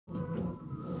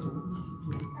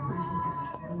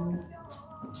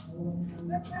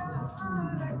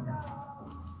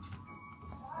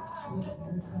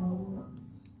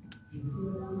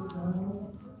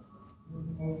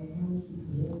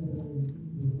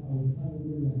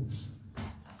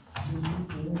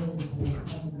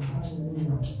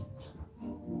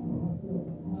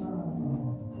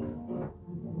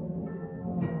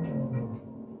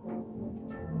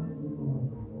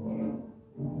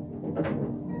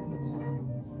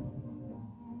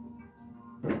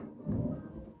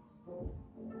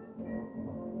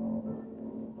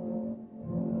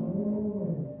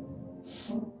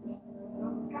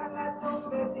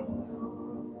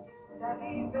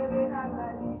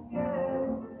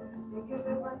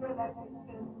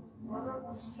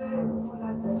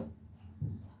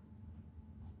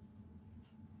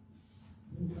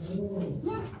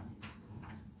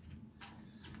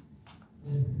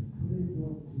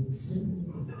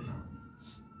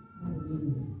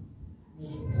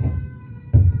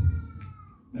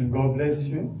And God bless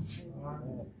you.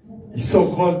 It's so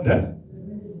cold there.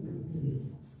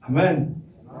 Amen.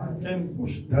 Can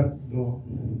push that door.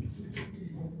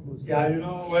 Yeah, you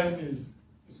know, when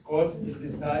it's cold, it's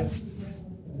the time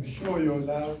to show your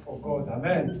love for God.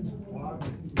 Amen.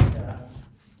 Yeah.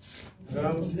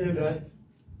 Ram say that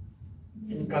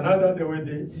in Canada, the way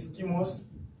the Eskimos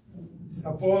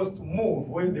supposed to move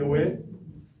where they were,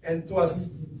 and it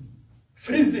was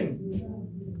freezing. It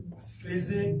was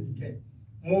freezing. Okay.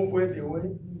 Move where they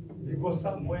were. They go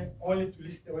somewhere only to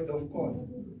listen to the word of God.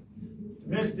 It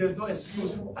means there's no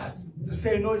excuse for us to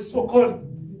say, no, it's so cold.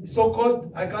 It's so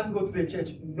cold, I can't go to the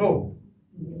church. No.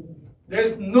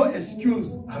 There's no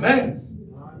excuse. Amen.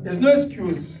 There's no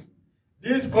excuse.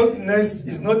 This coldness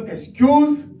is not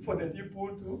excuse for the people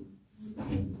to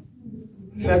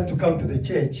fail to come to the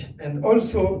church. And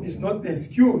also, it's not the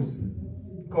excuse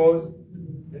because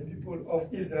the people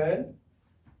of Israel,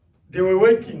 they were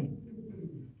working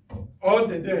all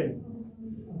the day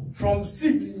from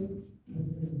 6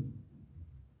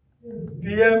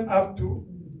 p.m. up to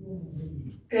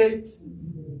 8,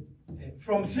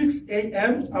 from 6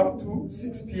 a.m. up to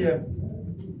 6 p.m.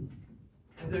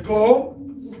 They go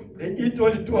home, they eat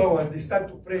only 2 hours, they start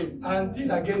to pray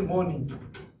until again morning.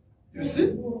 You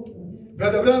see?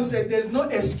 Brother Abraham said there's no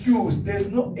excuse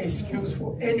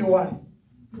for anyone.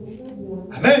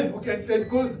 Amen. Okay, he said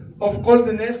because of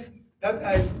coldness that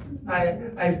I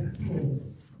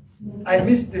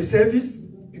missed the service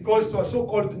because it was so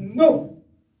cold. No.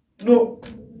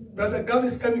 Brother Gam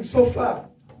is coming so far.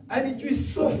 And it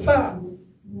is so far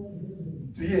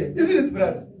to here. Isn't it,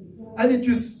 brother? And it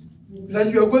is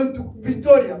like you are going to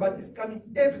Victoria, but it's coming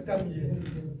every time here.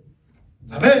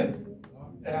 Amen.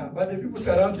 Yeah, but the people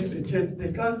surrounding the church,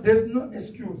 they can't, there's no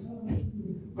excuse.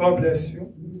 God bless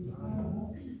you.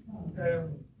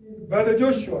 Brother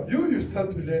Joshua, you start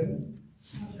to learn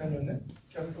piano.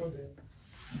 Can we go there?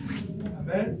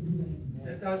 Amen.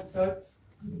 Let us start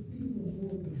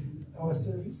our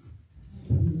service.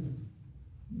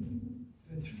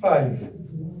 25.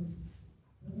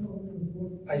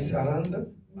 I surrender.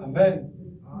 Amen.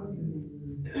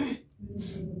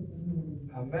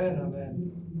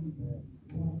 Amen.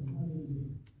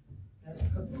 I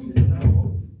start feeling now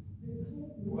God.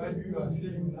 While you are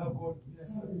feeling now God, I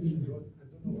start to feel God. I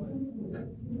don't know why.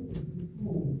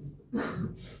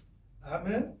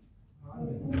 Amen.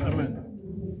 Amen.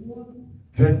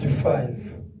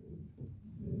 25.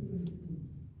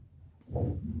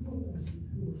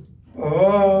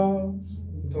 Oh,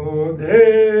 to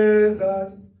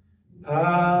Jesus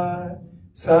I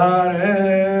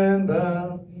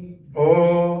surrender.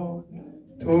 Oh,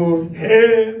 to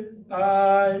Him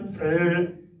I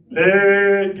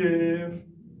freely give.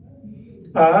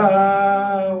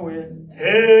 I will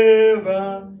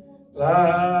ever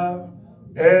love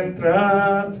and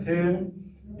trust Him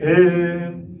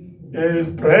in His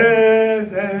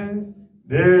presence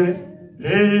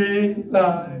daily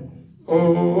life.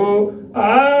 Oh,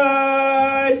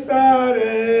 I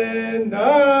surrender.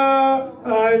 Oh,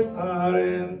 I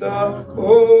surrender.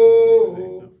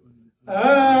 Oh,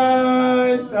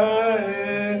 I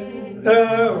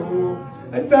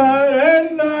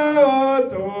surrender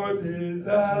to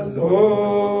Jesus.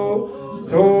 Oh,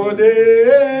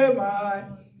 today my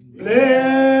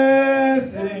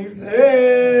blessing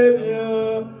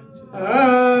Savior.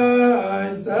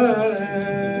 I surrender.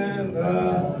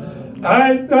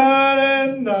 I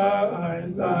surrender, I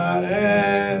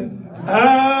surrender,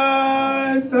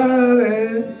 I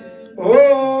surrender,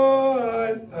 oh,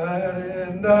 I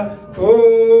surrender,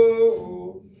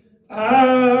 oh,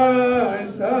 I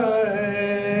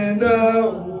surrender,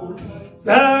 oh,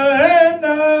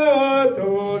 surrender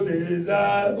to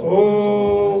desire,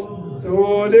 oh,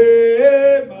 to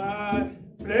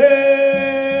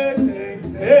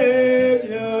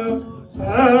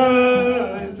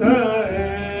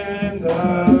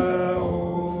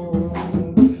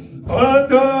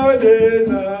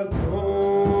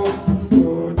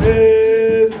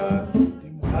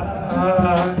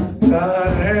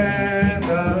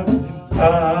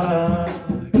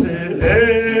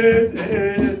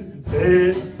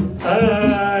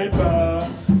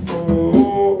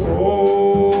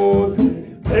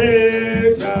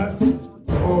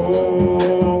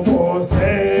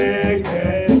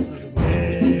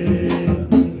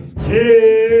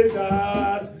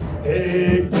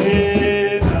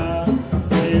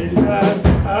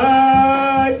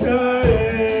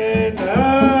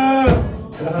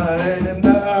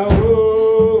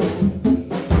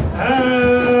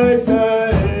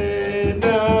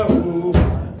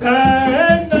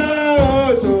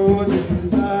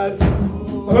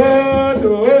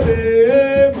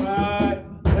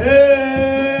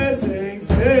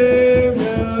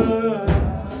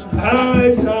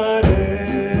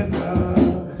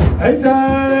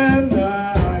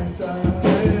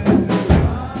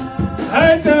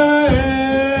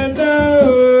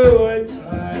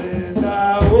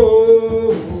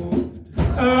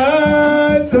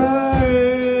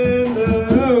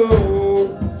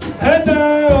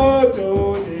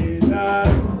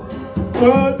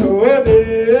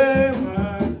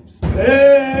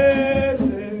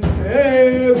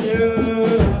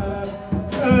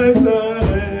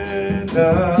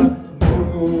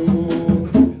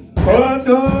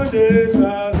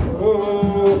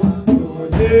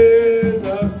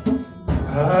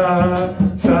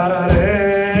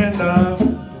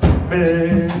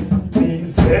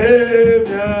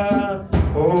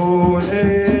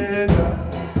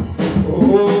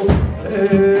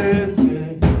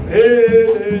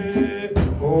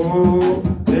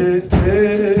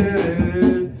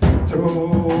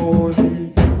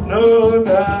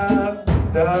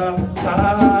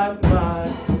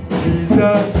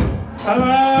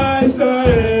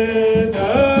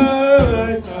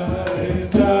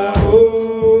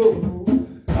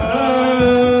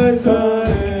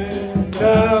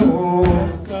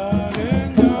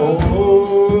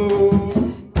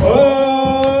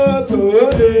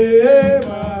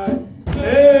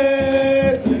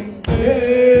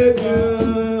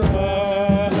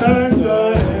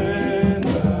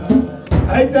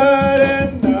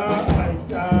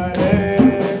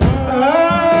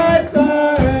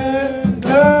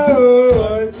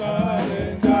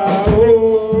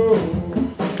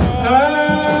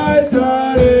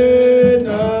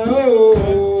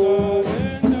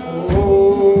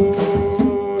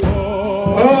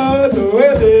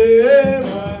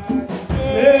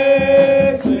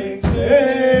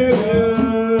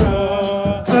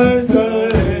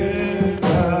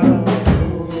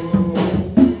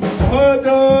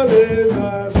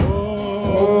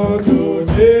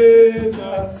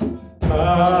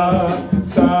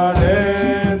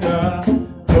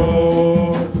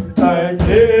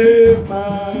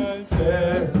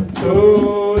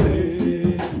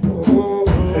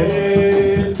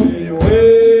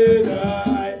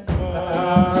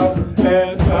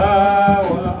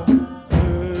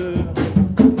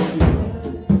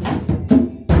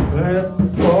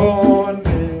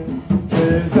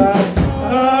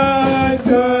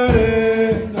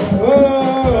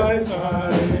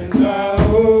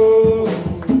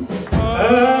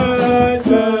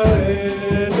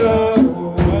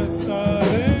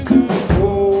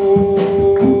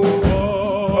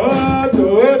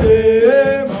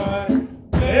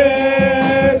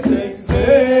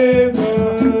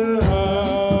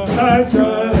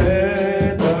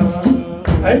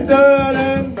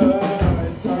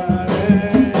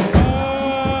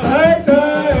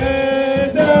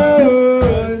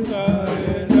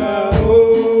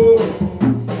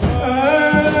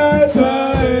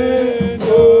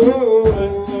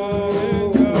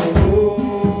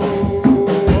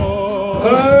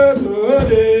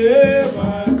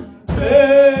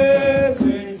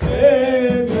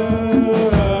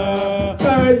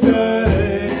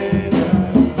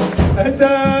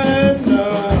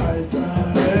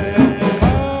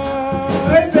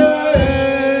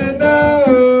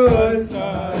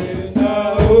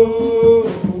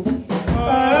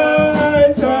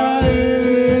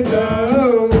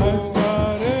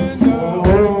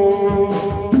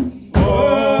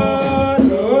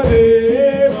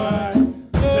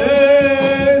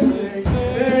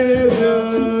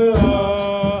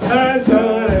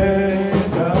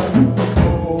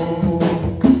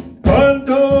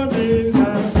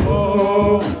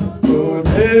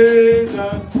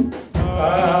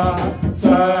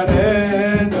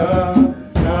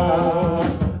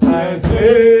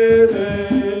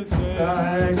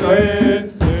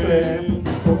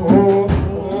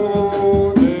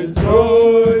Oh, the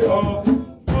joy of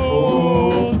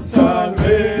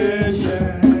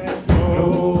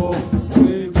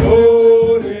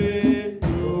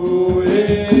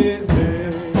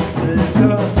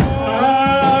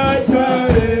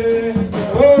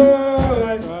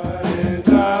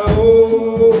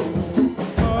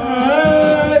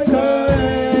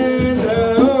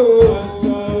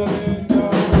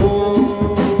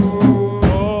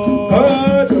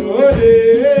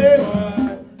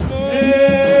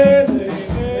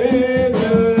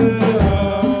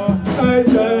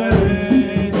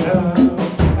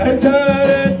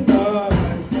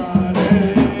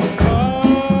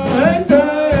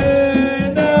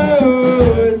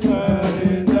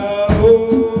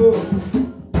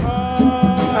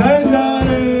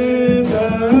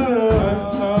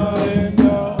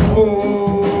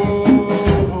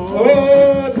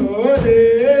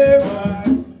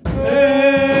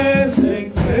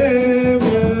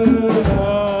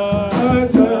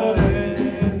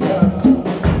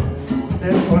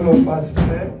of us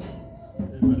pray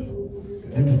to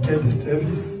dedicate the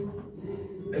service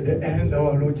at the end of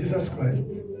our Lord Jesus Christ,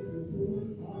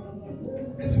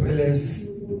 as well as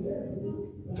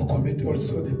to commit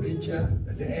also the preacher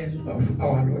at the end of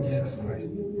our Lord Jesus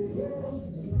Christ.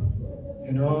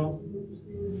 You know,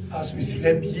 as we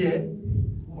slept here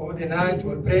all the night,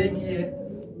 we're praying here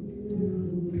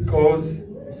because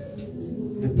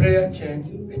the prayer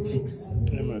changed the things.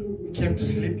 Amen. We came to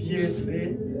sleep here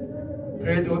today,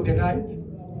 prayed all the night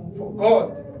for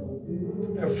God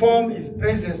to perform His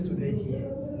presence today here,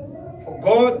 for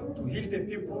God to heal the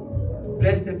people, to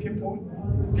bless the people,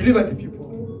 deliver the people.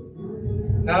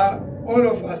 Now, all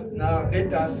of us now,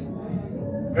 let us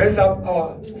raise up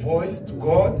our voice to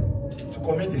God, to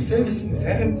commit the service in His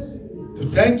hand,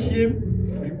 to thank Him,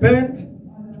 to repent,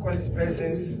 to call His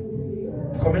presence,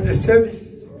 to commit the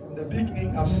service from the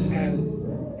beginning up to end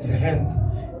in His hand.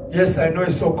 Yes, I know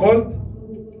it's so cold,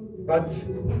 but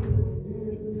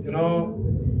you know,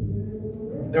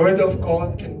 the word of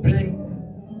God can bring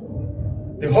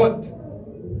the hot,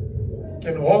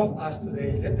 can warm us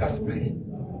today. Let us pray.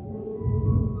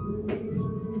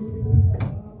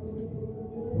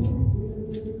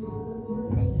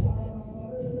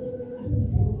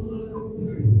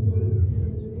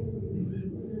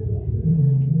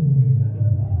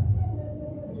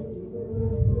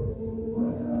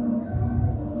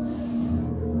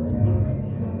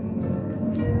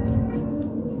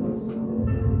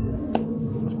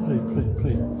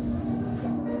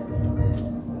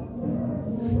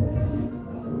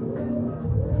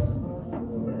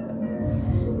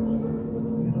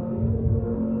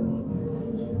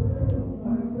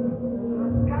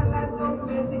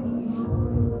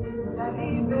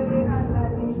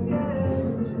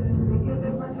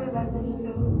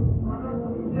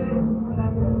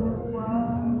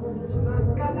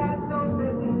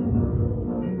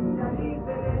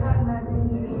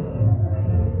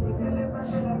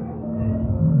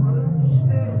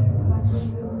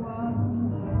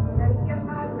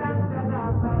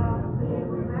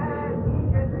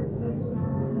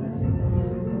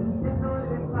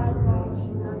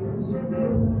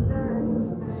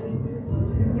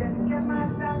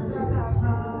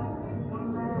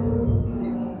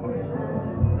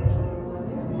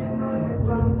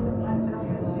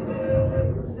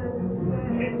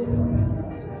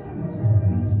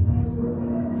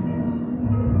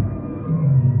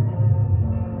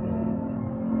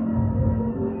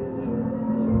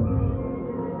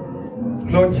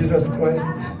 Lord Jesus Christ,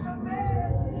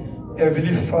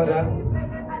 Heavenly Father,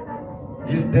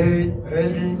 this day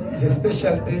really is a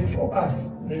special day for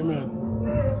us. Amen.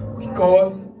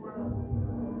 Because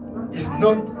it's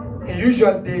not a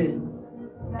usual day,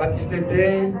 but it's the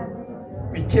day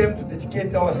we came to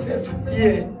dedicate ourselves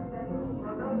here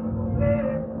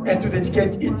and to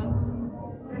dedicate it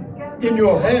in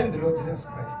your hand, Lord Jesus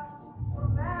Christ.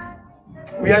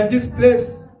 We are in this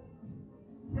place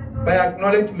by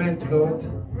acknowledgement, Lord, to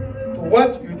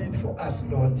what you did for us,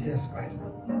 Lord Jesus Christ.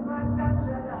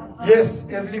 Yes,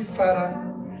 Heavenly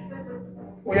Father,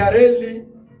 we are really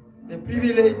the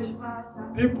privileged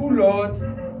people, Lord,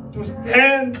 to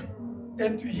stand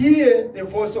and to hear the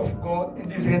voice of God in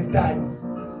this end time.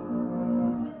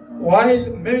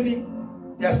 While many,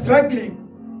 they are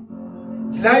struggling,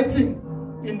 delighting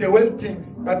in the world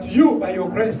things, but you, by your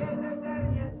grace,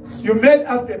 you made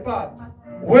us the path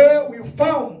where we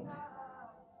found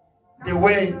the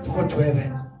way to go to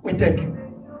heaven. We thank you.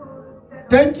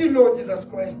 Thank you, Lord Jesus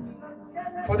Christ,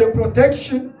 for the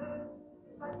protection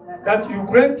that you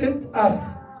granted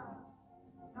us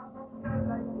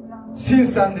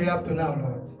since Sunday up to now,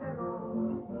 Lord.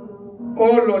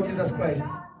 Oh, Lord Jesus Christ,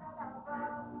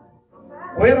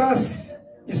 whereas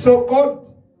it's so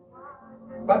cold,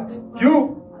 but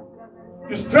you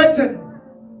strengthen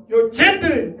your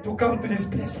children to come to this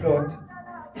place, Lord.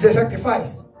 It's a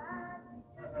sacrifice.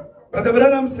 Brother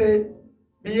Branham said,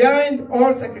 behind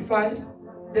all sacrifice,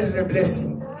 there is a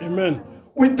blessing. Amen.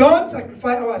 We don't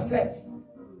sacrifice ourselves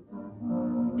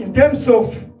in terms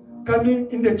of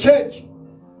coming in the church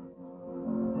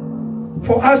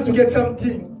for us to get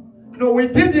something. No, we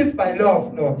did this by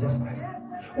love, Lord Jesus Christ.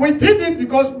 We did it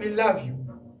because we love you.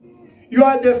 You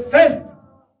are the first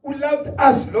who loved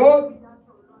us, Lord,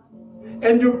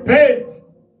 and you paid.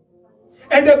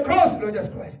 And the cross, Lord Jesus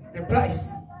Christ, the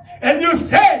price. And you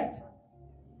said,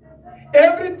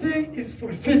 everything is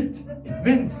fulfilled. It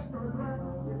means,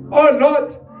 oh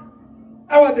Lord,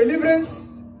 our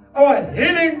deliverance, our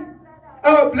healing,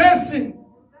 our blessing,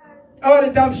 our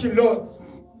redemption, Lord.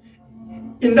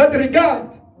 In that regard,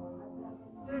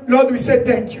 Lord, we say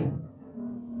thank you.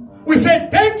 We say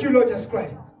thank you, Lord Jesus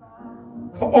Christ,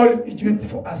 for all you did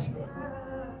for us, Lord.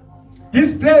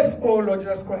 This place, oh Lord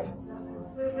Jesus Christ,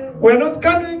 we're not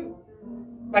coming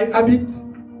by habit.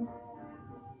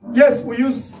 Yes, we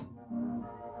use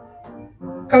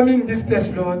coming this place,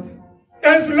 Lord.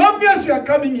 As long as you are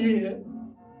coming here,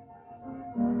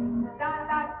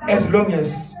 as long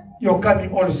as you're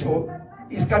coming also,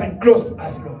 is coming close to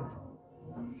us, Lord.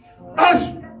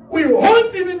 As we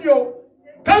want even your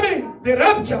coming, the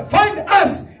rapture, find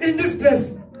us in this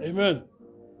place. Amen.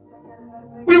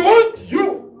 We want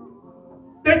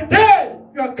you. The day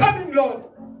you are coming, Lord,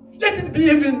 let it be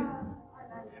even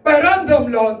by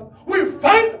random, Lord. We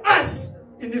find us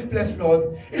in this place,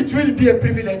 Lord. It will be a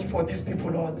privilege for these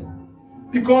people, Lord.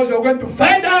 Because you're going to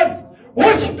find us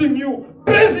worshiping you,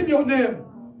 praising your name.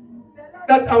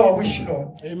 That's our wish,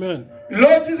 Lord. Amen.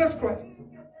 Lord Jesus Christ,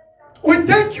 we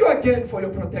thank you again for your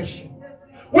protection.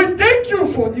 We thank you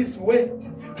for this word,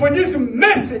 for this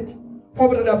message for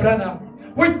Brother Branham.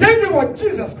 We thank you for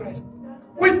Jesus Christ.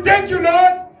 We thank you,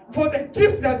 Lord, for the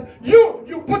gift that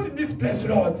you put in this place,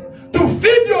 Lord, to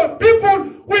feed your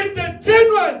people with the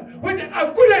genuine, with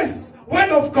the goodness word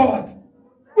of God.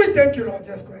 We thank you, Lord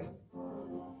Jesus Christ.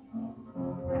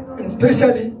 And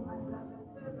especially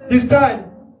this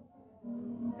time,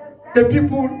 the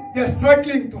people, they are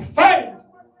struggling to find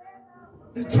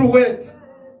the true word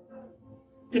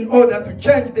in order to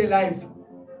change their life.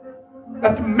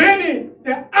 But many,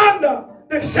 they are under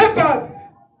the shepherd,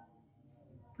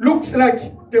 looks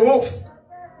like the wolves,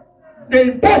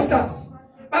 the imposters.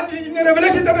 But in the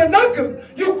Revelation Tabernacle,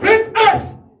 you grant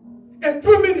us a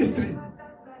true ministry,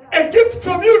 a gift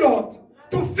from you, Lord,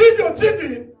 to feed your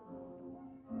children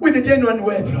with the genuine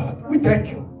word, Lord. We thank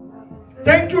you.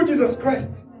 Thank you, Jesus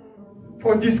Christ,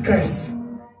 for this grace.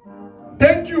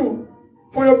 Thank you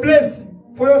for your blessing,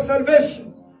 for your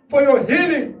salvation, for your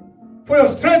healing, for your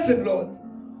strength, Lord.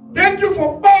 Thank you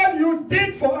for all you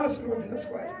did for us, Lord Jesus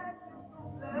Christ.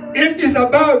 It is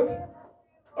about,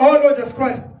 oh Lord Jesus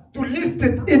Christ, to list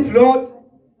it, Lord.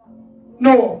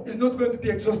 No, it's not going to be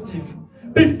exhaustive.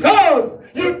 Because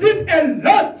you did a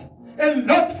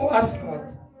lot for us,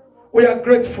 Lord. We are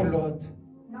grateful, Lord.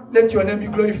 Let your name be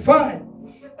glorified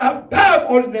above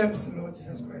all names, Lord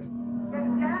Jesus Christ.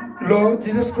 Lord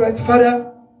Jesus Christ,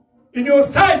 Father, in your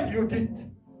sight you did.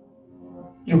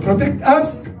 You protect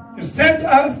us, you saved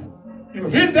us, you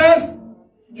healed us,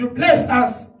 you blessed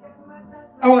us.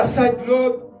 Our sight,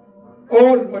 Lord,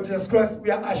 oh Lord Jesus Christ, we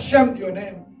are ashamed of your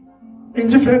name in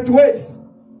different ways.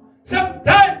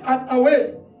 Sometime and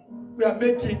away, we are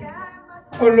making,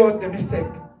 oh Lord, the mistake.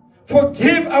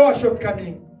 Forgive our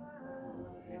shortcoming.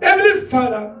 Heavenly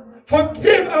Father,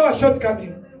 forgive our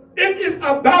shortcoming. If it's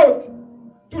about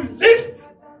to list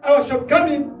our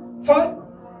shortcoming, fine,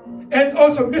 and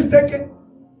also mistaken,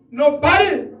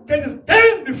 nobody can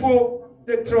stand before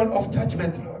the throne of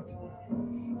judgment, Lord.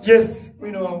 Yes,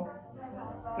 we know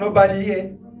nobody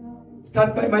here.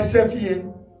 Stand by myself here,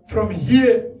 from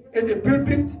here in the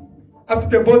pulpit up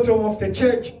to the bottom of the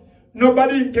church.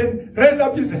 Nobody can raise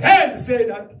up his hand and say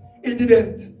that he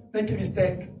didn't make a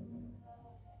mistake.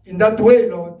 In that way,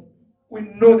 Lord, we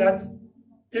know that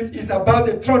if it's about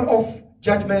the throne of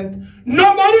judgment,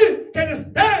 nobody can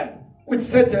stand with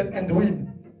Satan and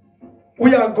win.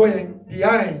 We are going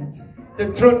behind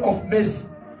the throne of mercy,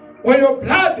 where your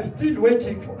blood is still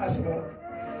waiting for us, Lord.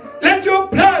 Let your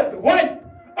blood wipe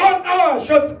all our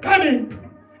shortcoming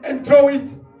and throw it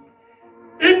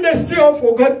in the sea of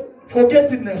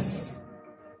forgetfulness.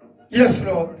 Yes,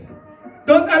 Lord.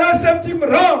 Don't allow something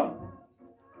wrong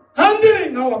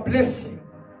hindering our blessing,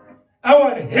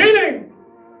 our healing,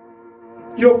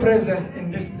 your presence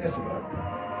in this place, Lord.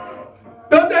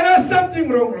 Don't allow something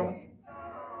wrong, Lord.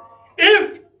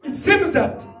 If it seems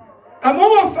that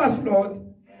among us, Lord,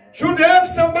 should have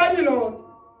somebody, Lord,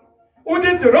 who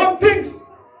did the wrong things,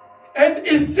 and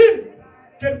his sin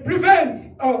can prevent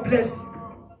our blessing.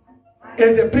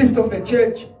 As a priest of the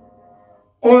church,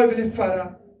 oh Heavenly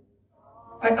Father,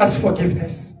 I ask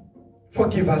forgiveness.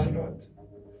 Forgive us, Lord.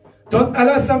 Don't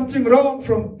allow something wrong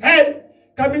from hell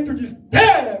coming to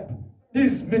disturb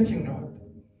this meeting, Lord.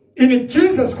 In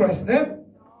Jesus Christ's name,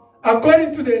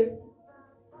 according to the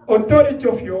authority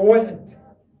of your word,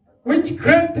 which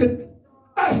granted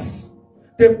us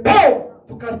the power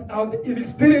to cast out the evil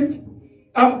spirit,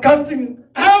 I'm casting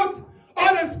out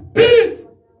all the spirit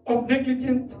of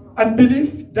negligence,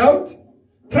 unbelief, doubt,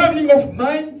 traveling of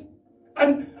mind,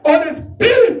 and all the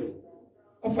spirit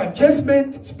of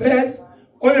adjustment, spares,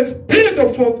 or the spirit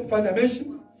of false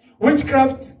foundations,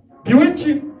 witchcraft,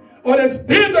 bewitching, or the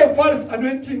spirit of false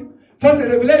anointing, false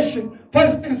revelation,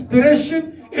 false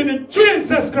inspiration, in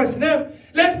Jesus Christ's name.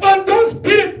 Let all those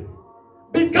spirits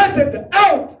be casted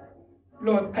out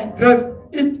Lord, I drive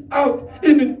it out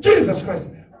in Jesus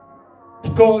Christ's name.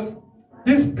 Because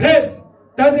this place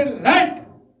doesn't like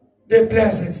the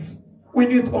places. We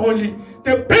need only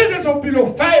the presence of pillar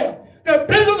of fire, the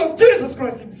presence of Jesus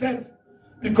Christ himself.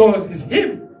 Because it's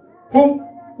him whom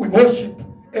we worship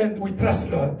and we trust,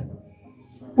 Lord.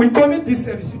 We commit this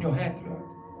service in your hand,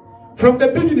 Lord. From the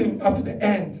beginning up to the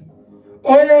end.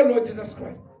 Oh, Lord Jesus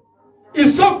Christ.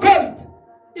 It's so cold.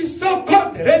 It's so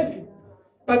cold, really.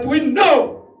 But we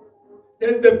know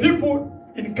there's the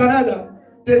people in Canada,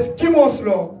 the Eskimos,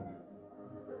 Lord,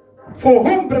 for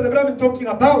whom Brother Abraham is talking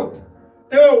about.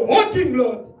 They were walking,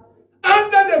 Lord,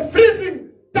 under the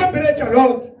freezing temperature,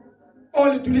 Lord,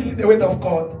 only to listen to the word of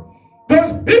God.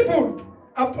 Those people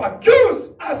have to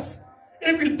accuse us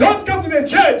if we don't come to the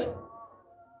church,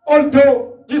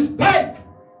 although despite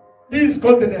this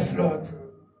coldness, Lord.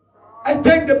 I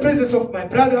thank the presence of my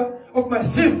brother, of my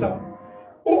sister,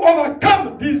 who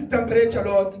overcome this temperature,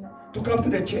 Lord, to come to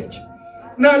the church.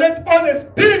 Now let all the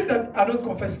spirits that are not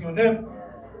confessing your name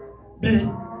be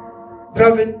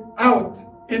driven out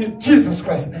in Jesus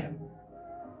Christ's name.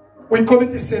 We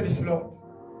commit this service, Lord.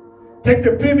 Take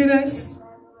the preeminence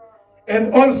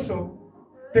and also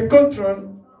the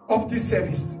control of this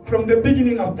service from the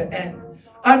beginning of the end.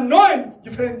 Anoint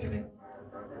differently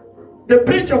the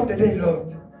preacher of the day,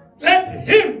 Lord. Let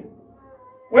him,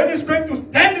 when he's going to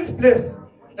stand this place,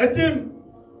 let him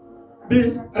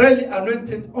be really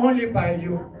anointed only by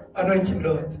you, anointing,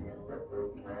 Lord.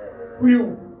 We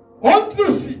want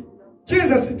to see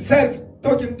Jesus himself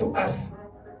talking to us,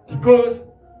 because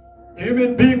the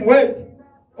human being word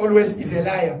always is a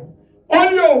liar.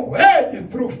 Only your word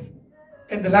is truth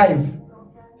and life.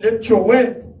 Let your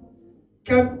word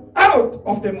come out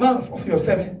of the mouth of your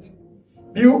servant.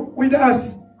 Be with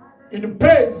us in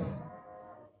praise,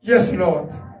 yes, Lord,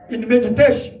 in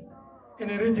meditation, in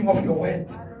the reading of your word.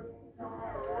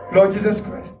 Lord Jesus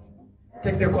Christ,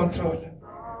 take the control.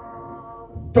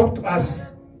 Talk to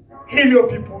us. Heal your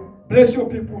people. Bless your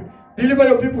people. Deliver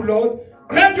your people, Lord.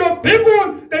 Grant your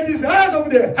people the desires of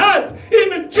their heart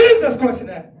in Jesus Christ's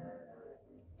name.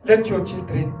 Let your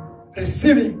children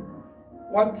receiving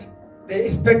what they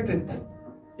expected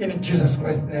in Jesus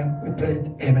Christ's name. We pray.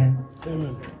 Amen.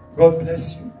 Amen. God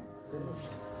bless you.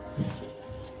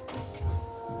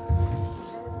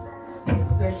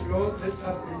 Thank you, Lord. Let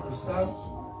us read the psalm.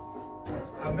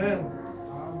 Amen.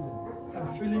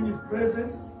 I'm feeling his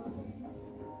presence.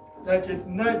 Like at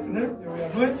night, they were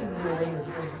anointing you when you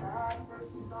praying.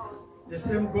 The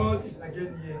same God is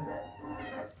again here.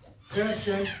 Prayer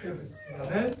changed everything.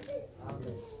 Amen. Prayer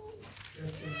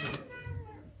changed everything.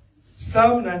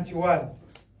 Psalm 91.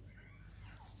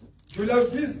 Do you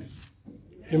love Jesus?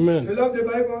 Amen. Do you love the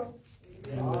Bible?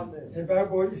 Amen. The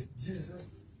Bible is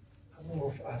Jesus among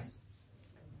of us.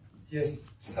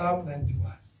 Yes, Psalm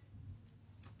 91.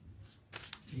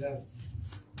 We love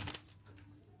Jesus.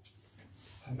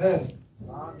 Amen.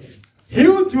 Amen. He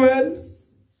who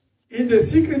dwells in the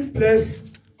secret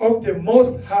place of the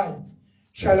Most High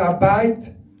shall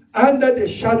abide under the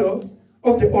shadow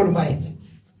of the Almighty.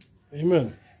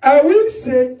 Amen. I will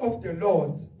say of the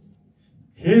Lord,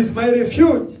 He is my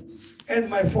refuge and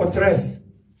my fortress.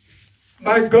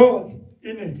 My God,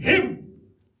 in Him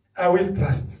I will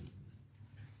trust.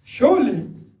 Surely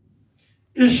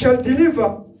He shall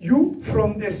deliver you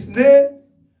from the snare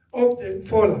of the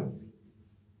fowler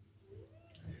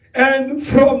and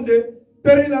from the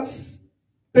perilous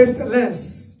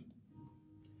pestilence.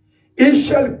 He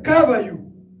shall cover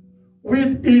you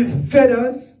with His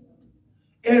feathers,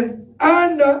 and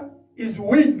under His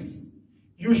wings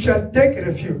you shall take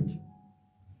refuge.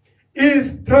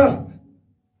 His trust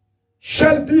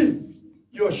shall be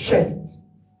your shield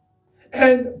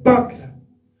and buckler.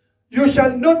 You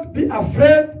shall not be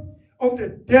afraid of the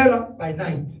terror by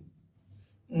night,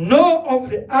 nor of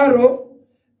the arrow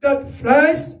that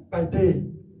flies by day,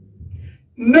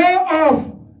 nor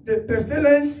of the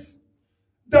pestilence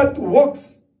that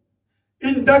walks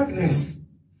in darkness,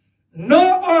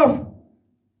 nor of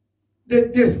the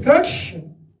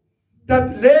destruction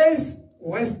that lays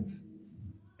waste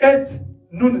at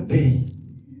noonday.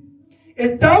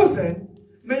 1,000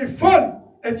 may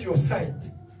fall at your side,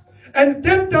 and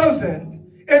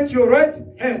 10,000 at your right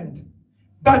hand,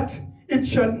 but it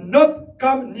shall not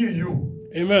come near you.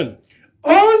 Amen.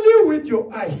 Only with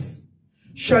your eyes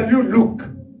shall you look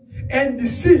and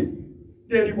see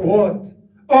the reward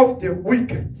of the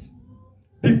wicked,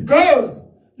 because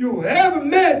you have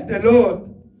made the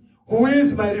Lord, who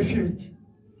is my refuge,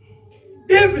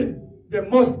 even the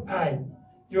Most High,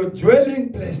 your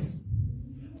dwelling place.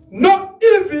 No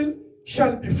evil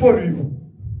shall befall you,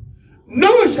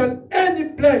 nor shall any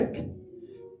plague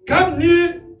come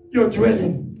near your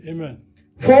dwelling. Amen.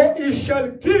 For he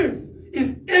shall give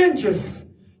his angels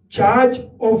charge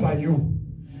over you,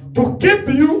 to keep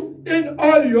you in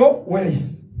all your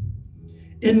ways.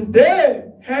 In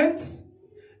their hands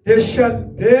they shall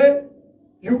bear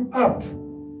you up,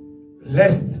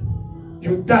 lest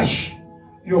you dash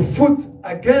your foot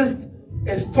against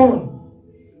a stone.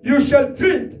 You shall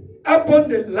tread upon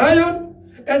the lion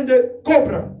and the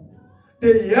cobra,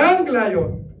 the young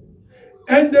lion,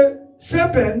 and the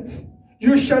serpent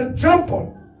you shall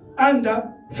trample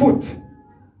under foot,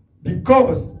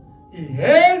 because he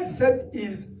has set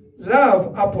his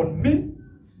love upon me.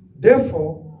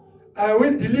 Therefore I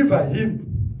will deliver him.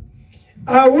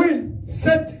 I will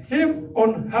set him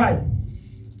on high,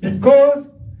 because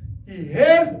he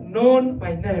has known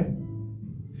my name.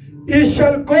 He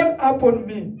shall call upon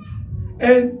me,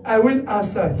 and I will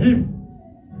answer him.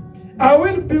 I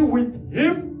will be with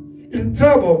him in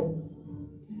trouble.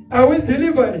 I will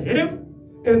deliver him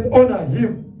and honor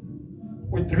him.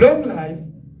 With long life,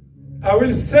 I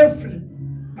will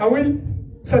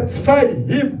satisfy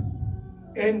him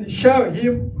and show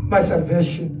him my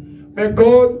salvation. May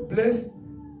God bless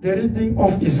the reading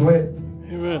of his word.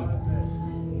 Amen.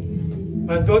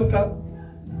 My daughter,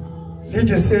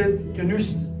 Lydia said, can you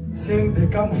sing They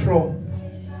Come From?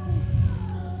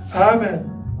 Amen.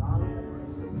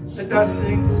 Let us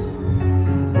sing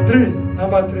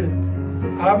number 3.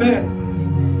 Amen.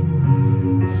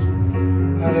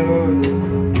 Hallelujah.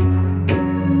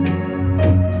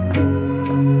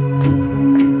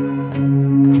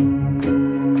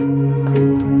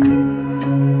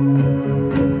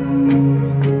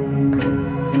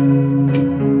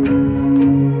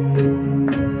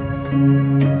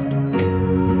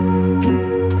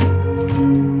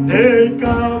 They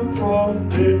come from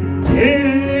the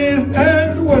east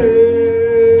and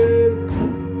west.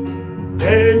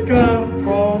 They come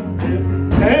from the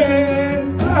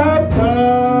lands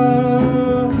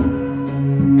afar.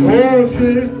 To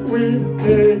feast with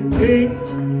the King,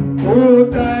 who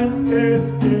then is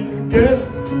his guest.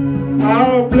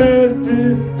 How blessed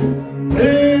the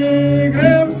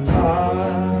pilgrims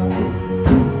are.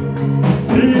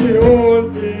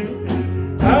 Behold, he is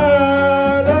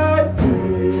alive.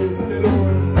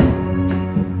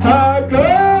 I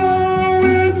glow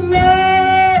with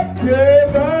love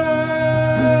divine.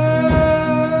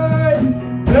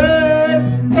 Blessed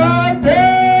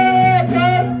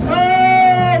partaker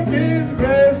of his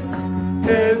grace,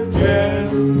 his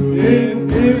gems in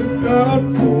his blood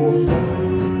poured.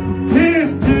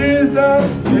 Since Jesus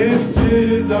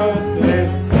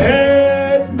has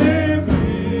set me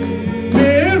free,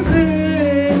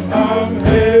 I'm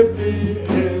happy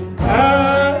as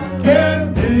I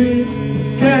can be.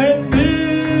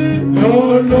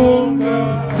 No longer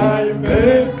I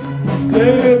bear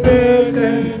the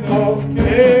burden of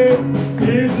care.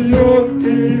 His yoke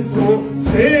is so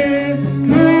sweet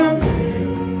to me.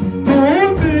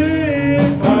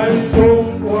 My soul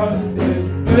was as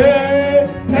glad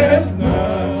as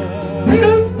night.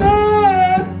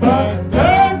 My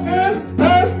darkness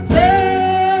has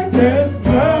taken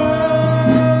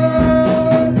flight.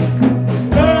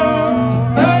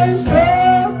 Now I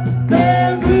show the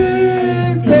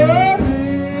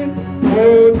victory,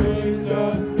 for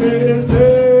Jesus is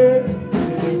set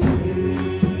me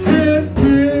free. Since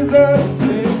Jesus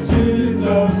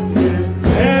is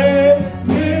set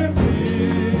me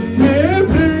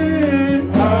free,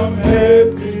 I'm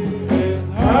happy as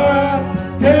I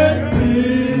can be.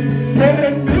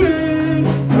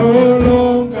 No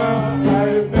longer I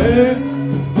bear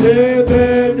the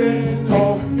burden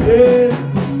of care.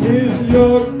 His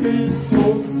yoke is so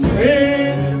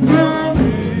sweet to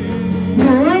me.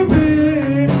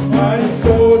 My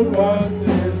soul was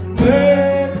as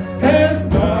glad as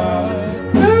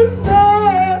night.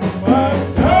 My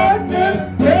darkness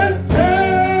has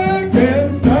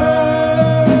taken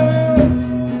flight.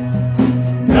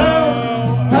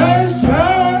 Now I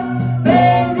shout the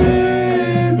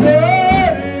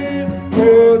victory,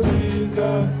 for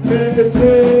Jesus has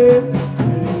set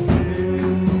me free.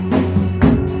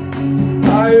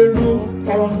 I look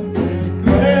on the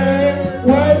great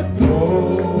white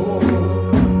throne,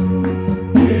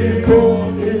 before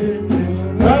it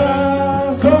will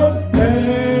ransom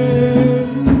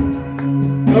stand.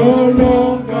 No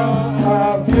longer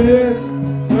have tears,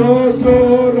 no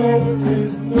sorrow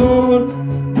is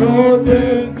known, no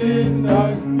death in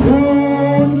that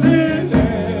lonely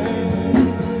land.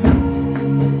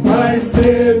 My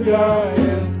Savior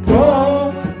has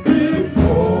gone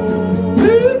before,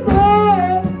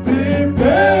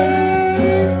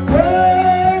 preparing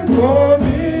way for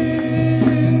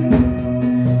me.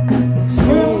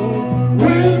 Soon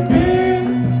will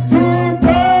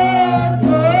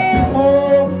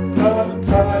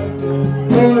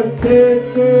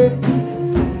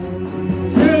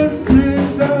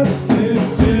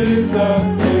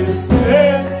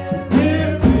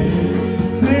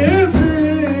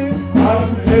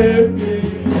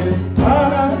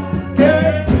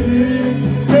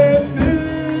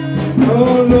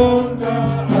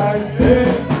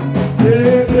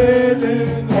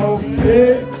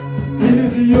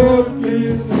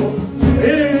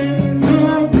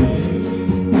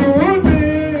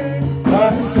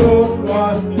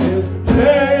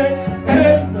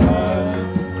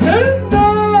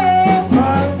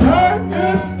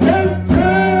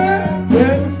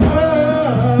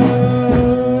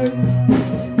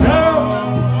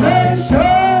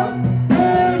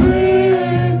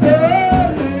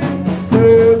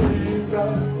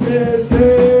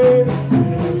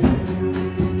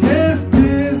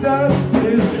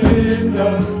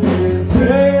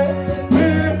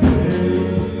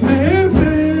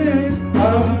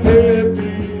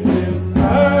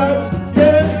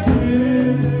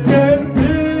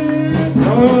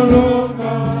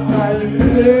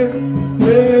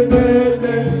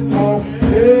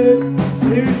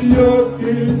His yoke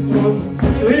is so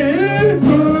sweet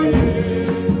to me.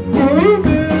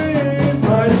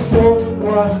 My soul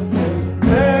was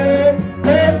enslaved,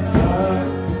 and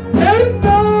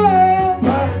now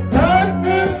my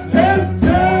darkness is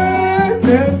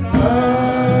taken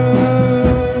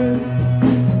flight.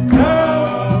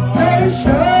 Now I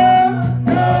shall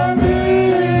have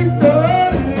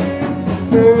victory,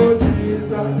 for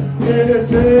Jesus is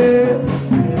saved.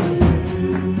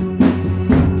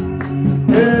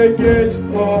 The gates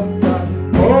of the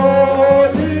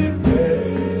holy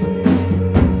place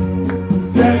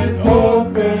stand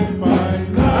open my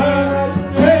night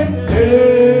and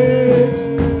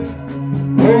day.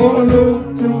 Oh, look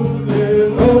to the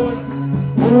Lord,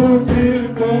 who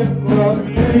giveth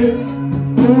promise,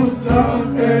 whose love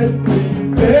has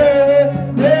prepared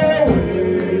the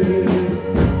way.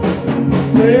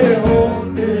 The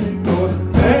Holy Ghost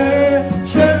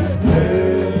nations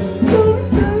came.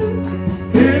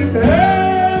 His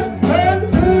hand and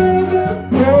vision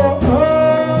for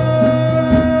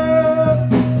us.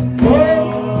 For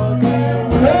the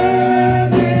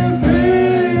wedding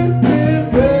feast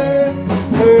prepared,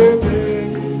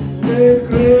 obeying the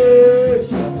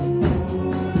gracious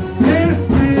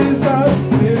call.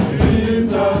 Since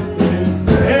Jesus is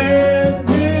set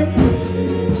me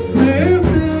free,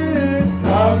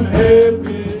 I'm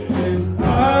happy as I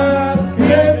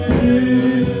can be.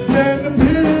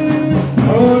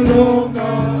 No longer I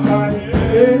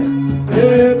bear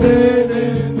the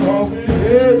burden of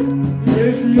guilt.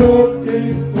 His yoke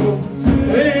is so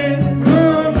sweet to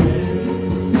me.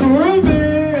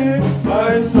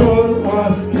 My soul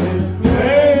was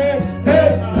enslaved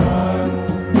at night,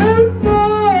 and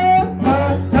now my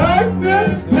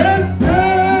darkness has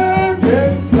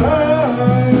taken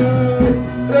flight.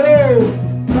 Oh,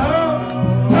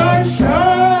 now I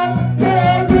shall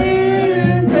have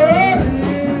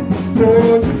victory,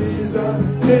 for Jesus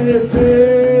is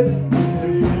set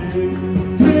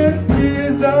free. Since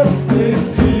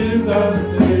Jesus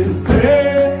is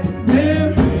set me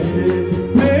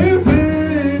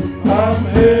free, I'm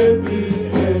happy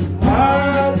as I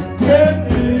can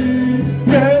be.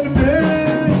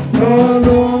 No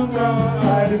longer I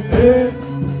bear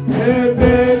the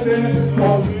burden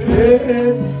of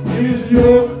guilt. His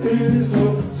yoke is so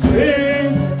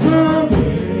sweet to me.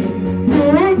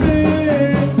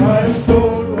 My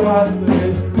soul was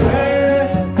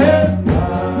enslaved as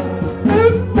night,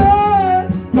 and now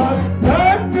my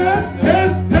darkness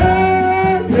has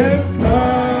taken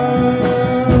flight.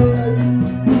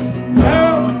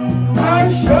 Now I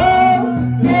shall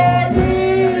have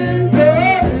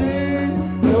victory,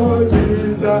 for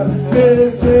Jesus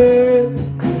is set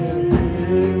free.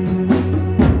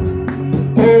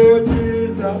 Oh,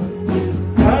 Jesus is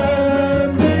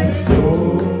having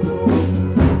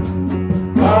souls.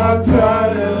 Our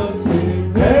trials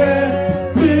with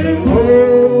every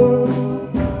hope.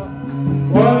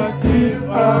 What if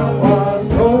our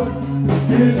Lord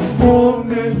this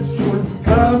moment should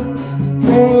come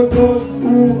for those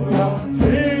who are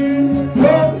free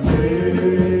from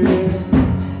sin?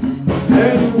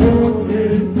 And would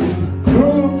it be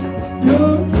true you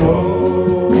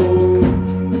told?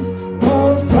 Oh,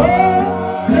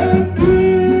 sorrow and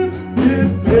deep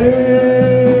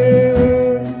despair.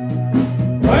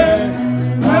 When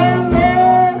our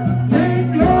Lord in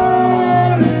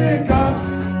glory comes,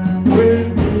 we'll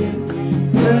meet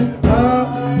and bow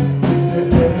to the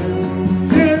Lamb.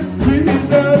 Since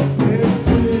Jesus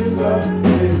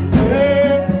is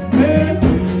set me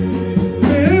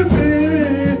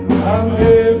free, I'm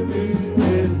happy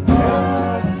as I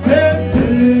can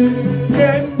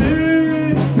be.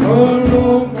 No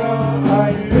longer I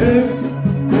bear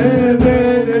the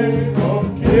burden of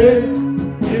guilt.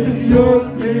 His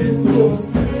yoke is so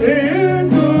sweet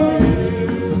to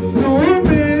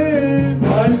me.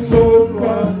 My soul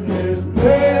was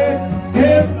enslaved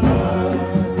as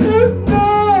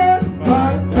night,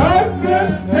 my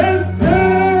darkness has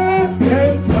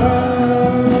taken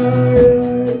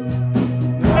flight.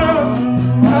 Now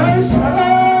I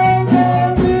shall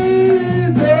have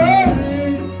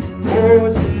victory, for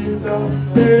Jesus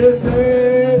is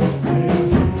set me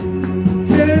free.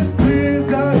 Since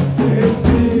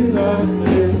Jesus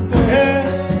is set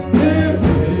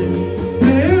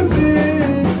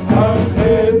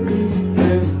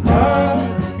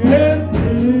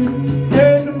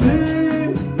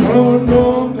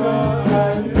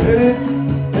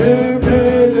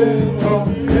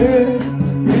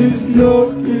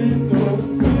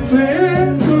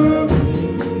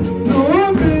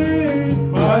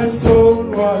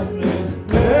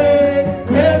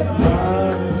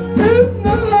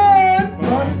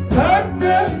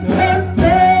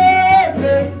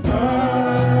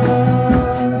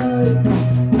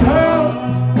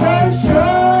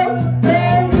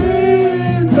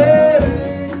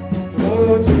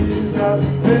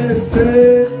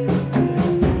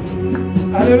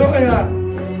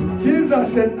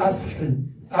Jesus set us free.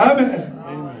 Amen.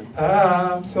 Amen.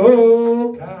 I'm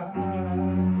so glad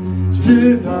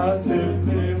Jesus set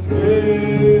me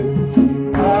free.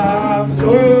 I'm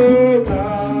so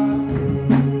glad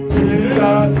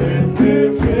Jesus set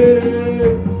me free.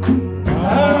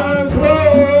 I'm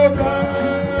so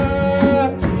glad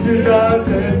Jesus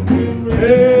set me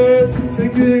free.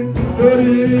 Singing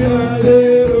glory,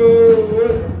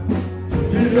 hallelujah.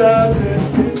 Jesus set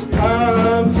me free.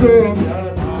 I'm so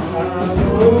glad. I'm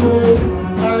so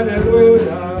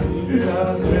hallelujah.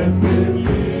 Jesus set me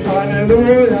free.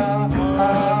 Hallelujah.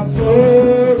 I'm so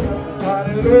glad.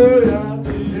 Hallelujah.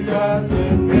 Jesus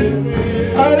set me free.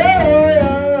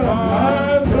 Hallelujah.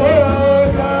 I'm so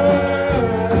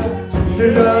glad.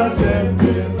 Jesus set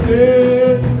me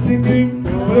free. Singing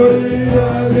glory,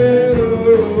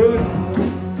 hallelujah.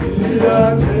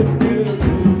 Jesus set me free.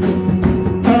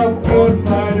 I'm on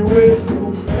my way to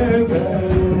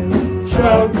heaven,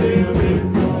 shouting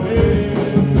victory.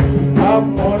 I'm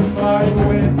on my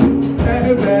way to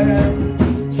heaven,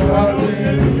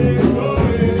 shouting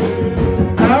victory.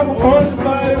 I'm on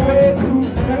my way to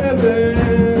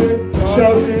heaven,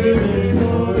 shouting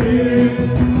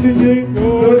victory, singing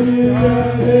glory,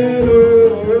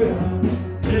 hallelujah.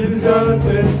 Jesus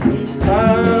set me free.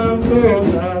 I'm so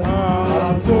glad,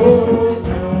 I'm so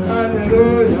glad,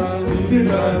 hallelujah.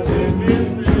 Jesus set me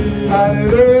free.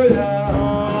 Hallelujah.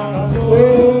 I'm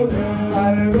so glad.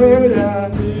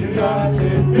 Hallelujah. Jesus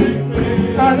set me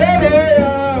free.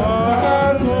 Hallelujah.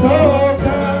 I'm so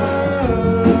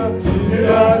glad.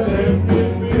 Jesus set me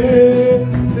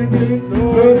free. Singing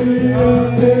glory.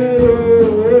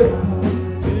 Hallelujah.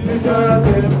 Jesus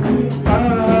set me free.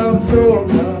 I'm so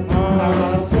glad.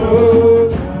 I'm so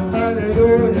glad.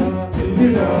 Hallelujah.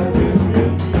 Jesus set me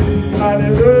free.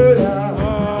 Hallelujah.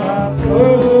 I'm so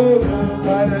glad.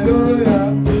 Hallelujah.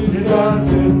 Jesus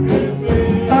set me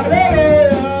free.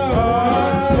 Hallelujah.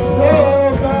 I'm so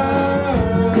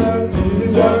glad.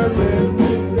 Jesus set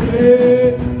me free.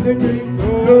 Singing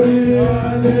glory.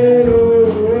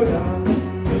 Hallelujah.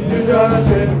 Jesus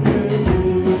set me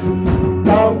free.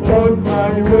 I'm on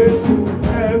my way to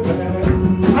heaven.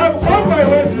 I'm on my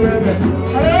way to heaven.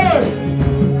 Hey!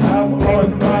 I'm on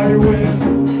my way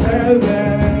to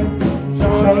heaven.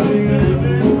 Shouting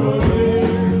glory.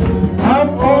 I'm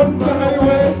on my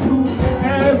way to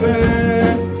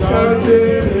heaven.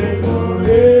 Shouting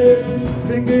glory.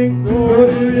 Singing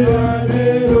glory.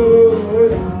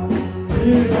 Hallelujah.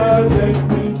 Jesus set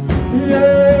me free.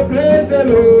 Yeah, praise the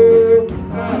Lord.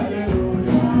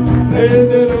 Hallelujah. Praise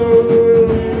the Lord.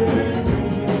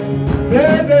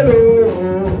 Praise the Lord.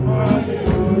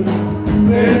 Hallelujah.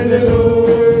 Praise the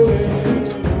Lord.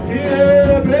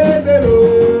 Yeah, praise the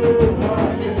Lord.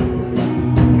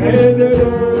 Hallelujah. Praise the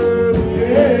Lord.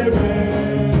 Amen.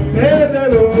 Praise the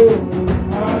Lord.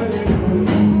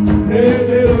 Hallelujah. Praise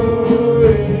the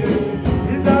Lord.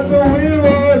 Jesus, so we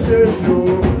worship you.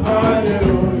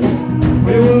 Hallelujah.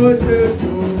 We worship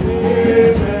you.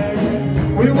 Amen.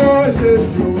 We worship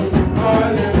you.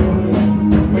 Hallelujah.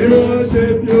 We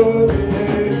worship you.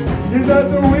 Jesus,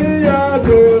 we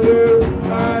adore you.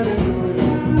 Hallelujah.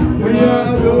 We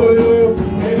adore you.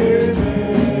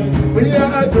 Amen. We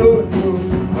adore you.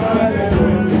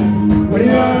 Hallelujah. We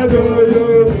adore you.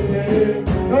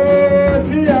 Oh,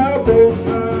 see our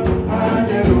boca.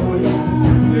 Hallelujah.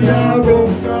 See our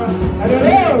boca.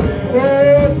 Hallelujah. Oh,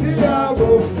 see our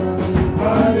boca.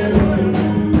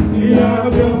 Hallelujah. See our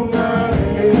boca.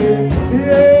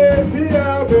 Yeah, see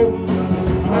our boca.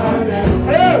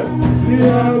 Hallelujah. See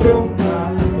our boca.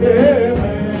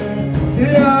 Amen.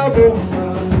 See our boca.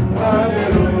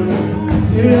 Hallelujah.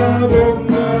 See our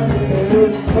boca.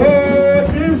 Oh,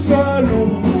 Isalu.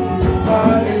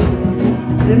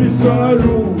 Hallelujah.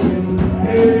 Isalu.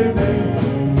 Amen.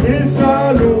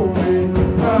 Isalu.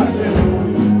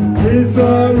 Hallelujah.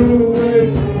 Isalu.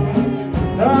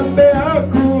 Zambe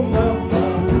akumama.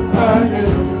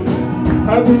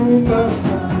 Hallelujah. Akumama.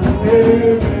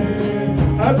 Amen.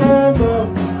 Akumama.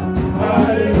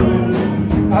 Hallelujah.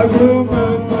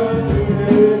 Akumama.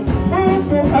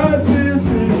 Mungu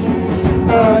asifiwe.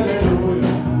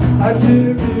 Hallelujah.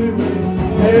 Asifiwe.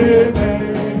 Amen.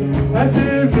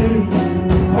 Asifiwe.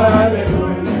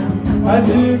 Hallelujah.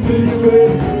 Asifiwe.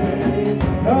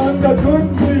 Sanga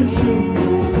tumheshimu.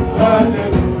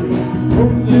 Hallelujah.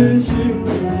 Tumheshimu.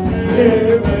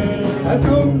 Amen.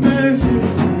 Tumheshimu.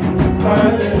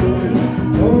 Hallelujah.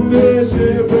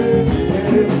 Tumheshimu.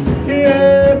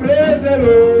 Yeah, praise the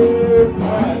Lord.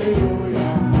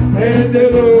 Hallelujah. Praise the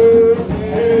Lord.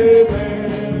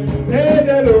 Amen. Praise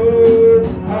the Lord.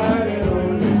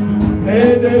 Hallelujah.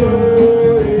 Praise the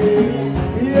Lord.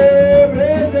 Yeah,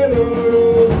 praise the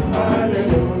Lord.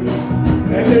 Hallelujah.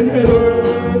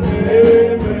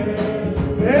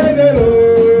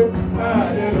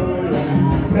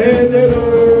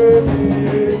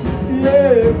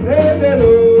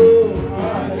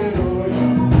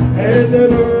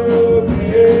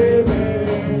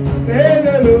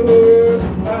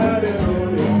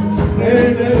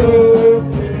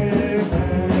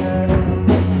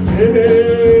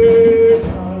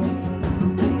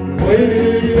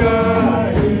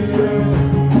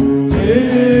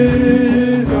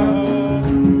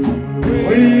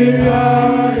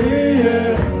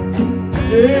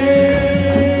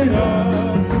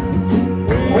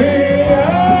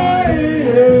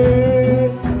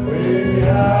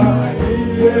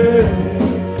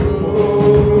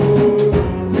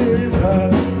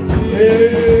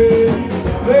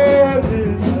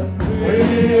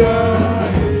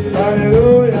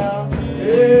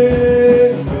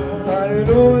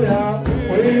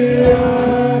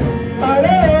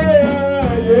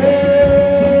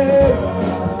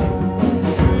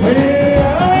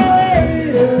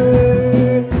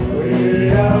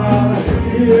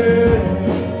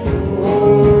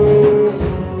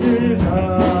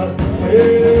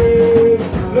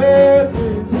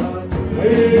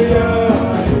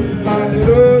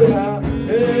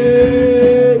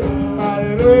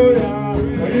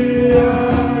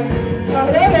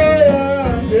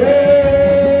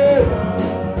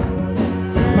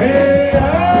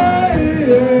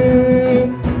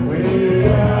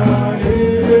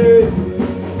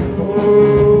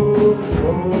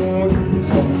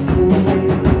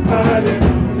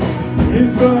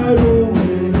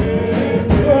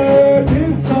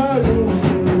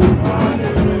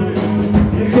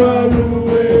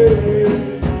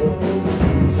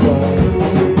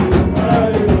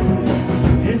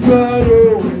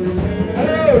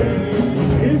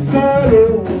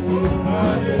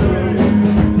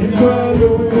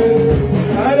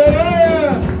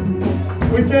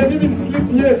 even sleep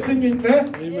here singing, eh?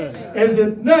 Amen. As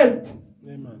at night,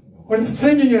 Amen. when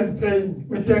singing and praying,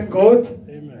 we thank God.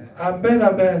 Amen. Amen,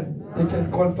 amen. They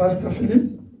can call Pastor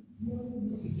Philip.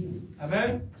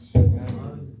 Amen.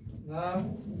 Now,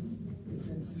 we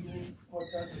can sing for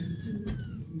that.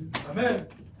 Amen.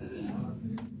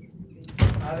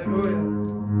 Hallelujah.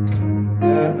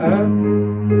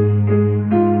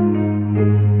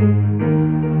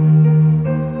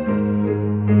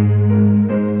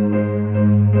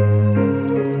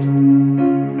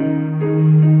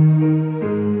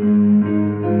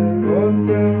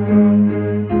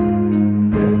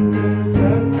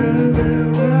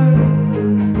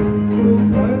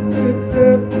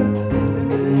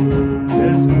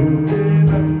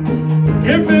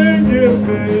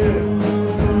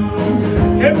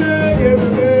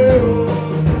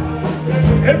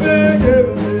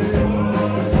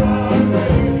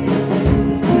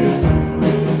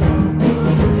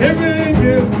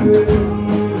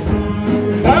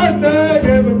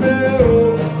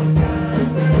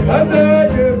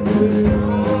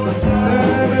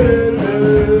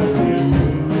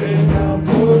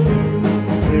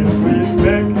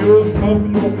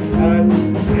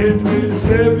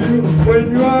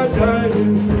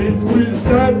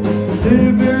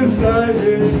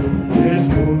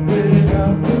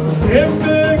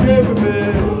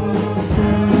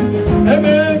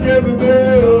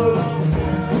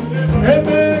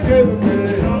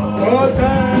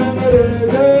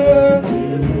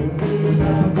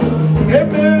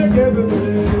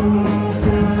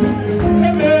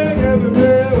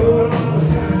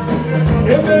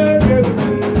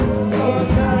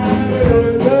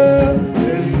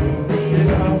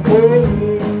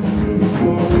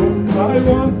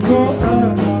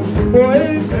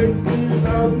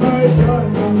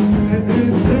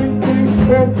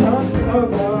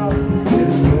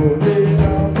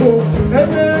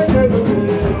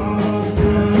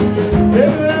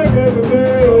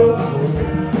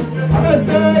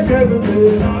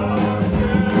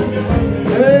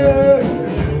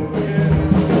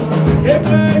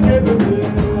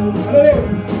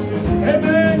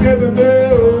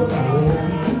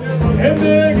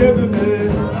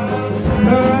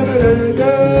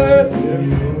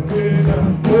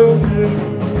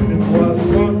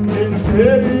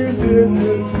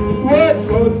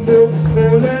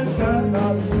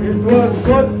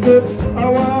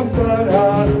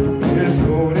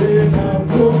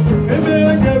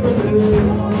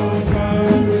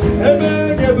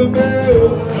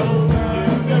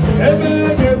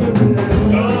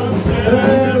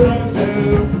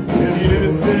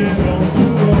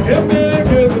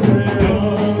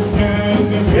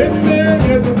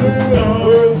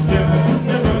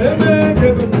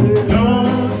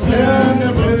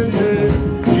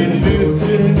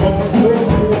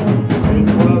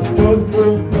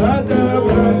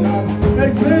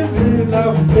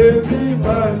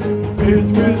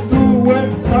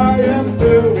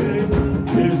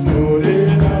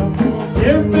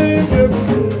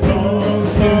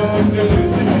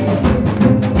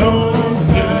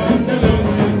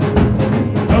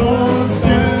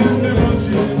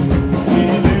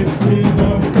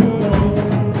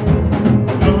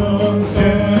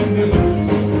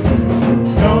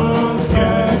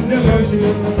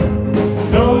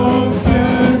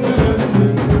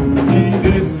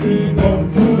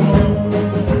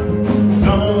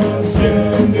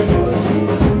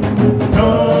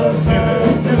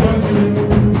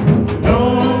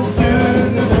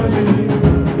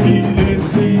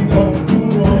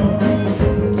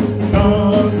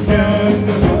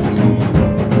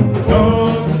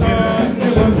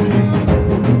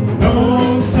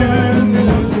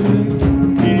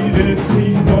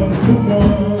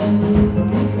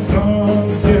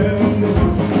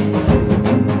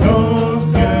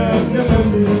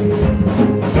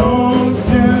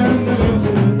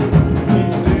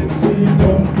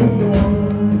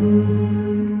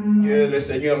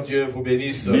 Dieu vous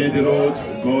bénisse. May the Lord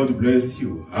God bless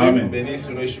you. Amen. Vous bénisse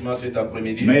richement cet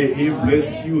après-midi. May He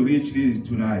bless you richly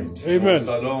tonight. Amen. Nous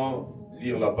allons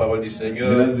lire la parole du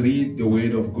Seigneur. Let us read the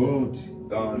word of God.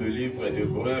 Dans le livre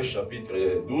d'Hébreux, chapitre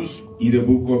 12. In the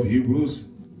book of Hebrews,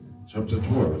 chapter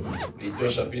 12. Plutôt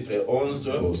chapitre 11.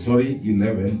 Oh, sorry,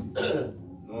 11.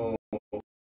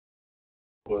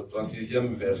 Au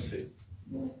 36e verset.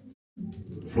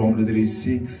 From the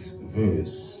 36th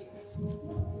verse.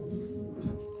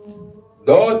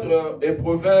 D'autres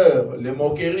éprouvèrent les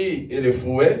moqueries et les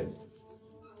fouets,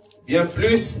 bien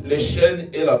plus les chaînes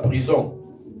et la prison.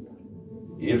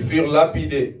 Ils furent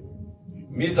lapidés,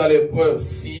 mis à l'épreuve.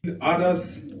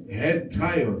 Others had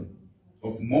tired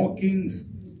of mockings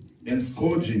and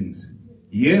scourgings,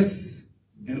 Yes,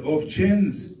 and of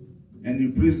chains and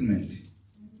imprisonment.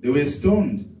 They were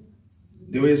stoned.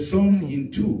 They were sawn in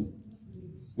two,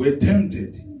 were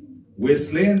tempted, were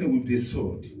slain with the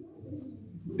sword.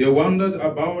 They wandered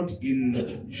about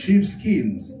in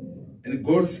sheepskins and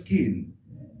goatskin,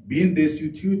 being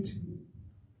destitute,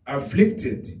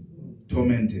 afflicted,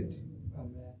 tormented.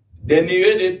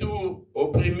 Dénués de tout,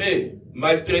 opprimés,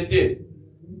 maltraités,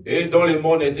 et dont le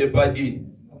monde n'était pas digne.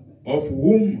 Of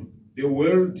whom the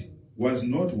world was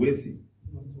not worthy.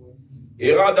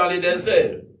 Errant dans les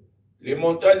déserts, les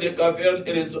montagnes des cavernes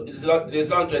et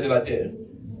les entrées de la terre.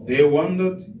 They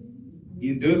wandered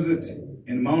in desert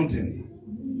and mountain,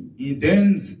 in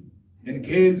dens and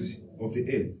caves of the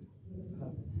earth.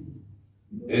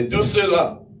 Et tous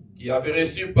ceux-là qui avaient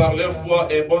reçu par leur foi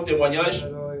un bon témoignage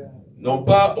n'ont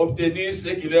pas obtenu ce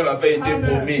qui leur avait été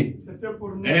promis.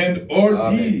 And all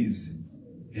Amen. these,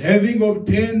 having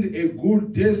obtained a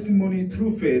good testimony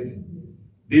through faith,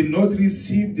 did not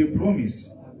receive the promise.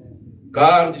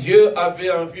 Car Dieu avait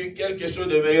en vue quelque chose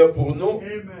de meilleur pour nous,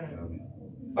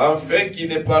 afin qu'ils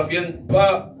ne parviennent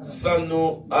pas sans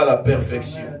nous à la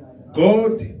perfection.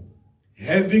 God,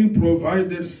 having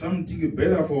provided something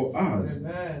better for us,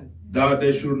 that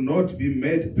they should not be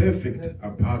made perfect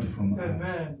apart from us.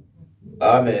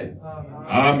 Amen.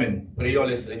 Amen. Prions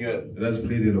le Seigneur. Let us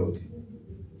pray the Lord.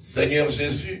 Seigneur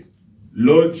Jésus,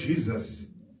 Lord Jesus,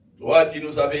 toi qui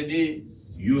nous avais dit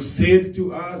you said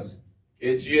to us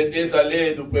que tu étais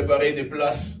allé nous préparer des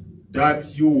places, that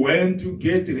you went to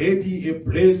get ready a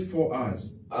place for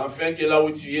us, afin que là où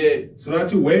tu es, so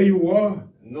that where you are,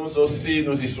 nous aussi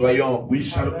nous y soyons. we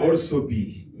shall also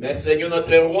be. Mais Seigneur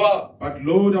notre roi, But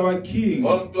Lord our King,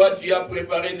 comme toi tu as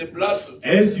préparé des places,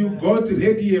 as you got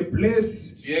ready a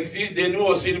place, tu exiges de nous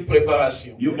aussi une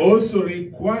préparation you also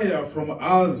require from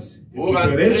us a pour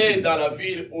entrer preparation dans la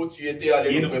ville où tu étais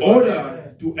allé nous in préparer. order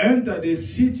to enter the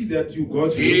city that you got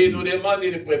Tu ready. nous demandes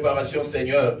une préparation,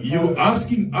 Seigneur. You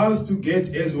asking us to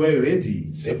get as well ready.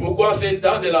 C'est pourquoi c'est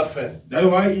temps de la fin. That's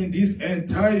why in this end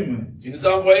time, Tu nous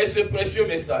as envoyé ce précieux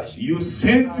message. you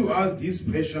sent to us this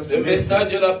precious Ce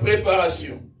message de la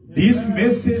préparation. this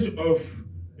message of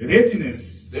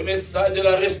readiness, Ce message de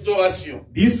la restauration.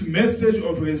 this message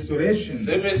of restoration,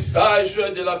 Ce message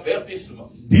de l'avertissement.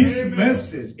 this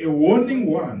message, a warning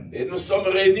one. Et nous sommes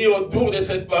réunis autour de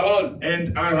cette parole.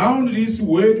 And around this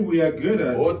word we are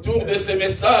gathered, Autour de ce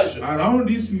message. around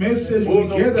this message Pour we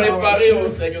nous gather préparer au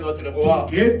ourselves Seigneur notre roi.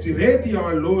 to get ready,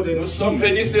 our Lord and Nous sommes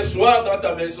King. venus ce soir dans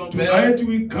ta maison, Père. Tonight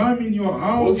we come in your Pour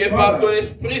house, que par ton Father,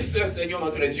 Esprit Saint, Seigneur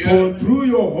notre Dieu. for through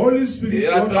your Holy Spirit, Et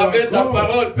à Lord travers ta our God,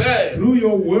 parole, Père. through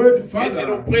your word, Que tu nous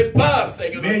Father, prépares,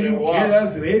 Seigneur may notre you roi. get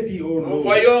us ready, O Nous Lord.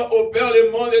 voyons, au Père,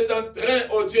 le monde est en train,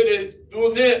 oh Dieu, de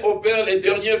tourner, au Père, les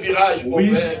derniers virages, au We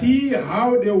Père. see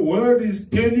how the world is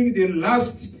turning the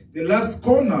last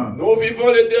corner. Nous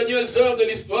vivons les dernières heures de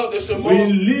l'histoire de ce We're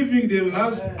monde. living the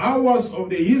last hours of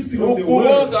the history Nous of the courons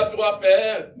world. à toi,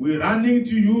 Père, We're running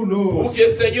to you, pour Lord, que,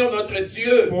 Seigneur notre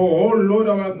Dieu, for oh Lord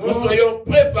our nous God, soyons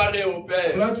préparés, au so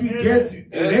Père. that we get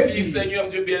Ainsi, ready. Seigneur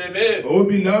Dieu bien-aimé, Oh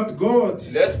beloved God,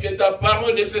 laisse que ta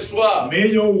parole de ce soir may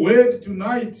your word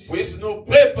tonight puisse nous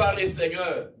préparer,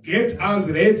 Seigneur. get us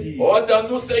ready. Ôte en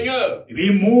nous, Seigneur,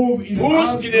 Remove in tout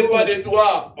ce us, qui n'est pas Lord, de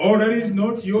toi, all that is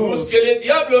not tout yours, ce que le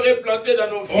diable aurait planté dans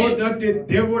nos all vies. that the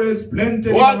devil has planted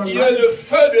in Toi our qui es le lives.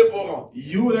 feu dévorant,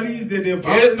 You that is the et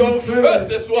devouring ton feu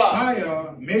ce soir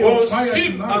fire, may your fire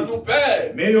consume en nous, tonight,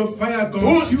 Père, may your fire tout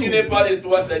ce qui n'est consume, pas de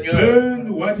toi, Seigneur. burn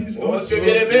what is Oh, not Dieu yours,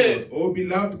 bien-aimé, Lord. Oh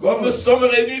beloved Comme nous God, sommes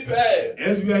réunis, Père,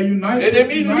 as we are united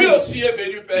l'ennemi lui tonight, aussi est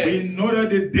venu, Père. we know that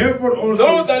the devil also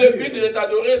Non is dans le but here, de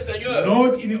t'adorer, Seigneur,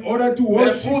 not in order to mais pour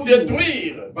worship you,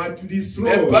 détruire, but to mais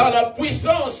destroy, par la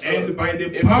puissance and by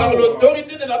the et par power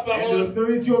l'autorité de la and the parole,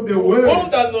 authority of the nous word,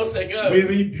 condamnons, Seigneur, we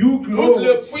rebuke, toute la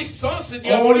Lord, puissance all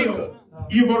diabolique,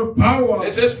 evil powers,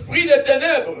 les esprits des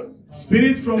ténèbres,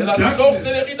 spirit from de la darkness,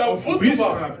 sorcellerie of d'envoûtement,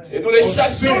 witchcraft, et nous les of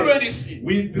chassons spirit. loin d'ici.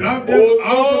 We drive them Au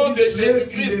out nom of this de place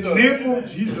Jésus-Christ. in the name of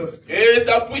Jesus. Et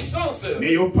ta puissance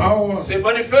May your power se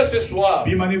manifeste ce soir.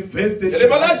 be manifested Que les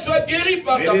malades tonight. soient guéris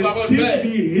par May ta the parole, sick Père. be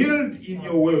healed in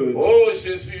your word. Oh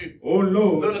Jésus, Oh nous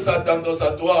Lord, nous attendons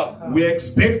à toi. we're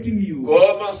expecting you.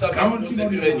 Commence avec nous Counting cette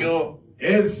on you. réunion,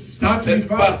 As start cette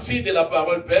with us. partie de la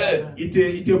parole, Père, It's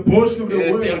a portion of the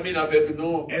et word. termine avec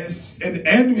nous. And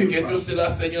end Et with que tout us. cela,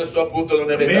 Seigneur, soit pour ton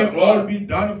honneur et May ta all gloire. be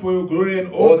done for your glory and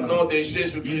Au nom honor. de In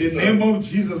Jésus-Christ. the name of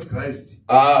Jesus Christ.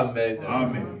 Amen.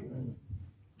 Amen.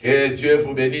 Que Dieu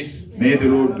vous bénisse. May the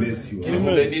Lord bless you. Qu'il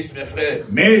vous bénisse, mes frères.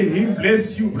 May He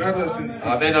bless you, brothers and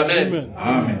sisters. Amen, amen.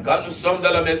 Amen. Quand nous sommes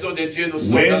dans la maison de Dieu, nous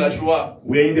sommes dans la joie.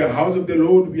 We are in the house of the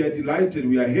Lord, we are delighted,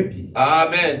 we are happy.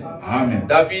 Amen. Amen.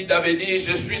 David avait dit,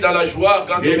 je suis dans la joie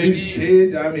quand il me David dit,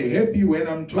 said, I'm happy when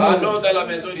I'm allons told, dans la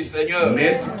maison du Seigneur.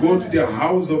 let's go to the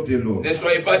house of the Lord. Ne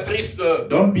soyez pas tristes.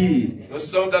 Don't be Nous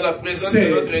sommes dans la présence de sad,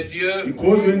 notre Dieu.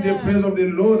 because you're in the presence of the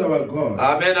Lord our God.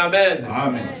 Amen, amen.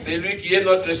 Amen. C'est lui qui est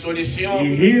notre solution.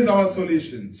 He is our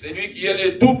solution. C'est lui qui est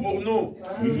le tout pour nous.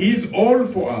 He is all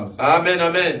for us. Amen,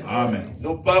 amen. Amen.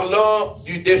 Nous parlons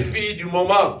du défi du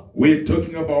moment. We're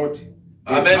talking about the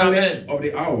Amen, challenge amen. of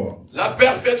the hour. La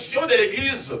perfection de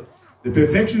l'Église. The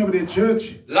perfection of the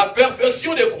church, La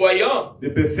perfection des croyants. the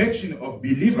perfection of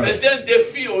believers. C'est un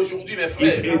défi aujourd'hui, mes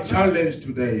frères. It's a challenge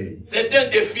today. C'est un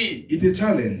défi. It's a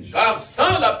challenge. Car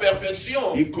sans la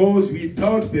perfection, Because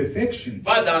without perfection,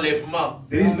 pas d'enlèvement.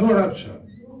 there is no rapture.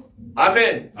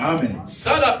 Amen. Amen.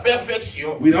 Sans la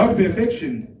perfection, Without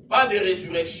perfection, pas de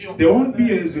résurrection. there won't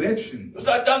be a resurrection. Nous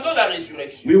attendons la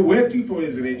résurrection. We're waiting for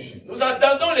resurrection. Nous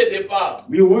attendons le départ.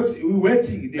 We're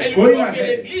waiting. Mais They're il faut going que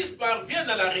ahead. l'Église parvienne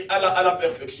à la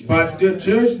perfection. But the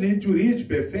church needs to reach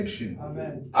perfection.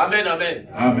 Amen, amen.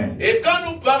 Amen. Et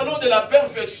quand nous parlons de la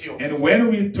perfection, And when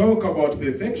we talk about nous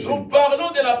perfection,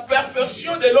 parlons de la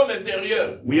perfection de l'homme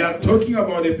intérieur. we are talking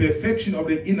about the perfection of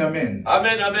the inner man.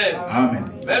 Amen, amen. Amen.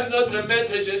 Même notre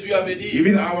maître Jésus avait dit,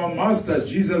 Even our master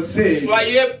Jesus said,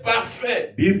 soyez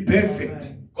parfaits be perfect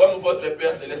comme votre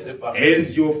Père Céleste est parfait.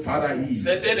 as your Father is.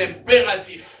 C'est un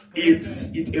impératif. It's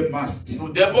a must. Nous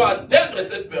devons atteindre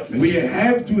cette We perfection.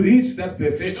 have to reach that Tu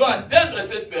perfection. dois atteindre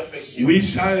cette perfection. We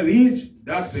shall reach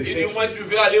that Si du perfection. moins tu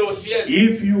veux aller au ciel,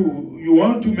 If you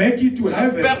want to make it to la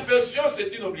heaven, perfection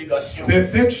c'est une obligation.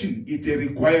 perfection is a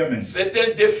requirement. C'est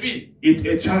un défi. It's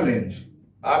a challenge.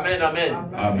 Amen, amen.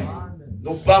 Amen.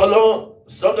 Nous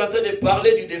sommes en train de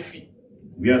parler du défi.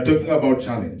 We are talking about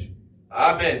challenge.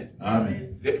 Amen.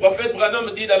 Amen. Le prophète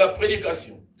Branham dit dans la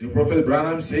prédication, The prophet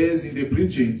Branham says in the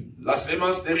preaching, la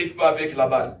semence n'hérite pas avec la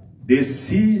balle. the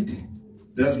seed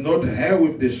does not have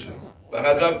with the shaft.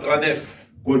 Paragraphe 39.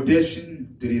 Quotation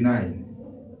 39.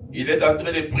 Il est en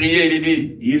train de prier, il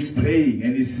dit, He is praying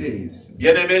and he says,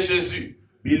 bien-aimé Jésus,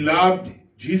 Beloved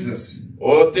Jesus,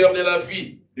 auteur de la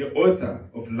vie, the author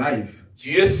of life,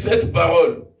 tu es cette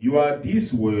parole. you are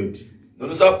this word. Nous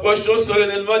nous approchons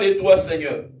solennellement de toi,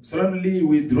 Seigneur. Suddenly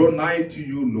we draw nigh to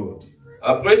you, Lord.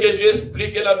 Après que j'ai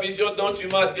expliqué la vision dont tu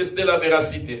m'as attesté la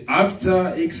véracité.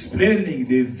 After explaining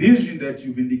the vision that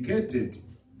you've indicated,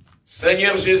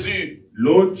 Seigneur Jésus,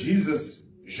 Lord Jesus,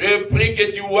 je prie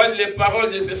que tu oignes les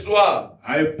paroles de ce soir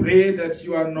I pray that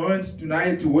you anoint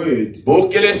tonight's word pour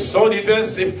que le son divin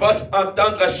se fasse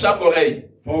entendre à chaque oreille.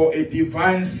 for a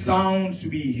divine sound to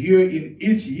be heard in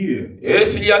each ear. Et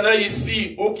s'il y en a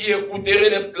ici ou qui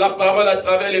écouteraient la parole à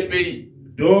travers les pays,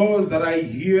 Those that I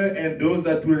hear and those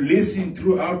that will listen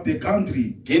throughout the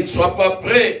country, qui ne soient pas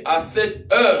prêts à cette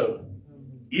heure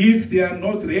if they are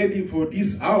not ready for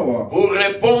this hour, pour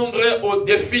répondre aux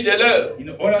défis de l'heure, in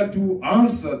order to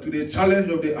answer to the challenge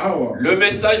of the hour, le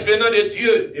message venant de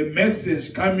Dieu, a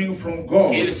message coming from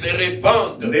God, qu'ils se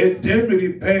répandent let them et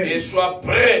repent soient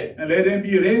prêts, and let them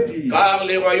be ready, car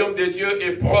le royaume de Dieu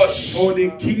est proche. for the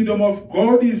kingdom of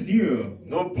God is near.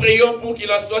 Nous prions pour qu'il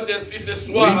en soit ainsi ce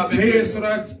soir We avec pray eux. so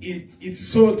that it's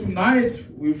so tonight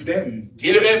with them.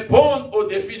 Qu'ils répondent aux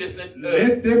défis de cette heure.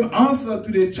 Let them answer to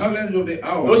the challenge of the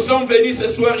hour. Nous sommes venus ce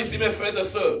soir ici, mes frères et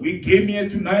sœurs, We came here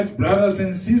tonight, brothers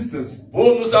and sisters,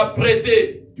 pour nous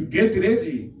apprêter. to get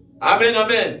ready. Amen,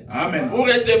 amen. Amen. Pour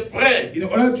être prêts In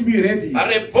order to be ready à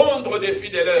répondre aux défis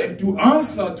de l'heure. and to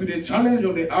answer to the challenge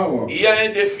of the hour, Il y a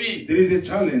un défi. there is a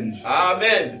challenge.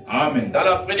 Amen. Amen. Dans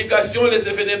la prédication, les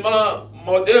événements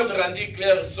modernes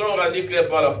sont rendus clairs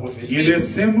par la In prophétie. the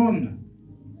sermon,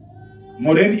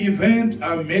 modern events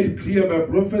are made clear by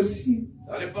prophecy.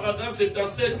 Dans le paragraphe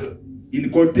 77, In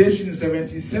quotation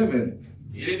 77,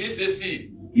 il est dit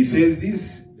ceci. he says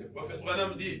this. Le prophète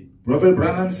Branham dit, Prophet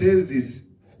Branham says this.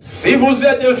 si vous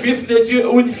êtes un fils de Dieu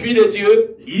ou une fille de Dieu,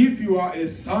 If you are a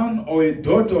son or a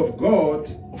daughter of God,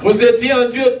 vous étiez en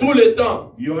Dieu tout le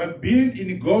temps. you have been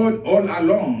in God all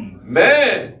along.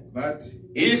 Mais But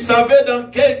il savait dans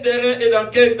quel terrain et dans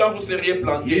quel temps vous seriez he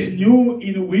plantés. knew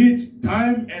in which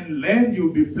time and land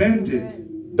you'll be planted.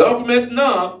 Donc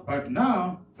maintenant, But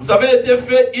now, vous avez été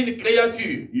fait une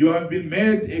créature. you have been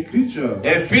made a creature,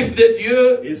 Un fils de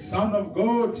Dieu, a son of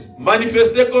God,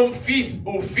 manifesté comme fils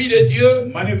ou fille de Dieu,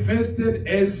 manifested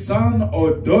as son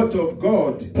or daughter of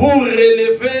God, pour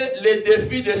relever les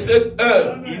défis de cette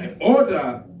heure. in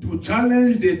order to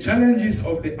challenge the challenges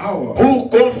of the hour. Pour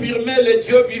confirmer le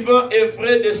Dieu vivant et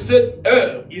vrai de cette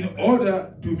heure. In order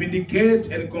to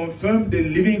vindicate and confirm the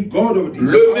living God of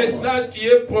this Le hour. message qui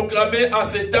est proclamé en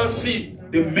ces temps-ci.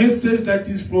 The message that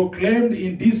is proclaimed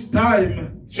in this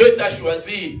time. Dieu t'a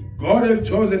choisi. God has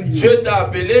chosen you. Dieu t'a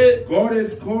appelé. God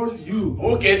has called you.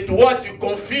 Pour que toi tu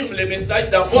confirmes le message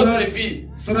dans votre vie.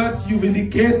 So that you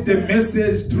vindicate the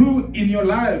message through in your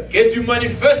life. Que tu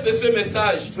manifestes ce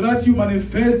message. So that you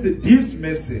manifest this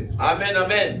message. Amen,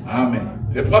 amen. Amen.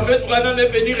 Le prophète Branham est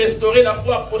venu restaurer la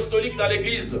foi apostolique dans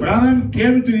l'église. Branham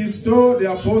came to restore the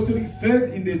apostolic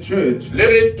faith in the church. Le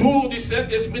retour du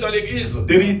Saint-Esprit dans l'église.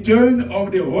 The return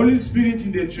of the Holy Spirit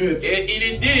in the church. Et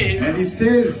il dit, and he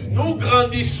says, nous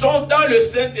grandissons dans le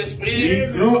Saint-Esprit.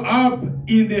 We grow up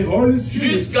in the Holy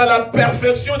Spirit. Jusqu'à la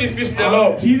perfection du Fils de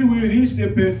l'homme. Until we reach the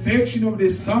perfection of the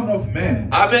Son of Man.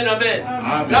 Amen, amen.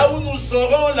 Amen. Là où nous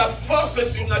aurons la force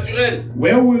surnaturelle.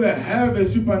 Where we'll have a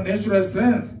supernatural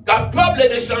strength. Capable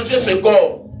de changer ce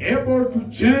corps. Able to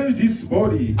change this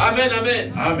body. Amen,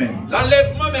 amen. Amen.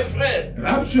 L'enlèvement, mes frères.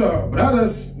 Rapture,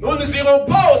 brothers. Nous ne irons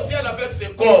pas au ciel avec ce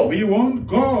corps. We won't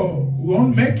go. We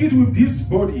won't make it with this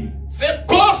body. Ce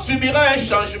corps subira un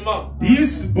changement.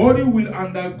 This body will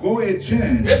undergo a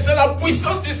change. Et c'est la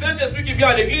puissance du Saint-Esprit qui vient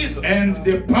à l'église. And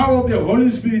the power of the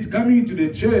Holy Spirit coming to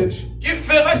the church. Qui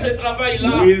fera ce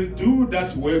travail-là. Will do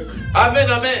that work. Amen,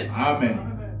 amen. Amen.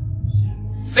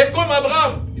 C'est comme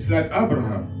Abraham. It's like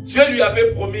Abraham. Dieu lui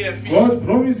avait promis un fils. God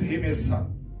promised him a son.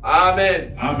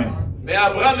 Amen. Amen. Mais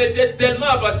Abraham était tellement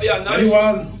avancé en âge. He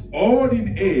was old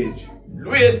in age.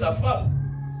 Lui et sa femme.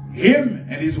 Him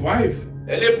and his wife.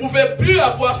 Elle ne pouvait plus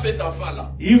avoir cet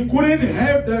enfant-là. He couldn't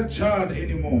have that child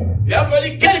anymore. Il a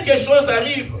fallu quelque chose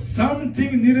arrive.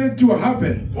 Something needed to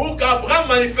happen. Pour qu'Abraham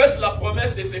manifeste la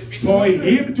promesse de ses fils. For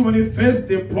him to manifest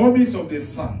the promise of the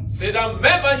son. C'est dans la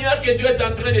même manière que Dieu est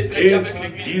en train de traiter avec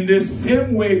l'église. In the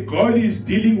same way God is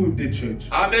dealing with the church.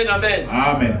 Amen, amen.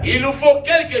 Amen. Il nous faut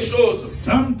quelque chose.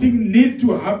 Something need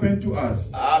to happen to us.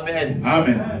 Amen.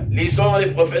 Amen. Lisons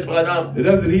le prophète Branham. Let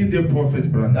us read the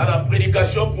prophet Branham. Dans la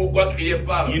prédication, pourquoi crier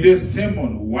parle. In the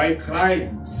sermon, why cry,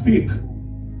 speak.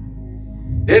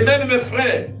 De même, mes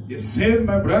frères. The same,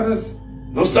 my brothers.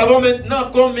 Nous savons maintenant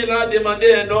comme il a demandé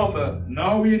un homme.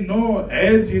 Now we know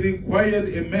as he required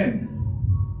a man.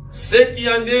 Ce qui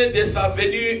en est de sa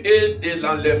venue et de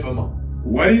l'enlèvement.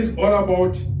 What is all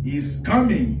about his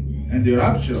coming and the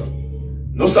rapture.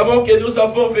 Nous savons que nous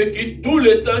avons vécu tout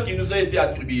le temps qui nous a été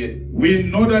attribué. We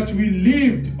know that we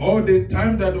lived all the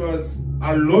time that was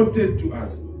allotted to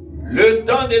us. Le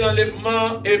temps de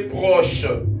l'enlèvement est proche.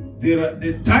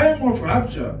 The time of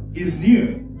rapture is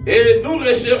near. Et nous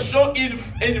recherchons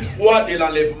une foi de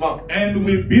l'enlèvement. And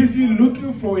we're busy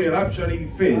looking for a rapturing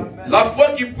faith. La foi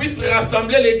qui puisse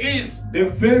rassembler l'église. The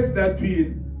faith that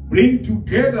will bring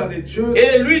together the church.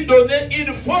 Et lui donner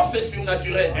une force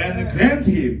surnaturelle. And grant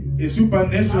him a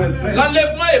supernatural strength.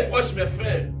 L'enlèvement est proche, mes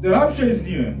frères. The rapture is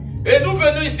near. Et nous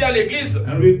venons ici à l'église.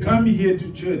 And we come here to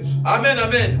church. Amen,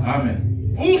 amen.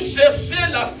 Amen. Pour chercher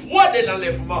la foi de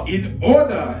l'enlèvement. In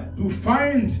order to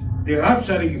find the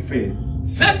rapturing faith.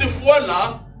 Cette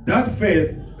foi-là, that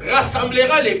faith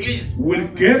rassemblera l'église will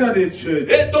gather the church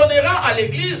et donnera à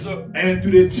l'église and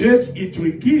to the church it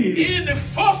will give une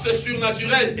force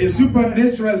surnaturelle a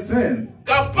supernatural strength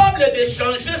capable de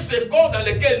changer ce corps dans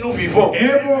lequel nous vivons.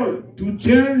 Able to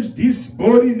change this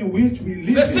body in which we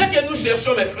live. C'est ce que nous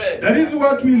cherchons, mes frères. That is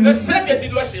what we C'est live. ce que tu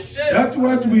dois chercher. That's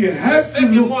what we have C'est ce to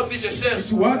que look. moi aussi je cherche.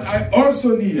 It's what I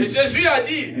also Et need. Jésus a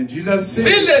dit, And Jesus si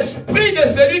said, l'esprit de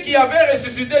celui qui avait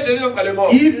ressuscité Jésus d'entre les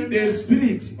morts, if the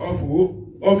spirit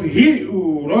of he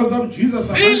who rose up Jesus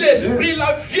si among the dead,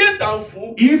 l'esprit-là vient en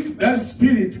vous, if that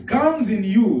spirit comes in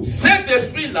you, cet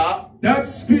esprit-là, that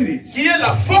spirit qui est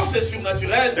la force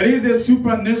surnaturelle, that is a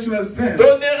supernatural strength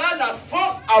donnera la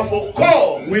force à vos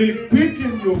corps, will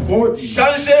quicken your body,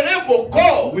 changerez vos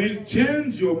corps will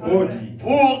change your body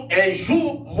pour un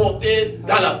jour monter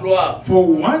dans la gloire. for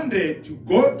one day to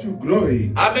go to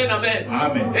glory. Amen, amen.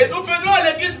 Amen. Et nous venons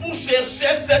à l'église pour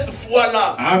chercher cette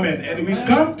foi-là. Amen. And we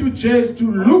come to church to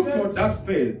look for that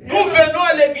faith. Nous venons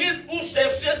à l'église pour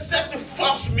chercher cette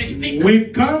force mystique.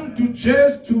 We come to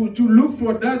church to look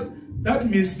for that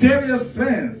mysterious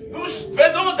strength. Nous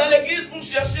venons dans l'église pour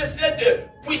chercher cette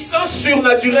puissance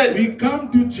surnaturelle. We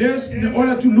come to church in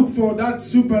order to look for that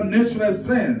supernatural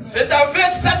strength. C'est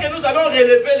avec ça que nous allons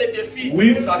relever les défis qui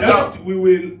With nous attendent. that, we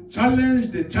will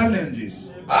challenge the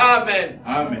challenges. Amen.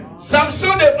 Amen.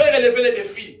 Samson devrait relever les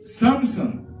défis.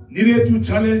 Samson needed to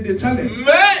challenge the challenge.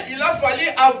 Mais il a fallu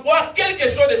avoir quelque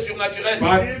chose de surnaturel.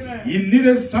 But he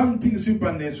needed something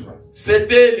supernatural.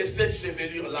 C'était les 7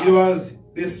 chevelures là. It was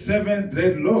the 7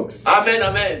 dreadlocks. Amen,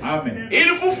 amen. Amen. Il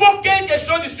vous faut quelque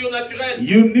chose de surnaturel.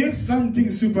 You need something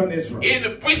supernatural.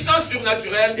 Une puissance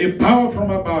surnaturelle. A power from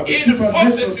above. A Une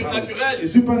force supernatural surnaturelle. power. A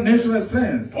supernatural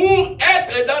strength. Pour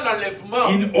être dans l'enlèvement.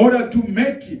 In order to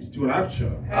make it to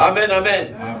rapture. Amen,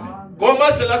 amen. Amen.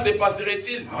 Comment cela se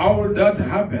passerait-il? How will that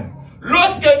happen?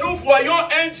 Lorsque nous voyons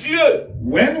un Dieu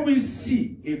When we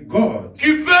see a God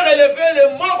qui peut relever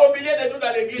les morts au milieu de nous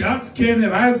dans l'église. that can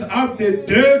rise up the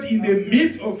dirt in the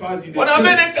midst of us in the On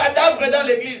amène un church. cadavre dans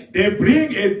l'église. They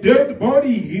bring a dead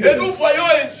body Et here. nous voyons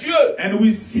un Dieu And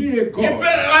we see a qui God peut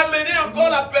ramener encore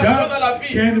la personne à la that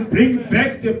vie. can bring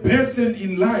back the person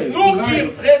in life. Nous qui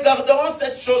regarderons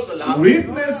cette chose-là,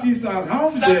 Witnesses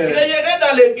around ça there. créerait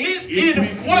dans l'église It une will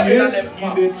foi de create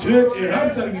l'enlèvement. in the church a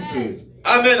rapturing faith.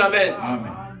 Amen, amen.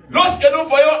 Amen. Lorsque nous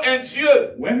voyons un Dieu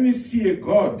When we see a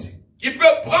God qui peut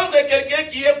prendre quelqu'un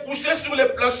qui est couché sur le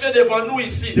plancher devant nous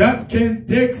ici, that can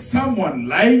take someone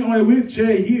lying on a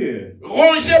wheelchair here,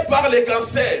 rongé par le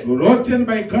cancer, rotten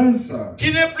by cancer,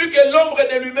 qui n'est plus que l'ombre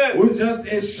de lui-même, who's just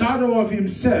a shadow of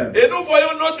himself, et nous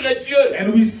voyons notre Dieu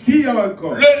and we see our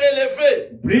God le relever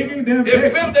bringing them et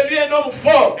faire back de lui un homme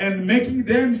fort and making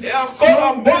them et encore en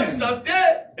strong bonne men, santé,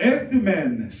 healthy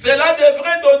men, cela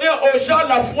devrait donner aux gens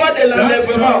la foi de that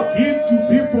l'enlèvement. shall give to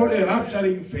people a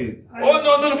rapturing faith. Oh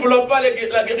non, nous ne voulons pas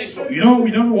la guérison. You know,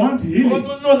 we don't want Oh healing.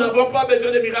 nous n'avons pas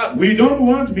besoin de miracles. We don't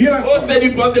want Oh, miracles. c'est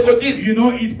du pentecôtisme. You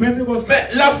know, it's Pentecost. Mais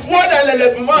la foi dans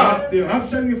l'enlèvement But the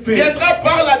rapturing faith viendra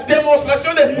par la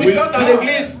démonstration de will puissance dans come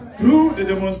l'église. through the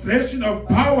demonstration of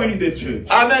power in the church.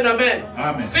 Amen, amen.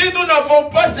 Amen. Si nous n'avons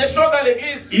pas ces choses dans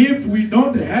l'église, If we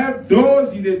don't have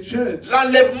those in the church,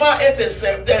 l'enlèvement est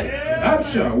incertain.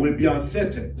 rapture will be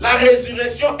uncertain. La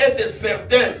résurrection est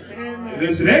incertaine.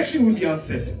 Resurrection will be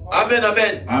uncertain. Amen,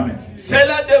 amen. Amen.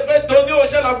 Cela devrait donner aux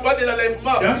gens la foi de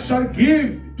l'enlèvement. That shall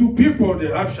give to people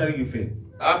the rapturing faith.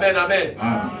 Amen, amen.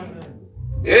 Amen.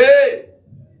 Et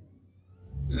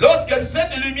lorsque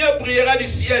cette lumière brillera du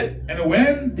ciel And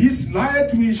when this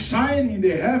light will shine in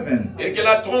the heaven, et que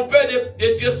la trompette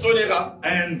de Dieu sonnera,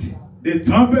 and the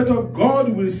trumpet of God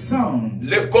will sound,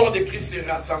 le corps de Christ se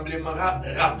rassemblera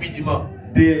rapidement.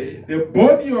 the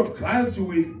body of Christ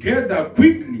will gather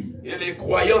quickly, Et les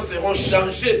croyants seront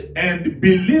changés and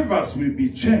believers will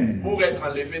be changed pour être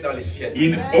enlevés dans le ciel.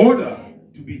 in order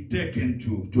to be taken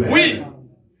to heaven. Oui,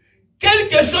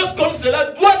 quelque chose comme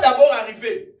cela doit d'abord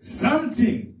arriver.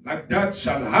 Something like that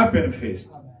shall happen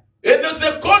first. Et nos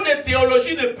écoles de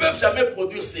théologie ne peuvent jamais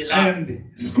produire cela. And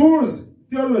schools,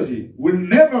 theology, will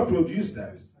never produce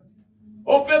that.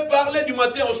 On peut parler du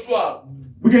matin au soir.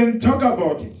 We can talk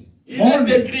about it. Il est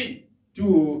Morning écrit.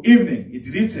 to evening, it's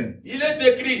written. Il est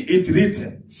écrit. It's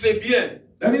written. C'est bien.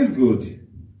 That is good.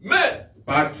 Mais,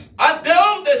 But en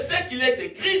dehors de ce qu'il est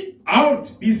écrit,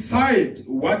 out beside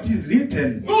what is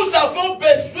written, nous avons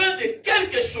besoin de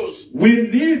quelque chose. we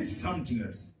need something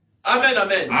else. Amen,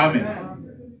 amen. Amen.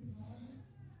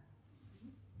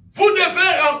 Vous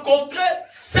devez rencontrer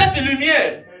cette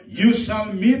lumière. You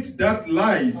shall meet that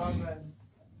light.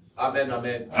 Amen,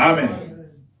 amen. Amen.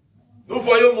 Nous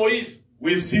voyons Moïse.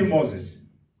 We see Moses.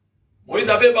 Moïse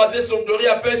avait basé son glorieux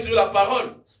appel sur la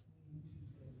parole.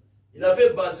 Il avait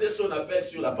basé son appel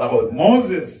sur la parole.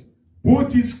 Moses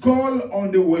put his call on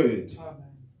the word.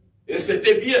 Et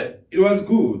c'était bien. It was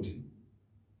good.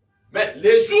 Mais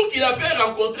les jours qu'il avait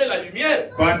rencontré la lumière,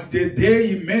 But the day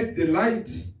he met the light,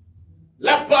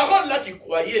 la parole là qu'il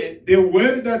croyait the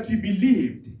word that he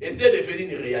believed était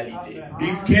devenue une réalité.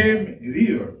 became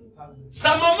real.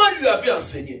 Sa maman lui avait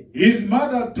enseigné. His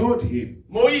mother taught him,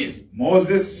 Moïse,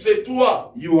 Moses, c'est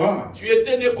toi. you are. Tu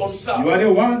étais né comme ça. You are the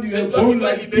one, you C'est are toi qui born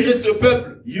vas like libérer this. ce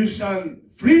peuple. You shall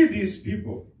free these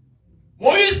people.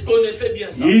 Moïse connaissait bien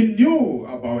ça. He knew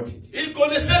about it. Il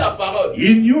connaissait la parole.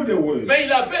 He knew the word. Mais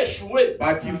il avait échoué.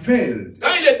 But he failed. Quand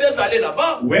il était allé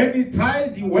là-bas, When he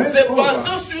tried, he went c'est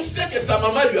basant over, sur ce que sa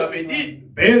maman lui avait dit.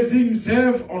 basing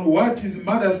himself on what his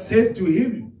mother said to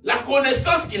him. La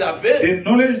connaissance qu'il avait, The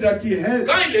knowledge that he had.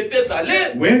 quand il était allé,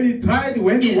 When he tried,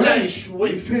 when he il a went, échoué.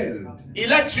 he failed.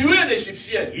 Il a tué un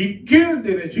Égyptien. He killed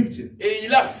an Egyptian Et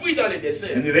il a fui dans le désert.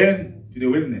 and ran to the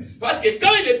wilderness. Parce que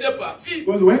quand il était parti,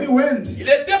 Because when he went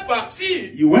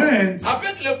il went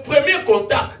avec le premier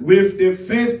contact. with the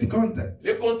first contact,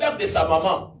 Le contact de sa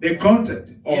maman. the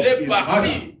contact of Il est his parti.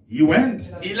 mother. He went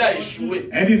Il a échoué.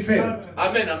 and he failed.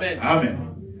 Amen, amen. Amen.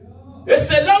 Et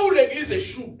c'est là où l'église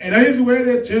échoue. And that is where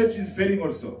the church is failing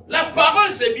also. La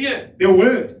parole, c'est bien. The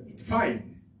word, it's fine.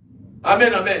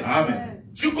 Amen, amen. Amen.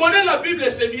 Tu connais la Bible,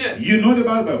 c'est bien. You know the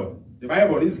Bible. The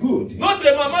Bible is good.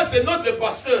 Notre maman, c'est notre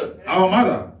pasteur. Our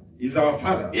mother is our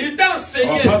Father, Il t'a our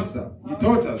enseigné Pastor. He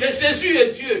taught us que Jésus est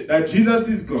Dieu. that Jesus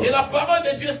is God. Et la parole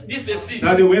de Dieu dit ceci.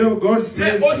 That the word of God Mais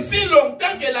says this. aussi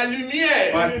longtemps que la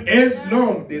lumière But as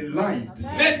long the light,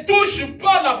 ne touche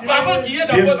pas la parole qui est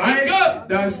dans the votre cœur, light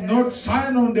does not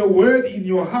shine on the word in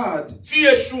your heart, tu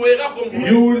échoueras comme you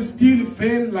Moïse. will still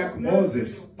fail like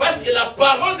Moses. Parce que la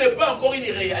parole n'est pas encore une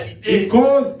réalité.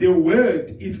 Because the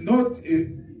word is not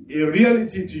a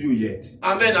reality to you yet.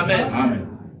 Amen, amen. Amen.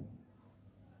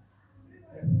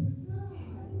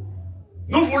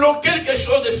 Nous voulons quelque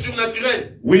chose de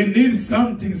surnaturel. We need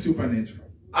something supernatural.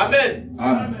 Amen.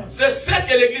 Amen. C'est ce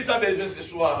que l'église a besoin ce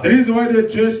soir. That is what the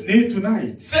church needs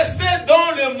tonight. C'est ce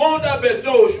dont le monde a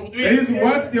besoin aujourd'hui. That is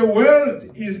what the world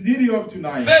is needy of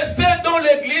tonight. C'est ce dont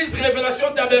l'église Révélation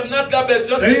Tabernacle a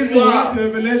besoin That ce is soir. what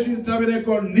Revelation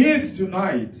Tabernacle needs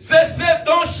tonight. C'est ce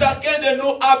dont chacun de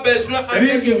nous a besoin en tant que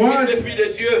fils et filles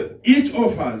de Dieu. Each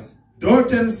of us,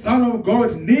 daughter and son of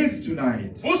God, needs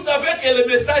tonight. Vous savez que le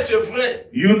message est vrai.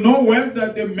 You know well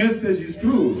that the message is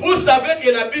true. Vous savez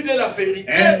que la Bible est la vérité.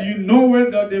 And you know well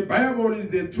that the Bible is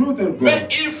the truth of Mais God.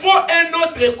 il faut un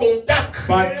autre contact.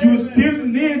 But you still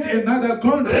need another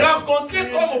contact.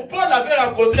 Rencontrer comme Paul avait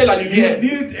rencontré la You lumière.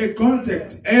 need a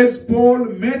contact as Paul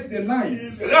met the light.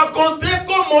 Rencontrer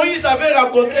comme Moïse avait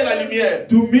rencontré la lumière.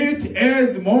 To meet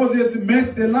as Moses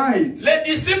met the light.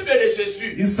 Les disciples de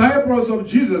Jésus Disciples of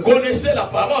Jesus, connaissaient la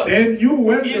parole. they knew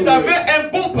well the Ils word. avaient un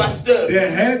bon pasteur. They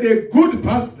had a good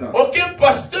pastor. Aucun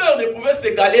pasteur ne pouvait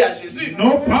s'égaler à Jésus.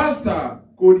 No pastor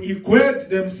could equate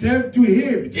themselves to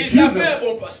him, to Ils avaient un Jesus.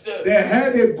 bon pasteur. They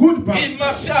had a good Ils pastor.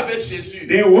 marchaient avec Jésus.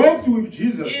 They walked with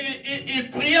Jesus. Ils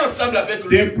priaient ensemble avec lui.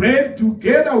 They prayed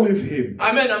together with him.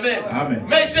 Amen, amen. Amen.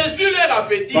 Mais Jésus leur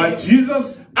avait dit, But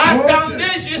Jesus told attendez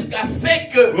them, jusqu'à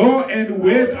ce que go and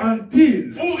wait until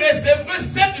vous recevrez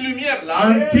cette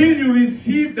lumière-là. you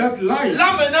receive that light. Là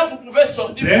maintenant, vous pouvez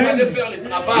sortir pour Then aller faire le you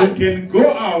travail. can go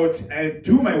out and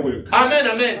do my work. Amen,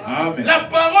 amen. Amen. La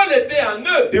parole était en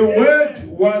eux. The word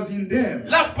was in them.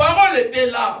 La parole était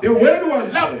là. The word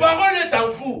was La there. parole est en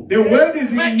vous. The word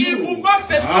is Mais in il vous you. manque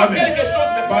ce soir Amen. quelque chose,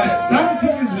 mes But frères.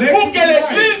 something is Pour lacking que tonight.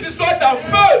 l'église soit en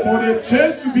feu, For the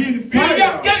church to be in il y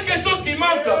a fire. quelque chose qui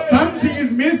manque. Something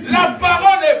is missing. La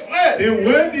parole est vraie. The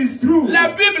word is true. La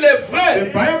Bible est The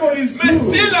vraie. Bible is Mais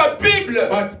si true. la Bible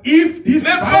But if this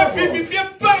n'est pas Bible vivifiée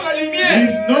par la is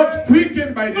lumière, not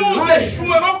quickened by the nous light,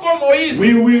 échouerons comme Moïse.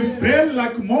 we will fail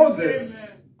like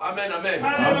Moses. Amen, amen.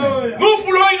 Amen. Nous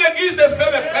voulons une église de feu,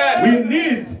 mes frères. We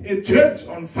need a church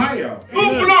on fire. Nous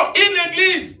voulons une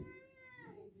église.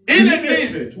 We Une need a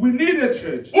église church. We need a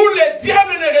church où le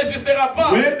diable ne résistera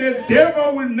pas. where the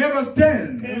devil will never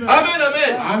stand. Amen,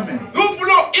 amen. Amen. Nous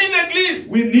voulons une église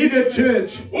We need a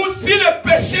church où si le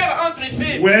pécheur entre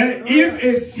ici, where if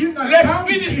a sinner comes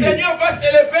l'Esprit du in, Seigneur va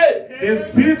s'élever. the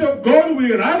Spirit of God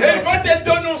will Et rise il va te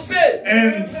dénoncer.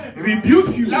 and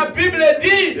rebuke you. La Bible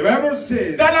dit, The Bible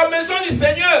says, dans la maison du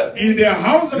Seigneur, in the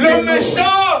house of the le Lord,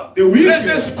 méchant, the wicked, les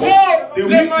escrocs, the les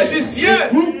wicked, magiciens the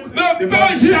crook, ne the peuvent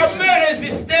magician jamais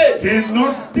résister.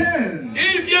 cannot stand.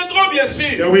 Ils viendront bien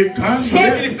They sûr. will come, Soit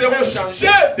ils yes. seront changés,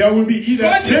 There will be either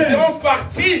soit ils seront change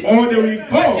partis. or they will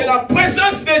Parce que go. la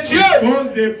présence de Dieu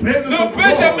Because the presence ne of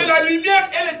peut jamais, God, la lumière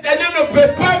et l'éternel ne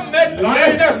peut pas mettre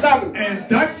light rester ensemble. and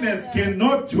darkness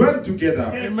cannot dwell together.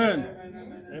 Amen.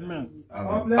 Amen.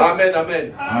 Amen. Amen,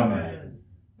 amen. Amen.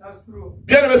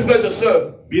 Bien mes frères et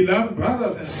sœurs, Beloved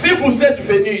brothers and sisters, si vous êtes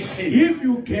venus ici, if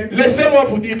you came, laissez-moi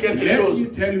vous dire quelque let chose. me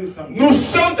tell you something. Nous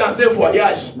sommes dans un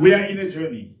voyage. We are in a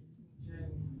journey.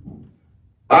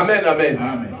 Amen, amen.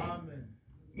 Amen.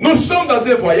 Nous sommes dans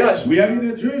un voyage. We are in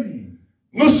a journey.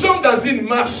 Nous sommes dans une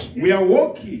marche. We are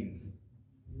walking.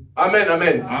 Amen,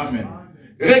 amen. Amen.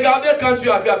 Regardez quand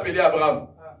Dieu avait appelé Abraham.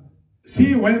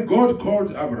 See, when God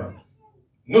called Abraham,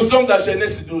 Nous sommes dans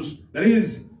Genèse 12. that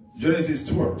is Genesis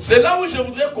 12. C'est là où je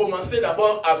voudrais commencer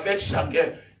d'abord avec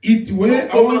chacun. It where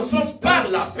I want to Commençons par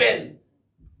start. l'appel.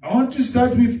 I want to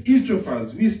start with each of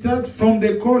us. We start from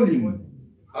the calling.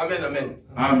 Amen, amen.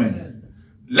 Amen.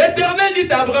 L'Éternel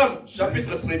dit à Abraham,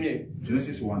 chapitre 1er,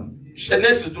 Genesis 1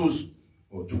 Genèse 12.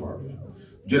 or 12.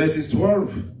 Genesis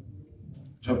 12,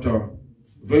 chapter,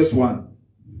 verse 1.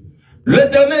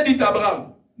 L'Éternel dit à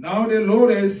Abraham, Now the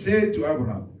Lord has said to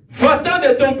Abraham, va-t'en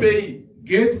de ton pays,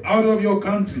 get out of your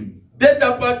country, de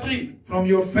ta patrie, from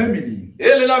your family,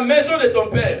 et de la maison de ton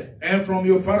père, and from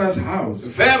your father's house,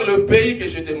 vers le pays que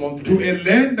je t'ai montré. to a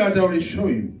land that I will show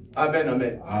you. Amen,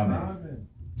 amen. Amen.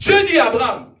 Dieu dit à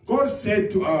Abraham, God said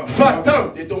to Abraham,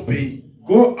 va-t'en de ton pays.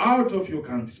 go out of your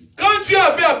country. Quand Dieu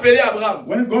avait appelé Abraham,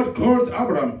 When God called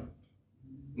Abraham,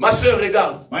 ma soeur,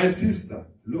 regarde, my sister,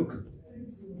 look,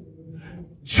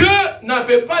 Dieu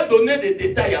n'avait pas donné de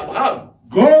détails à Abraham.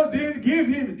 God didn't give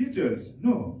him details.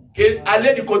 No. Qu'il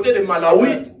allait du côté de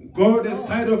Malawi, go the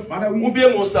side of Malawi ou bien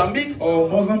Mozambique, or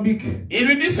Mozambique. Il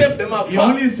lui dit simplement, He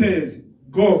only says,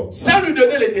 go. Sans lui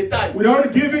donner les détails.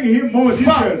 Without giving him more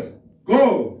details.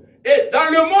 Go. Et dans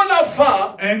le mot la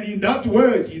va, and in that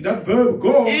word, in that verb,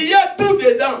 go, il y a tout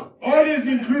dedans. All is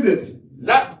included.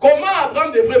 Là, comment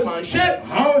Abraham devrait manger?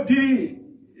 How did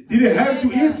he have to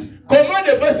eat? Comment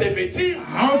devrait se vêtir?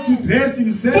 How to dress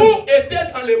himself? Tout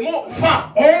était dans le mot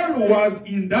va. All was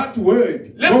in that word.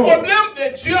 Le problème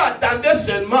de Dieu attendait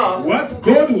seulement what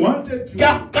God wanted to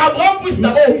qu'Abraham puisse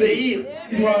d'abord obéir.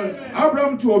 It was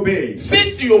Abraham to obey.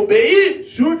 Si tu obéis,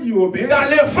 should you obey? Dans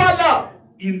le va là,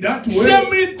 in that word,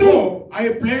 j'ai mis tout. I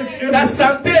place ta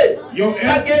santé,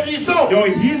 ta guérison, your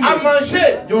healing, à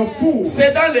manger, your food.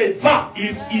 C'est dans le va.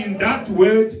 It's in that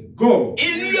word. Go.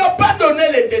 Il ne lui a pas donné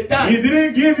les détails. He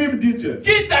didn't give him details.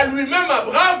 Quitte à lui-même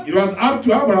Abraham, it was up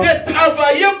to Abraham de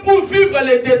travailler pour vivre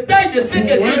les détails de ce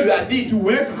que Dieu lui a dit. To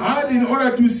work hard in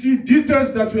order to see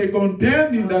details that were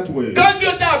contained in that word. Quand Dieu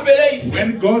t'a appelé ici,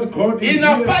 when God called il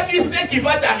n'a pas dit ce qui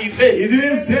va t'arriver. He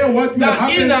didn't say what will happen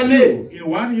dans une année, to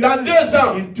you in 1 year, dans 2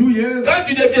 ans, in 2 years, quand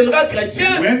tu deviendras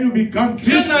chrétien, when you become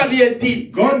Dieu n'a rien dit.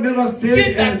 God never said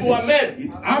quitte à toi-même.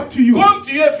 It's up to you. Comme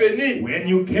tu es venu, when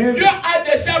you came, Dieu a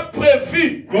déjà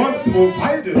prévu God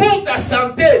provided pour ta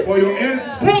santé, for your health,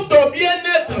 pour ton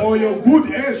bien-être. For your good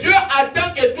health. Dieu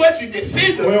attend que toi tu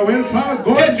décides for your welfare,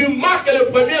 God que tu marques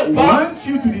le premier pas. wants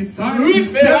you to decide. Lui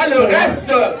fera le reste.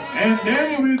 And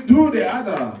then he will do the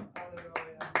other.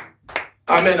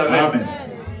 Amen, amen. Amen.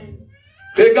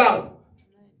 Regarde.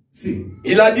 See.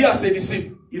 Il a dit à ses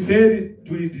disciples. He said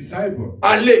to his disciples.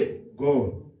 Allez.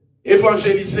 Go.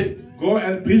 Évangéliser. Go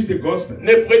and preach the gospel.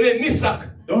 Ne prenez ni sac.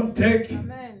 Don't take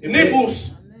ni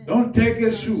bourse. Don't take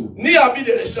a shoe. Ni habit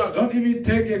de rechange. Don't even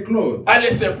take a cloth.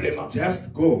 Allez simplement.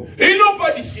 Just go. Ils n'ont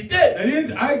pas discuté. They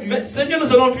didn't argue. Mais Seigneur,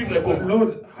 nous allons vivre comment?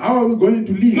 Lord, how are we going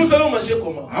to live? Nous allons manger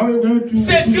comment? How are we going to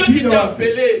C'est Dieu qui t'a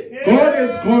appelé. God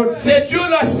is called. C'est Dieu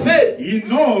là sait. He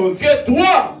knows que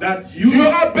toi, that you tu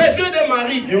auras besoin de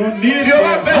mari. Tu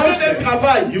auras besoin de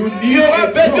travail. Tu auras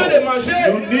besoin de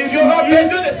manger. Tu auras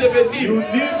besoin de se vêtir.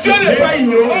 Dieu n'est pas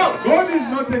ignorant. God is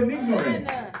not an ignorant.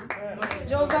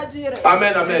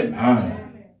 Amen, amen. Amen.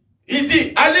 Il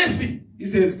dit, allez-y. He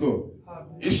says, go.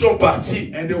 Ils sont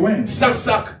partis. And they went. Sans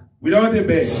sac. Without a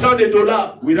bag. Sans des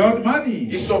dollars. Without money.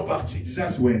 Ils sont partis. They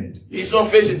just went. Ils ont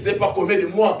fait je ne sais pas combien de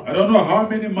mois. I don't know how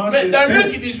many months. Mais dans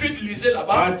Luc 18, lisez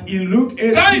là-bas. But in Luke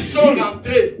 18, quand ils sont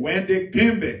rentrés, when they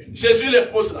came back, Jésus leur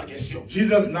pose la question.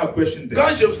 Jesus now questioned them.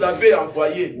 Quand je vous avais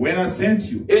envoyé, when I sent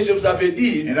you, et je vous avais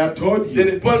dit, and I told you, de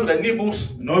ne prendre ni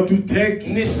bourse, not to take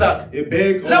ni sac, a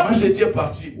bag là of vous money, étiez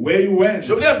partis. where you went,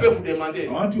 je voulais un peu vous demander, I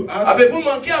want to ask, avez-vous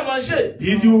manqué à manger?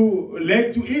 Did you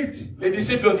like to eat? Les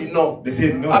disciples ont dit non. They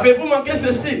said no. Avez-vous manqué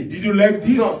ceci? Did you like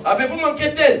this? Non. Avez-vous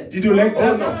manqué tel? Did you like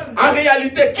that? Oh, non. En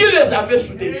réalité, qui les avait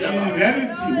soutenus là-bas? In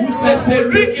reality, who c'est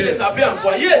celui supported qui les them? avait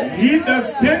envoyés. He that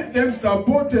sent them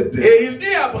supported them. Et il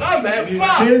dit à Abraham, He va.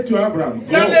 said to Abraham,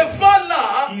 Dans go. le va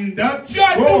là, In that tu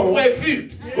as tout go, prévu.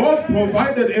 God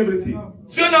provided everything.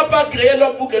 Dieu n'a pas créé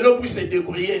l'homme pour que l'homme puisse se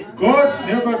débrouiller. God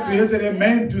never created a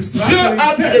man to Dieu struggle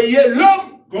a himself. créé l'homme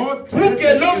God pour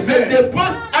que l'homme se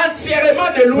dépende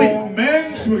entièrement de lui. for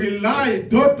man to rely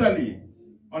totally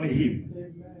on him.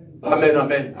 Amen,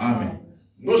 amen. Amen.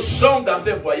 Nous sommes dans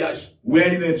un voyage. We are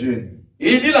in a journey.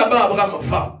 Il dit là-bas, Abraham,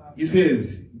 va. He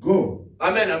says, go.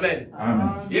 Amen, amen. Amen.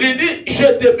 Il dit, je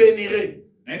te bénirai.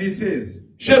 And he says,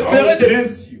 Je I ferai will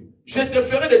bless you. je te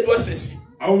ferai de toi ceci.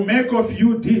 I will make of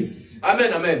you this.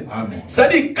 Amen, amen. Amen.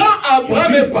 C'est-à-dire, quand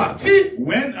Abraham est parti,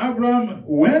 when Abraham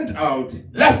went out,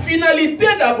 la finalité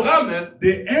d'Abraham,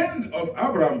 the end of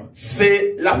Abraham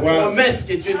c'est la promesse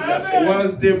que Dieu lui a faite.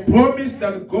 was the promise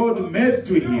that God made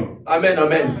to him. Amen,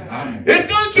 amen. Amen. Et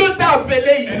quand Dieu t'a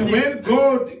appelé And ici, when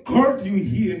God called you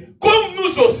here, comme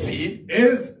nous aussi,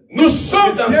 as nous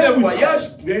sommes dans un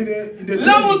voyage, we are in the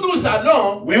là où journey, nous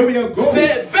allons, where we are going,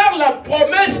 c'est vers la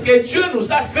promesse que Dieu nous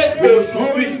a faite we are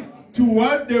aujourd'hui. going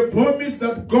toward the promise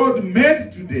that God made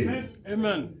today.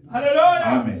 Amen.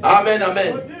 Amen. Amen,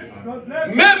 amen.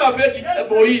 Même avec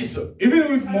Moïse.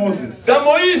 Even with Moses, Dans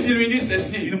Moïse, il lui dit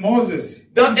ceci. in Moses,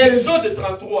 Dans he says, Exode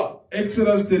 33,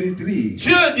 Exodus 33,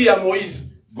 Dieu dit à Moïse.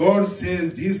 God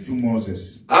says this to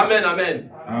Moses. Amen, amen.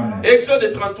 Amen.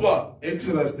 Exode 33.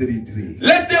 Exodus 33.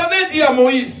 L'Éternel dit à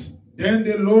Moïse, Then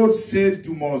the Lord said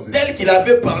to Moses, tel qu'il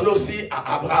avait parlé aussi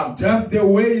à Abraham. just the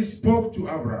way he spoke to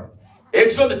Abraham.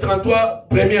 Exode 33,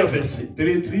 premier verset.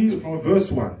 33 from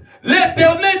verse 1.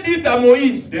 L'Éternel dit à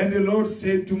Moïse, Then the Lord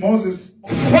said to Moses,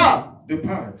 va,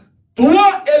 depart,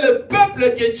 toi et le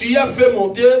peuple que tu as fait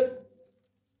monter,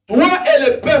 toi et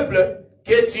le peuple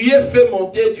que tu es fait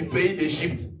monter du pays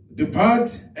d'Égypte. Depart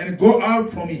and go out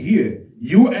from here,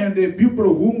 you and the people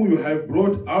whom you have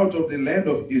brought out of the land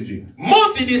of Egypt.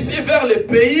 Monte d'ici vers le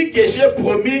pays que j'ai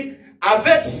promis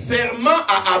avec serment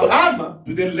à Abraham,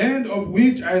 To the land of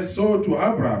which I saw to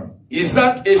Abraham,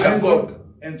 Isaac et Jacob, Isaac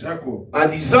and Jacob, en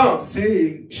disant,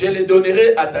 saying, je les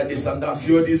donnerai à ta descendance.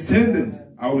 your descendant,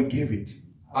 I will give it.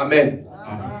 Amen.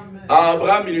 Amen. À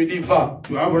Abraham, il lui dit, va.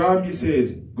 To Abraham he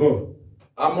says, go.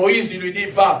 À Moïse, il lui dit,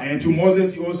 va. And to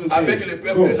Moses he also Avec says, le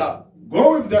peuple go. là.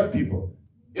 Go with that people.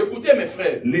 Écoutez mes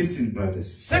frères, Listen, brothers.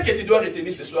 ce que tu dois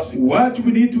retenir ce soir, c'est What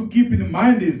we need to keep in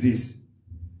mind is this.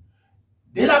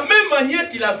 de la même manière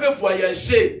qu'il a fait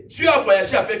voyager, Dieu a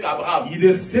voyagé avec Abraham In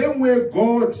the same way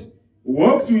God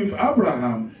walked with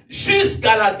Abraham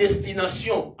jusqu'à la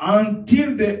destination,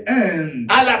 until the end,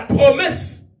 à la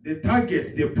promesse. the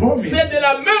target, the promise. C'est de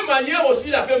la même manière aussi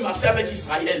qu'il a fait marcher avec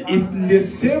Israël. In the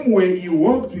same way he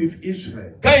walked with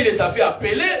Israel. Quand il les a fait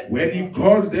appeler, When he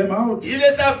called them out, il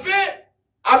les a fait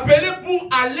appeler pour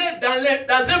aller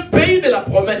dans un pays de la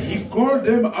he promesse. called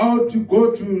them out to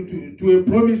go to a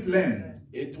promised land.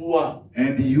 Et toi,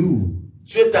 And you,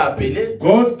 Dieu t'a appelé,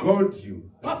 God called you.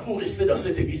 pas pour rester dans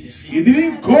cette église He ici.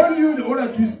 didn't call you in order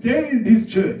to stay in this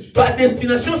church. Ta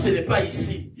destination, ce n'est pas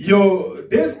ici. Your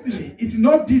destiny, it's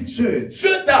not this church. Dieu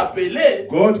t'a appelé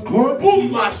God called pour you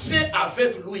marcher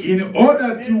avec lui. in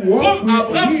order to walk Comme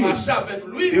Abraham with marchait avec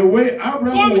lui, him. The way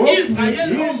Abraham comme walked with Israël a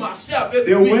him. marché avec The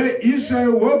lui. way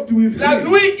Israel walked with La him.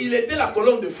 nuit, il était la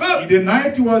colonne de feu. In the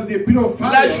night he was the pillar of La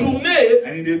fire. journée,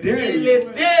 And in the il day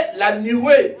était la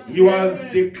nuée. he was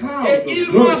the cloud Et of il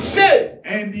glory. marchait.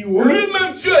 And he walked.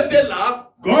 Lui-même, Dieu était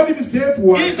là. God himself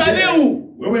was Ils allaient there. où?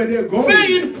 Where were they going?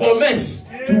 Fais une promesse.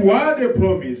 Toward the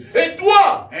promise. Et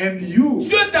toi, And you,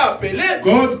 Dieu t'a appelé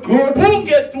God called pour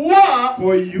que toi,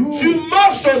 for you tu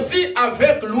marches aussi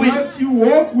avec so lui. that you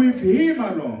walk with him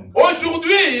along.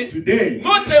 Aujourd'hui, Today,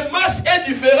 notre marche est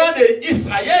différente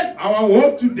d'Israël. our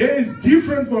walk today is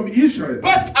different from Israel.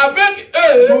 Parce qu'avec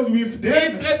eux, Because with il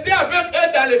them, traitait avec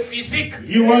eux dans le physique.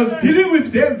 he was dealing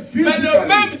with them Mais le physically.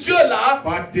 même Dieu là,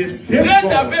 But the same traite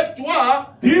God avec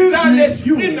toi deals dans with l'esprit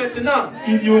you maintenant.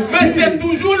 in your Mais c'est spirit.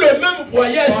 toujours le même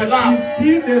voyage But là. it's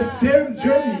still the same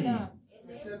journey.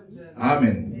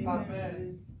 Amen.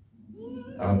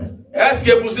 Amen. Est-ce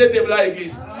que vous êtes là,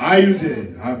 l'église? Are you there?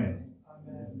 Amen.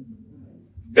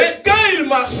 Et quand il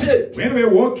marchait When we're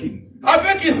walking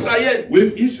avec Israël,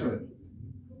 with Israel,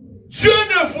 Dieu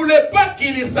ne voulait pas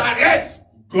qu'ils s'arrêtent.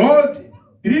 God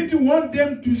didn't want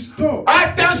them to stop.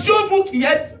 Attention, vous qui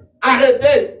êtes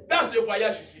arrêtés dans ce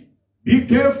voyage ici. Be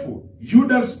careful, you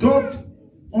that stopped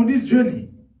on this journey.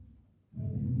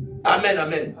 Amen,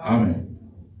 amen. Amen.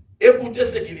 Écoutez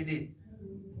ce qu'il dit.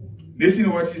 Listen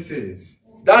to what he says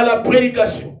Dans la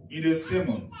prédication, in the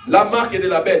sermon, la marque de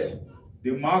la bête,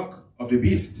 the mark of the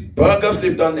beast, paragraphe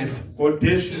 79.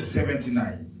 quotation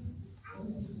 79.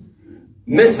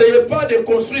 N'essayez pas de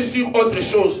construire sur autre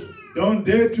chose. Don't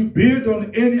dare to build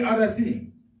on any other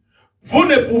thing. Vous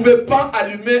ne pouvez pas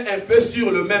allumer un feu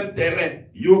sur le même terrain.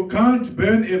 You can't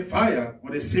burn a fire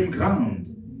on the same ground.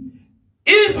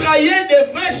 Israël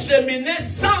devrait cheminer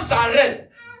sans arrêt.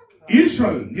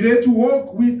 Israel needed to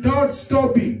walk without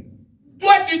stopping.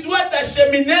 Toi, tu dois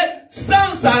t'acheminer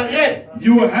sans arrêt.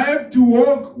 You have to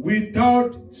walk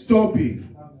without stopping.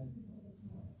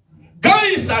 Quand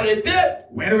il s'arrêtait,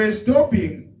 When we're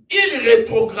stopping, il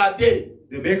rétrogradait.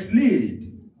 the backslid.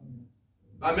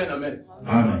 Amen, amen.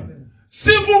 Amen.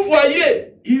 Si vous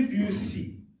voyez, If you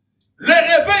see le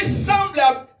réveil semble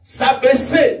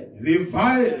s'abaisser.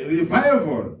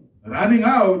 revival running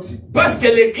out, Parce que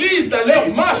l'église, dans leur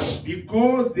marche,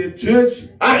 because the church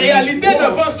en réalité is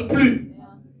n'avance plus.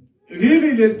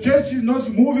 really the church is not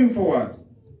moving forward.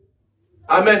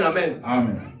 Amen, amen.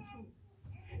 Amen.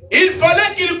 Il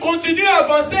fallait qu'ils continuent à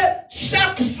avancer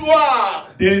chaque soir.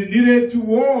 They needed to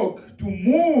walk, to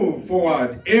move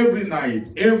forward every night,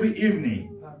 every evening.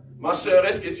 Ma soeur,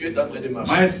 est-ce que tu es en train de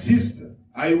marcher? My sister,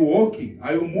 are you walking?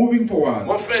 Are you moving forward?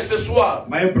 Mon frère, ce soir,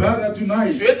 My brother,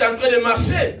 tonight, tu es en train de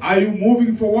marcher. are you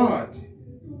moving forward?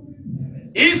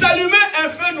 Ils allumaient un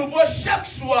feu nouveau chaque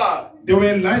soir. They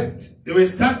were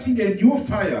starting a new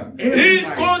fire every Ils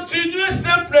night. continuaient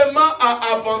simplement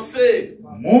à avancer.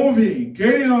 Moving,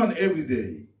 carrying on every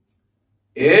day.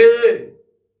 Et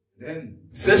Then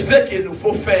c'est ce qu'il nous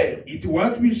faut faire. it's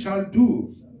what we shall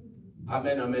do.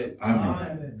 Amen, amen.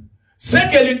 Amen. Ce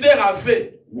que Luther a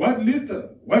fait, What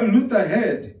Luther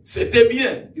had, c'était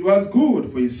bien. it was good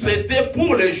for his time. C'était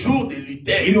pour les jours de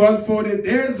Luther. It was for the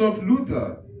days of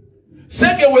Luther. Ce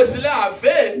que Wesley a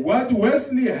fait, What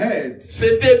Wesley had,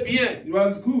 c'était bien. it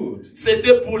was good.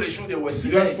 C'était pour les jours de It was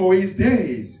Wesley. for his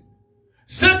days.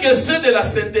 Ce que ceux de la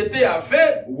sainteté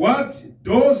avaient, what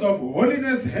those of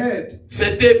holiness had,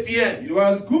 c'était bien. it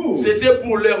was good. C'était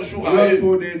pour leur jour It à was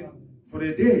eux. for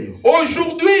the days.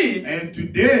 Aujourd'hui, And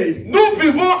today, nous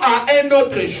vivons à un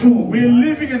autre jour. we're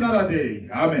living another day.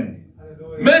 Amen.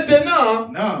 Maintenant,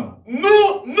 Now,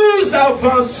 nous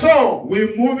avançons.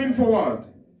 we're moving forward.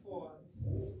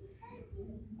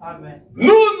 Amen.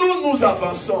 Nous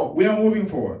avançons. We are moving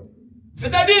forward.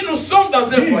 C'est-à-dire, nous sommes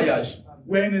dans un voyage.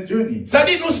 We're in a journey.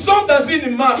 C'est-à-dire, nous sommes dans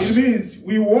une marche. It means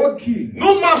we're walking.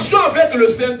 Nous marchons avec le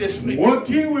Saint-Esprit.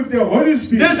 Walking with the Holy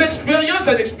Spirit. Des expériences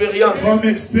en expérience. From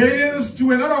experience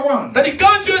to another one. C'est-à-dire,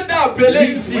 quand Dieu t'a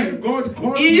appelé ici, When God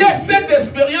called il y you, a cette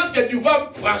expérience que tu vas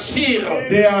franchir.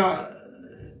 there are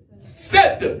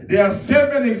 7.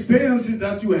 7 experiences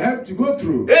that you have to go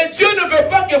through. Et Dieu ne veut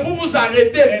pas que vous vous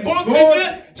arrêtez. And Continuez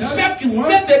God chaque doesn't want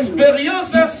 7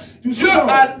 expériences. to Dieu stop.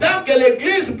 attend que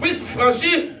l'Église puisse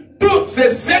franchir toutes ces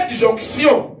 7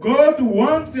 jonctions. God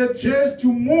wants the church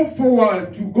to move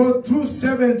forward, to go through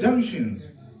 7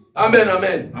 junctions. Amen,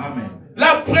 amen. Amen.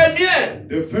 La première,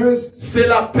 The first c'est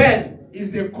l'appel.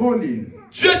 is the calling.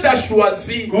 Dieu t'a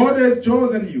choisi. God has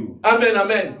chosen you. Amen,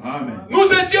 amen. Amen.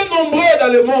 Nous étions nombreux dans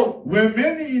le monde. We're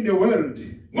many in the world.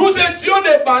 Nous étions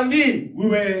des bandits. We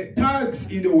were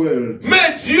thugs in the world.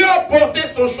 Mais Dieu a porté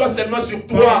son choix seulement sur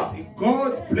toi. But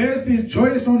God placed His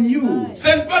choice on you. Ce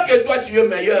n'est pas que toi tu es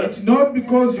meilleur. It's not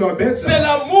because you are C'est better.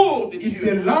 l'amour de It's the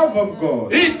Dieu. love of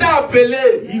God. Il t'a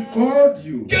appelé. He called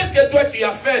you. Qu'est-ce que toi tu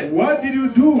as fait What did you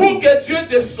pour do que Dieu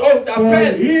te sauve, for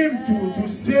t'appelle? Him to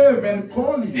save and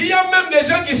call Il you? y a même des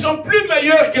gens qui sont plus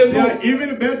meilleurs que There are nous.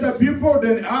 even better people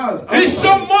than us. Ils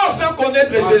sont morts sans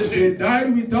connaître But Jésus. they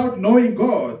died without knowing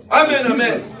God. Amen,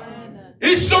 amen. Jesus.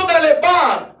 Ils sont dans les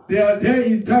bars. They are there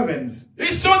in taverns.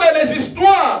 Ils sont dans les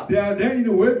histoires. They are there in the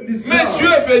worldly Mais stuff. Dieu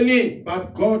est venu.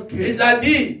 But God Il came. a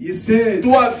dit, He said,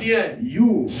 toi viens.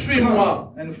 you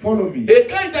Suis-moi. come and follow me. Et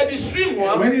quand il t'a dit,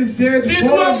 suis-moi, When he said, tu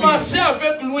dois follow me, marcher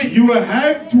avec lui. you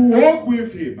have to walk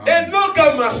with him. Et non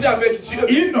qu'à marcher avec Dieu.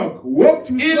 Enoch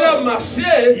walked with Il a God. marché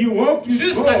He walked with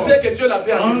jusqu'à ce God que Dieu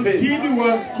l'avait arrivé. until he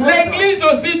was caught up. L'église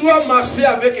aussi doit marcher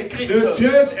avec Christ. The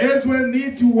church as well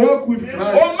need to walk with On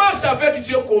Christ. marche avec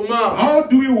Dieu comment? How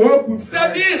do we walk with Christ?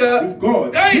 C'est-à-dire, With God.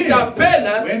 quand il Yes. t'appelle,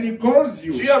 When he calls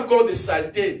you, tu as encore des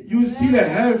saletés. you still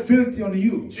have filth on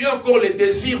you. Tu as encore les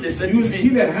désirs de cette You vie.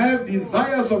 still have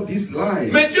desires of this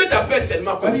life. Mais Dieu t'appelle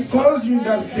seulement But comme he ça. calls you in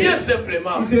that Viens state.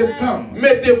 simplement. He says, come,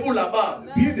 Mettez-vous là-bas.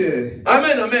 be there.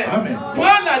 Amen, amen. Amen.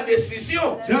 Prends la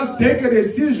décision. Just take a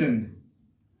decision.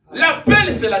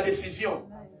 L'appel, c'est la décision.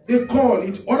 The call,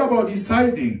 it's all about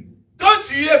deciding. Quand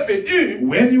tu es venu,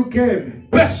 When you came,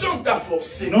 personne t'a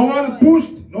forcé. no one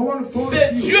pushed, no one forced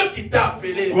C'est you. Dieu qui t'a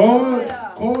appelé. God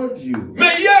called you. Mais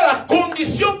il y a la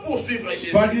condition pour suivre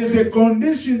Jésus. But it is a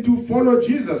condition to follow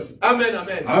Jesus. Amen,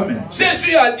 amen. Amen.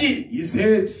 Jésus a dit, He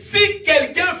said, si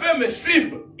quelqu'un veut me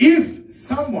suivre, if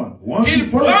someone wants to qu'il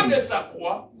follow prend me, de sa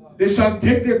croix, they shall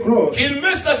take the cross. qu'il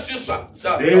met ça sur son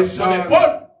They épaule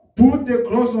shall put the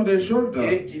cross on their shoulder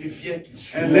et qu'il vienne, qu'il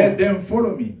suive. and let them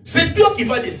follow me. C'est toi qui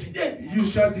vas décider. You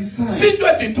shall decide. Si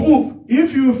toi tu trouves,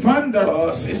 If you find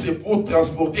that, si c'est pour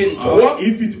transporter une croix,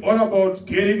 if it's all about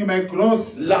carrying my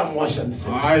cross, là moi je ne sais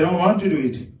pas. I don't want to do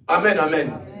it. Amen,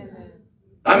 amen.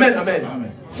 Amen, amen.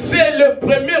 Amen. C'est le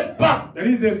premier pas That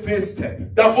is the first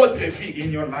step dans votre vie.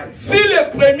 in your life. Si le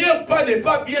premier pas n'est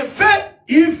pas bien fait,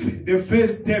 If the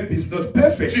first step is not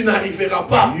perfect, tu n'arriveras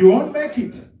pas. you won't make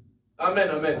it. Amen,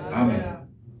 amen. Amen.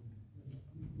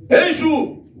 Un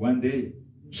jour, One day,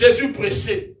 Jésus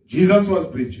prêchait. Jesus was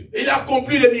preaching. Il a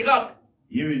accompli les miracles.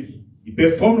 He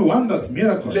performed wonders,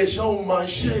 miracles. Les gens ont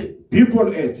mangé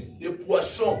People ate. des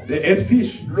poissons, They ate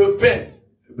fish, le pain.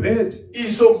 bread.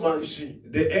 Ils ont mangé.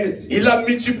 They ate. Il a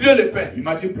multiplié le pain. He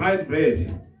multiplied bread.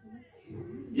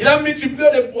 Il a multiplié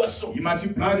les poissons. He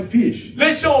multiplied fish.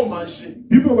 Les gens ont mangé.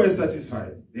 People were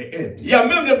satisfied. They ate. Il y a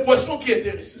même les poissons qui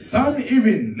étaient restés. Some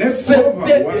even left C'était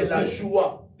over. de la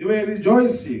joie. They were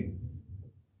rejoicing.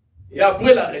 Et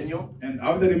après la réunion, And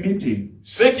after the meeting,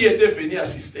 ceux qui étaient venus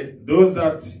assister, those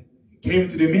that came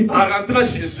to the meeting, en rentrant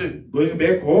chez eux, going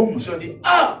back home, ils ont dit,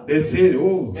 ah, they said,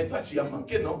 oh, mais toi tu as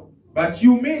manqué, non? but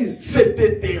you missed.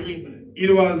 C'était terrible.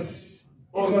 It was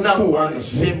On so a wonderful.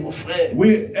 mangé, mon frère.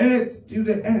 We ate till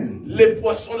the end. Les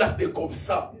poissons là, étaient comme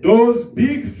ça. Those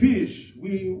big fish,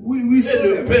 we Et saw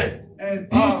le them. pain. And big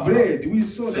Ah. bread, we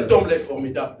saw Cet that. homme-là est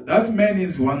formidable. That man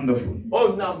is wonderful.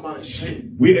 On a mangé.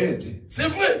 We ate. C'est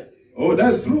vrai. Oh,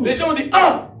 that's true. Les gens ont dit,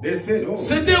 ah, They said, oh,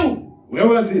 c'était où? where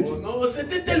was it? Oh non,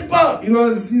 c'était tel part. It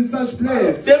was in such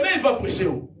place. Demain, il va prêcher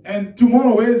où? And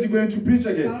tomorrow, where is he going to preach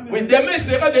again? Oui, demain, il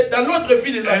sera dans l'autre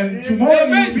ville. Là. And tomorrow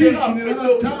Demain, he'll il be sera in plutôt.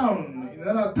 another town, in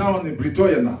another town in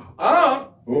Pretoria now. Ah,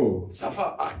 Oh, ça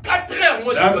va. À 4 heures,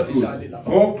 moi, je that's dois déjà aller good.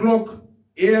 là-bas. 4 o'clock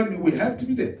a.m. we have to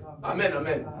be there. Amen,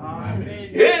 amen.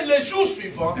 Et les jours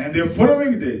suivants, And the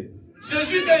following day,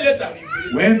 Jésus, quand il est arrivé,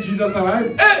 when Jesus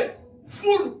arrived, hey,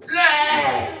 full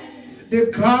plein.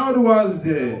 the crowd was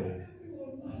there.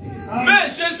 Mais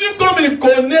Jésus, comme il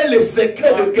connaît les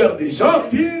secrets du cœur des gens,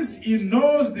 Since he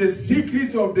knows the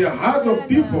secret of the heart of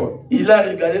people, il a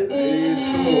regardé. he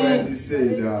saw and he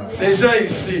said, Ces gens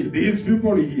ici these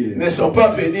people here, ne sont pas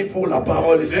venus pour la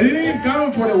parole. they didn't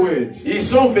come for the word. Ils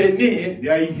sont venus They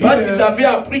are parce qu'ils here avaient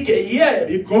appris que hier,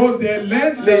 because they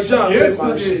learned les that gens avaient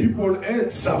marché. yesterday people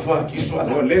ate. ça va qu'ils soient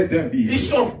Oh, là. let them be. Ils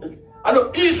sont.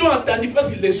 Alors, ils ont attendu parce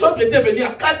que les autres étaient venus à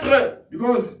 4 heures.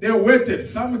 Because they waited.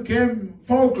 Some came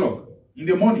 4 o'clock in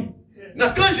the morning.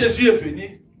 Donc, quand Jésus est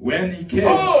venu, When he came,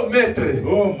 oh maître,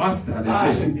 oh master, they ah,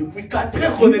 said, c'est depuis 4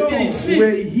 heures qu'on était ici.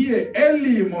 we're here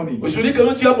early morning. Aujourd'hui,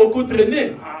 quand tu as beaucoup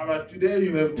traîné, Ah, but today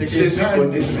you have taken Jésus time.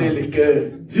 connaissait les cœurs.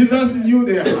 Jesus knew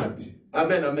their heart.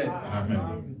 Amen, amen. Amen.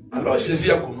 Alors Jésus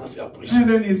a commencé à prêcher. And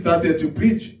then he started to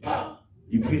preach. Pas,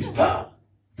 He preached. pas.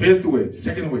 First word,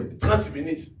 second word, 30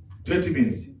 minutes, 20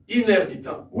 minutes, 1 heure du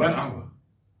temps. 1 hour.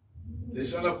 Les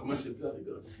gens là commençaient à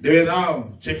regarder. They were now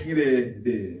checking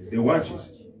the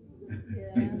watches.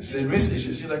 C'est lui, c'est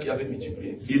Jésus là qui avait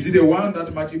multiplié. Is he the one that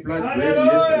multiplied bread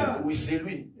yesterday? Oui, c'est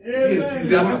lui. Yes, he's Il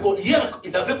the avait, one. hier,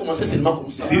 il avait commencé seulement comme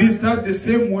ça. Did he start the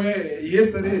same way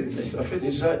yesterday? Mais ça fait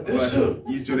déjà 2 But heures.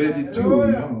 it's already 2, you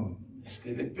know. Est-ce que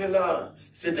l'épée là,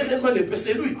 c'était réellement l'épée,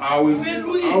 c'est lui. C'est I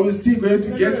lui. was still going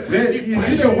to get bread. Is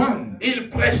he the one? Il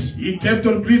prêche. He kept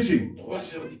on preaching. 3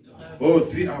 heures du temps. Oh,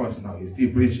 3 hours now. He's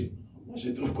still preaching.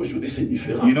 Je trouve qu'aujourd'hui c'est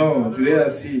différent. You know, today I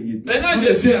see it. Maintenant, Not the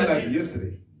Jésus same a like dit,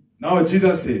 yesterday. Now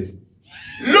Jesus says,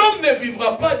 l'homme ne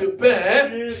vivra pas de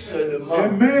pain seulement. a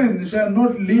man shall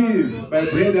not live by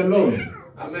bread alone.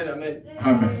 Amen, amen.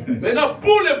 Amen. Maintenant,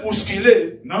 pour les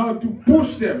bousculer, Now to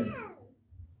push them,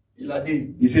 il a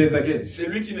dit, he says again,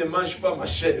 celui qui ne mange pas ma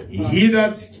chair he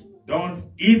that don't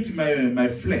eat my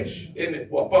flesh, et ne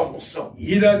boit pas mon sang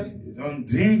he that don't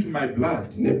drink my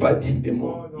blood, n'est pas digne de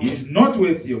moi. is not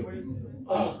worthy of me.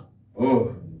 Ah,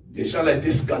 Oh, les gens là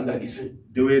étaient scandalisés.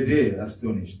 they were there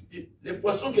astonished. Les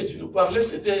poissons que tu nous parlais,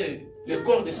 c'était le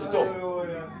corps de cet homme.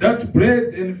 That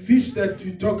bread and fish that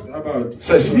you talked about,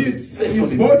 Ce is sont, it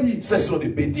his body? ce sont des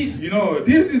bêtises. You know,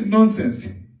 this is nonsense.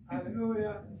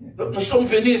 Donc, nous sommes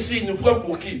venus ici, il nous prend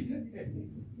pour qui?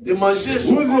 De manger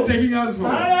son Who is he corps. taking us for?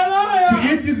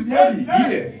 To eat his body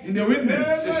here in the wilderness.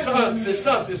 C'est ça, c'est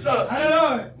ça, c'est ça.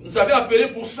 Vous nous avez appelé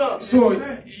pour ça. So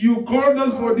you called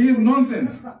us for this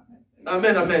nonsense.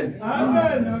 Amen, amen.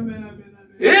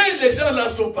 Et les gens là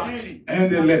sont partis. And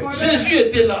they left. Jésus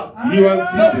était là. He was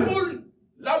La there. foule,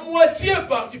 la moitié est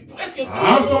partie, presque tout.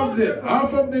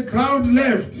 Half of the crowd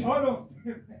left.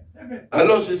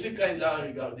 Alors Jésus, quand il a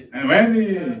regardé, And when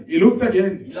he looked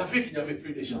again, il a vu qu'il n'y avait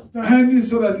plus de gens. and he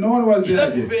saw that no one was Il there a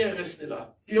again. trouvé un reste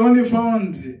là. He only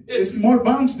found a small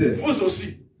bunch there. Vous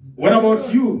aussi, What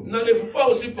about you? n'allez-vous pas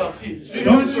aussi partir?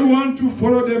 Don't you want to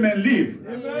follow them and leave?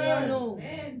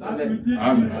 Amen.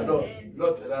 Amen. Alors,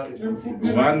 l'autre là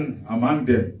répondu, One among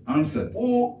them answered,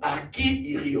 où, à qui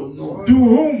irions-nous? to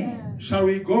whom shall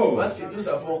we go? Parce que nous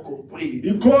avons compris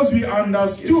Because we que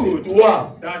understood c'est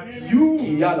toi that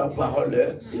qui as la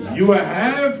parole. you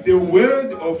have the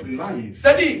word of life.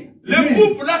 C'est-à-dire, le Yes.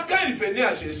 groupe là, quand il venait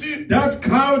à Jésus, That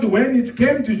crowd, when it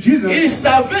came to il Jesus,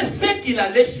 savait ce qu'il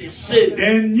allait chercher.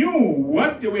 they knew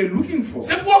what they were looking for.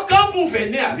 C'est pourquoi quand vous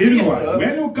venez à This is Christ, why,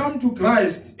 when you come to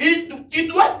Christ, tu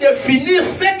dois définir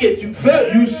ce que tu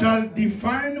veux. you shall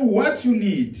define what you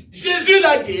need. Jésus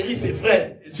l'a guéri ses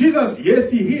frères. Jesus,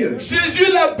 yes, he healed.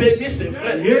 Jésus l'a béni ses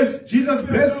frères. Yes, Jesus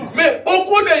blesses. Mais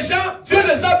beaucoup de gens, Dieu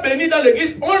les a bénis dans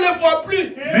l'église, on ne les voit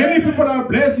plus. Many people are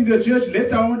blessed in the church,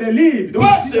 later on they leave. Don't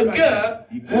Parce see them que again.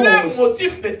 leur Because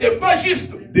motif n'était pas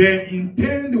juste. their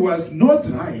intent was not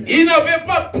right. Ils n'avaient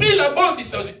pas pris la bonne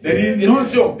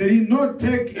décision. They did not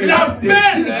take a right L'appel,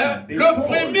 decision. They le followed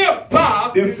premier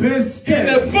pas, the first il ne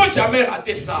step. faut jamais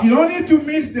rater ça. You don't need to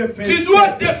miss the first Tu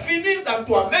dois step. définir dans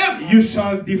toi-même You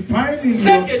shall define in ce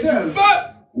que tu yourself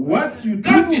veux what you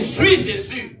quand tu do, suis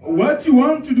Jésus. what you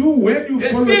want to do when you Et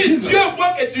follow si Jesus. Dieu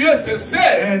voit que tu es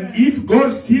sincère, And if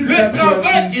God sees le that you are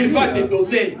travail, il va te sincere,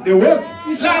 donner. the work,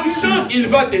 he shall L'argent, give you. il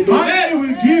va te Money donner.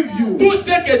 will give you. Tout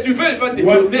ce que tu veux, il va te donner.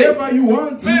 Whatever you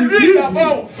want, he Mais will lui give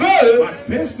d'abord you. veut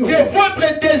But first of que all,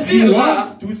 votre désir he là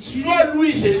wants to see soit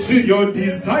lui Jésus. your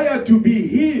desire to be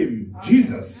him,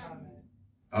 Jesus.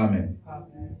 Amen.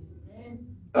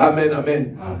 Amen,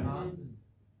 amen.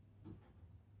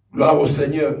 Gloire au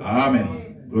Seigneur. Amen.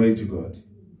 Glory to God.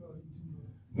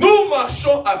 Nous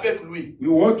marchons avec lui.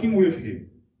 We're walking with him.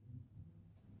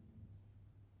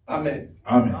 Amen.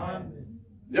 Amen.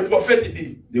 Le prophète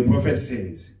dit, The prophet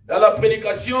says, dans la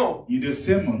prédication, in the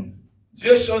sermon,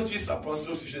 Dieu change sa pensée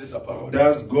au sujet de sa parole.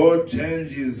 does God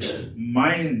change his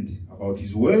mind about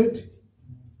his word?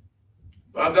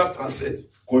 Paragraphe 37.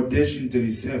 Quotation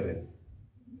 37.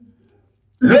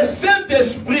 Le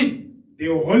Saint-Esprit, The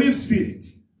Holy Spirit,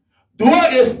 doit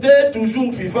rester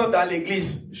toujours vivant dans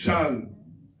l'église. shall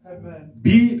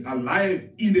be alive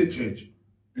in the church.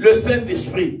 Le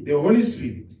Saint-Esprit The Holy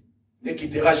Spirit ne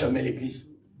quittera jamais l'église.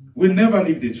 will never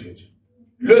leave the church.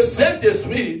 Le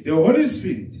Saint-Esprit The Holy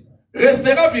Spirit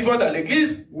restera vivant dans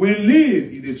l'église, will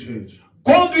live in the church,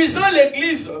 conduisant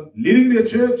l'église leading the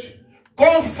church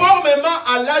conformément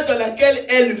à l'âge dans lequel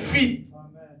elle vit.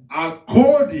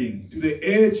 according to the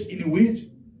age in which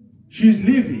she's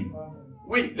living.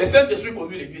 Oui, le Saint-Esprit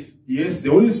conduit l'église. Yes, the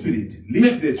Holy Spirit Mais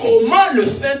leads the church. comment le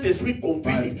Saint-Esprit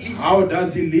conduit But l'église? how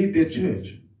does he lead the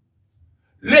church?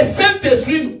 Le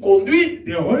Saint-Esprit nous conduit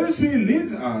The Holy Spirit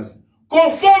leads us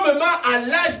conformément à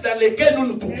l'âge dans lequel nous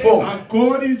nous trouvons.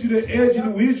 according to the age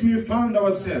in which we found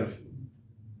ourselves.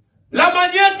 La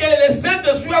manière que le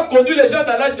Saint-Esprit a conduit les gens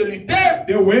dans l'âge de Luther,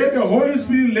 The way the Holy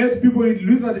Spirit led people in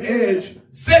Luther's age,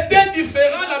 c'était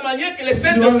différent de la manière que le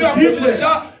Saint-Esprit a conduit les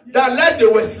gens dans l'âge de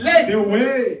Wesley. the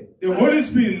way the Holy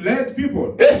Spirit led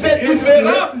people, Et c'est in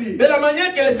différent Wesley, de la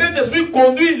manière que le Saint-Esprit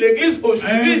conduit l'église and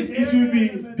aujourd'hui. it will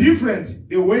be different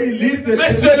the way he leads the Mais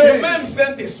church c'est le today, même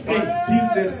Saint-Esprit. but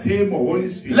still the same Holy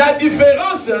Spirit. La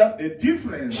différence, The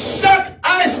difference, chaque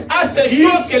âge a ses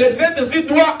choses que le Saint-Esprit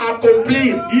doit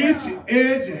accomplir. each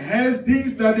age has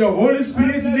things that the Holy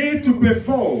Spirit need to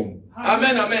perform.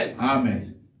 Amen, amen.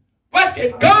 Amen. Parce que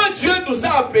quand Dieu nous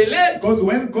a appelés, Because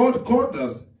when God called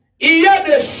us, il y a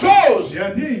des choses there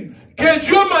are things que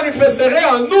Dieu manifesterait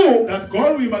en nous. that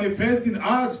God will manifest in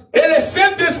us, Et le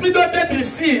Saint-Esprit doit être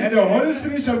ici and the Holy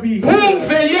Spirit shall be pour here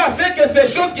veiller à ce que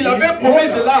ces choses qu'il avait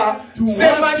promises là to se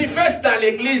watch. manifestent dans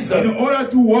l'église. in order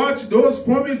to watch those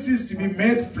promises to be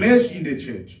made flesh in the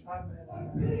church.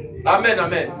 Amen,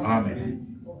 amen. Amen.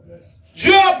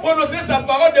 Dieu a prononcé sa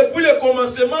parole depuis le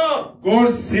commencement. God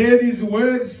said his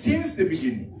word since the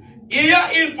beginning. Il y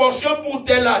a une portion pour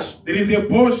tel âge. There is a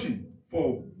portion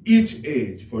for each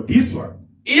age. For this one,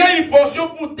 Il y a une portion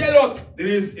pour tel autre. there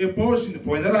is a portion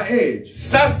for another age.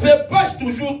 Ça se passe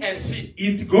toujours ainsi.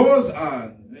 It goes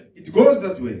on. It goes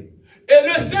that way. Et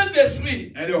le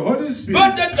Saint-Esprit And the Holy doit Spirit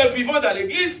être vivant dans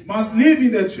l'église must live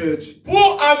in the church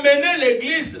pour amener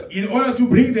l'église in order to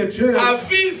bring the church à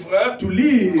vivre to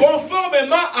live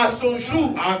conformément à son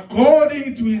jour.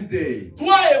 according to his day.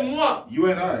 Toi et moi, You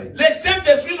and I. le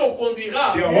Saint-Esprit nous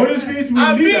conduira The Holy Spirit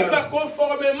à will lead vivre us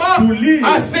conformément to live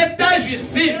à cet âge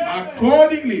ici.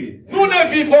 accordingly. Nous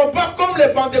ne vivrons pas comme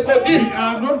les pentecôtistes, We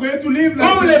are not going to live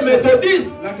comme les méthodistes,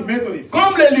 like Methodists.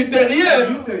 comme les luthériens.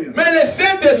 Mais le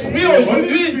Saint-Esprit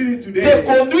aujourd'hui te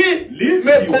conduit,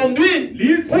 me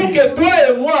conduit pour que toi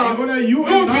et moi, nous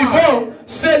vivons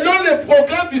selon le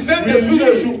programme du Saint-Esprit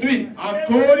d'aujourd'hui.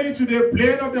 According to the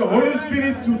plan of the Holy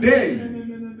Spirit today.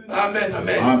 Amen,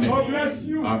 amen.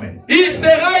 Amen. Amen. Il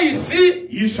sera ici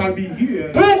He shall be here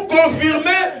pour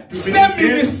confirmer ce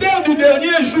ministère du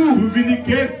dernier jour. to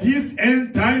vindicate this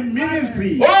end time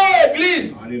ministry. Oh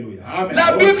Église, Hallelujah. Amen.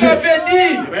 la Bible avait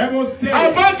dit, The Bible says,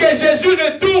 avant que Jésus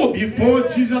retourne, before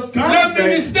Jesus comes le back,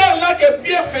 ministère là que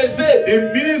Pierre faisait,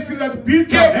 the ministry that Peter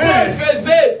que Paul had,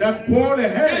 faisait, that Paul que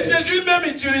had, Jésus même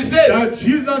utilisait, that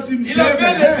Jesus il himself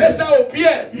avait laissé had, ça aux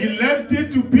Pierre. he left it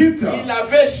to Peter Il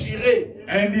avait juré.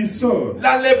 and his son.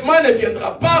 L'enlèvement ne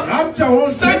viendra pas Rapture won't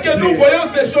sans take que nous place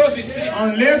voyons ces choses ici.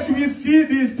 unless we see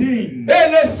these things.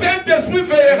 Et le Saint-Esprit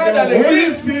veillera dans The Holy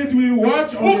l'église Spirit will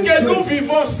watch pour on the que nous church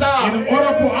vivons ça. in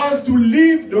order for us to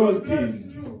live those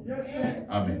things.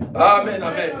 Amen. Amen,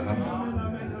 amen.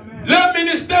 Le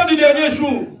ministère du dernier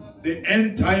jour, The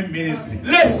end time ministry.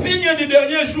 les signes du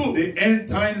dernier jour, The end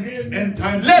times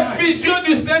signs. l'effusion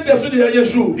du Saint-Esprit du dernier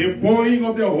jour. The pouring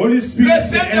of the Holy Le Spirit. The end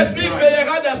Saint-Esprit time.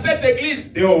 veillera dans cette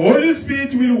église The Holy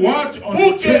Spirit will watch on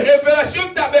pour the que church. Révélation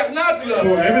Tabernacle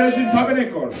For Revelation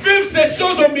Tabernacle vive ces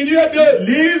choses au milieu d'eux.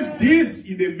 leaves this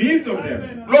in the midst of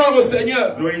them. Gloire au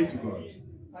Seigneur. Glory to God.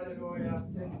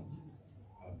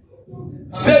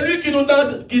 C'est lui qui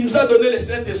nous a donné le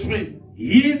Saint-Esprit.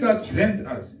 He that grant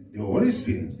us the Holy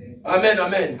Spirit. Amen,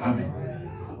 amen. Amen.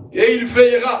 Et il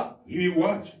veillera. He will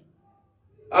watch.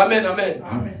 Amen, amen.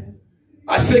 Amen.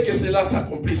 À ce que cela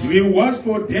s'accomplisse. He will watch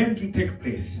for them to take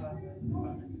place.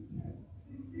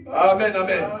 Amen,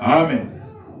 amen. Amen.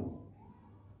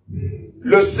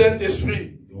 Le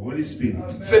Saint-Esprit, The Holy Spirit.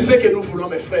 c'est ce que nous voulons,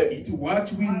 mes frères. It's what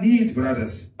we need,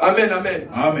 brothers. Amen, amen.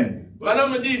 Amen.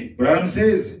 Branham dit, Branham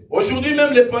says, aujourd'hui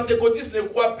même les pentecôtistes ne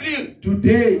croient plus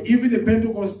today, even the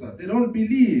Pentecostals, they don't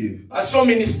believe. à son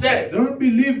ministère. They don't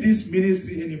believe this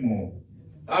ministry anymore.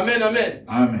 Amen, amen.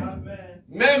 Amen.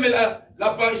 Même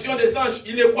l'apparition des anges,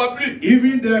 ils ne croient plus.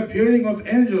 Even the appearing of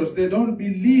angels, they don't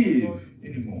believe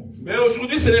anymore. Mais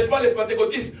aujourd'hui, ce n'est pas les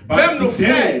pentecôtistes. But Même nos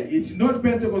frères today, it's not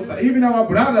Pentecostal. Even our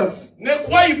brothers, ne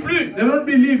croient plus. they don't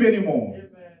believe anymore.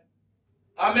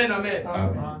 Amen, amen.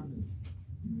 Amen.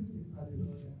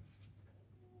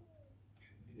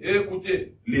 Et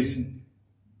écoutez, Listen.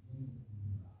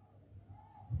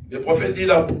 le prophète dit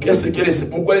là,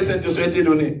 pourquoi les Saint-Esprit ont été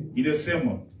donnés? In the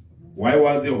sermon, why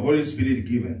was the Holy Spirit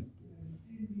given?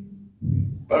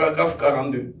 Paragraphe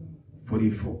 42.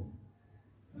 44.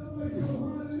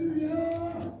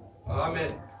 Amen.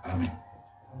 Amen.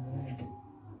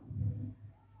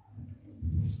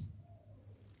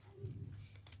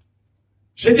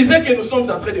 Je disais que nous sommes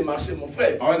en train de marcher, mon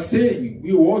frère. I was saying,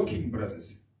 we're walking,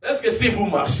 brothers. Est-ce que si vous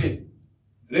marchez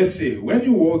Let's say, when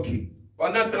you're walking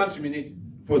pendant 30 minutes,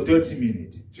 for 30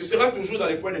 minutes, tu seras toujours dans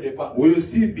le point de départ? will you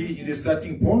still be in the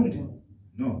starting point?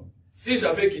 No. Si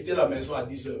j'avais quitté la maison à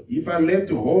 10 heures If I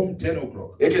left home 10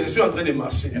 o'clock et que je suis en train de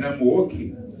marcher, and I'm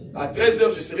walking, à 13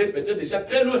 heures, je serais peut-être déjà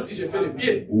très loin si je fais le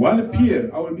pied. 1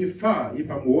 p.m., I will be far if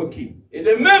I'm walking. Et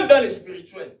de même dans le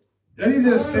spirituel. That is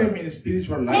the same in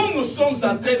spiritual life. Comme nous sommes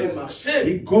en train de marcher,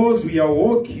 Because we are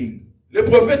walking, le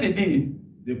prophète dit,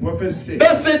 the prophet said,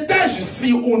 dans cet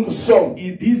âge-ci où nous sommes,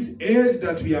 in this age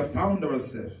that we have found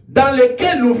ourselves, dans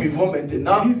lequel nous vivons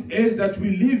maintenant, this age that we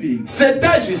live in, cet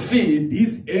âge-ci,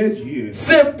 this age here,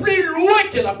 c'est plus loin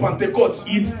que la Pentecôte.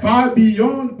 it's far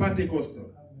beyond Pentecostal.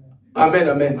 Amen,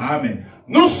 amen. Amen.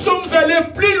 Nous sommes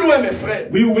allés plus loin, mes frères.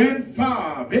 We went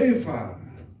far, very far.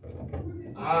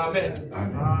 Amen.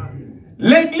 Amen.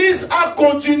 L'église a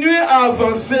continué à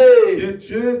avancer. The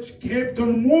church kept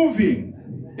on moving.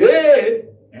 Et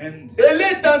And elle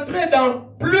est entrée dans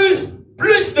plus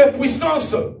de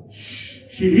puissance.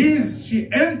 she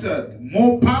entered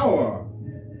more power.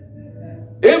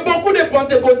 Et beaucoup de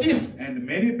pentecôtistes And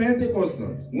many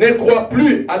Pentecostals, ne croient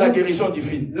plus à la guérison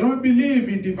divine. they don't believe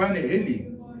in divine healing.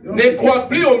 Ne croient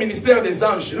plus au ministère des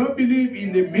anges. They don't believe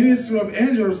in the ministry of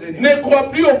angels anymore. Ne croient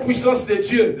plus aux puissances de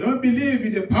Dieu. They don't believe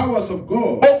in the powers of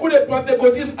God. Beaucoup de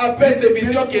pentecôtistes appellent ces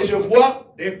visions que je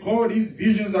vois, They call these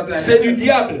visions that I c'est du have,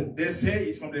 diable. they say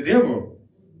it's from the devil.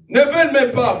 Ne veulent même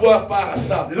pas avoir part à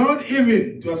ça. They don't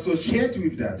even to associate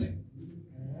with that.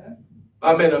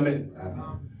 Amen, amen. Amen.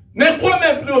 Ne croient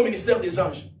même plus au ministère des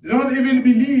anges. They don't even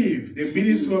believe the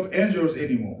ministry of angels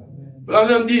anymore.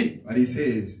 Branham dit, But he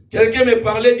says, quelqu'un me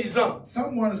parlait disant,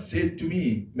 someone said to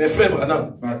me, mes frères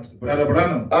Branham, but Brother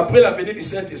Branham, après la venue du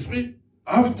Saint-Esprit,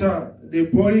 after the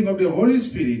pouring of the Holy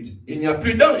Spirit, il n'y a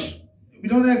plus d'anges. we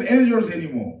don't have angels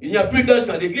anymore. Il n'y a plus d'anges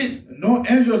dans l'église No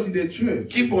angels in the church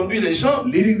qui conduit les gens,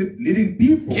 leading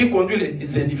people, qui conduit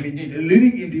les individus.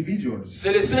 leading individuals.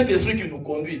 C'est le Saint-Esprit qui nous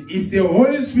conduit. It's the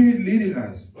Holy Spirit leading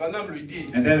us. Branham lui dit,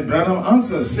 And then Branham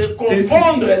answers, c'est says,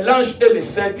 confondre l'ange et le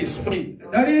Saint-Esprit.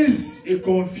 that is a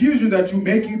confusion that you're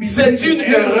making between C'est une the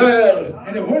angels erreur.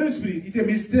 and the Holy Spirit. It's a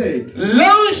mistake.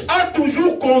 L'ange a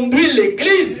toujours conduit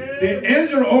l'église. The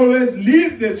angel always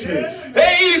leads the church.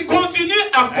 Et il continue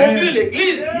à conduire l'église.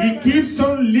 He keeps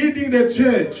on leading the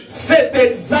church. C'est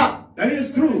exact. That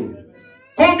is true.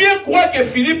 Combien croient que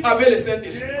Philippe avait le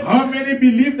Saint-Esprit? How many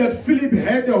believe that Philip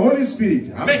had the Holy Spirit?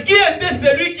 Mais qui était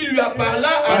celui qui lui a parlé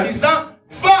en disant,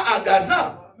 va à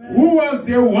Gaza? Who was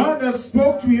the one that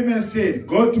spoke to him and said,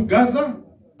 go to Gaza?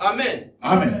 Amen.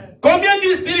 Amen. Combien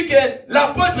disent-ils que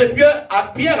l'apôtre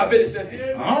Pierre avait le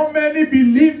Saint-Esprit? How many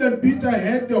believe that Peter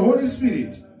had the Holy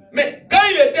Spirit? Mais quand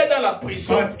il était dans la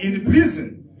prison, But in prison,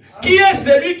 qui est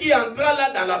celui qui entra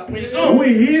là dans la prison? who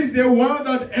is the one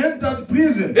that entered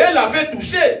prison Et l'avait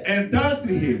touché. and touched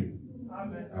him?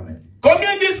 Amen. Combien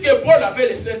disent que Paul avait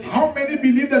le Saint-Esprit? How many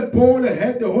believe that Paul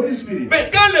had the Holy Spirit? Mais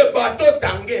quand le bateau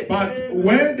tanguait, But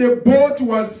when the boat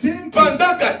was sinking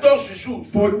pendant 14 jours,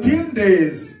 14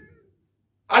 days,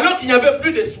 alors qu'il n'y avait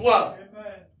plus d'espoir,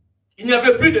 il n'y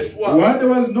avait plus d'espoir. when there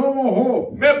was no more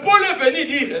hope, Mais Paul est venu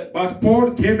dire, but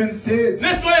Paul came and said, ne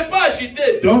soyez pas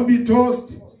agités, don't be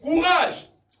tossed,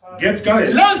 courage. get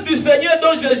courage. L'ange du Seigneur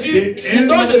dont je suis le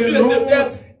serviteur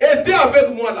était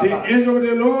avec moi là-bas. The angel of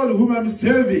the Lord whom I'm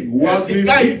serving was Et with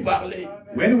quand il him. parlait,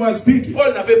 When he was speaking,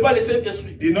 Paul n'avait pas le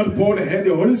Saint-Esprit. did not Paul have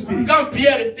the Holy Spirit? Quand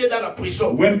Pierre était dans la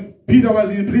prison, When Peter was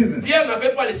in prison, Pierre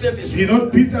n'avait pas le Saint-Esprit. did not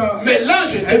Peter Mais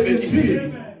l'ange était have the venu.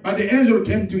 Spirit? But the angel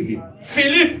came to him.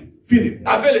 Philip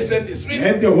avait le Saint-Esprit.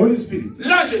 had the Holy Spirit.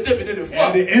 L'ange était venu de voir.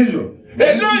 And the angel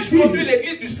Et l'ange conduit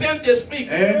l'église du Saint-Esprit.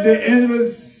 and the angel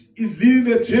is is leading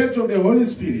the church of the Holy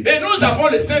Spirit. Et nous avons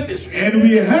le Saint-Esprit. And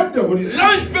we have the Holy Spirit.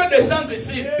 L'ange peut descendre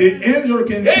ici. The angel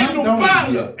can Et il come nous down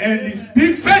parle. here and he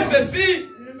speaks. Fais ceci.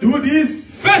 Do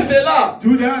this. Fais cela.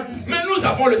 Do that. Mais nous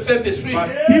avons le Saint-Esprit. But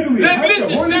still we have L'église the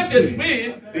du Holy Saint-Esprit,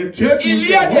 Spirit. The church il with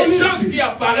y a the des Holy choses Spirit. qui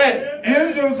apparaissent.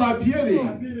 Angels are appearing.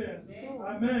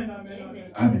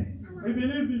 Amen.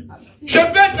 Je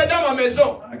peux être dans ma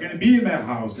maison. I can be in my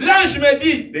house. L'ange me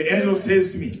dit, The angel says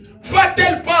to me, va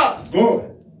tel part. go.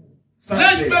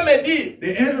 L'ange peut me dire,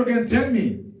 The angel can tell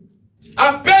me,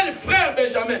 appelle frère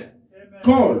Benjamin.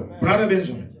 call brother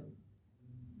Benjamin.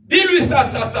 Dis-lui ça,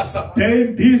 ça, ça, ça. Tell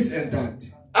him this and that.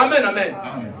 Amen, amen.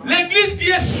 Amen. L'église qui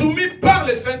est soumise par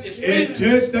le A Saint-Esprit,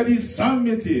 church that is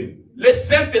submitted le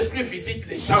Saint-Esprit visite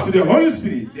les gens. to the Holy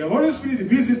Spirit. The Holy Spirit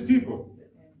visits people.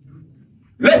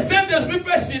 Le Saint-Esprit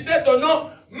peut citer ton nom,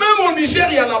 même au Niger,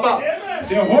 il y a là-bas.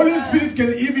 The Holy Spirit can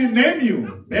even name you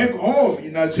back home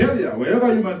in Nigeria,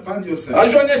 wherever you might find À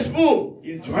yourself. Johannesburg,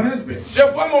 In Johannesburg, je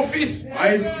vois mon fils.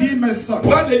 I see my son.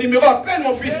 Prends le numéro, appelle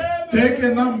mon fils. Take a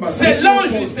number. C'est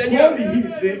l'ange du Seigneur. Call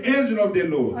him the angel of the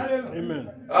Lord. Amen.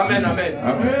 Amen, amen.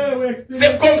 Amen.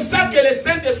 C'est comme ça que le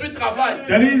Saint-Esprit travaille.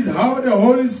 That is how the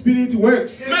Holy Spirit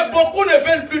works. Mais beaucoup ne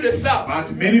veulent plus de ça.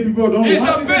 But many people don't Ils want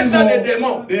appellent it ça des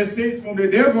anymore. démons. They say it from the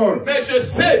devil. Mais je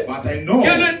sais But I know. que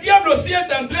le diable aussi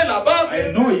est entré là-bas.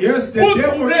 I know, yes, the Pour devil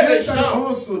trouver les entered gens.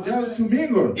 also just to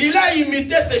mingle. Il a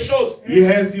imité ces choses. He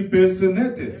has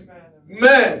impersonated.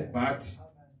 Mais But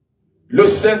le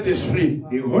Saint-Esprit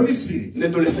the Holy Spirit ne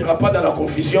nous laissera pas dans la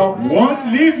confusion.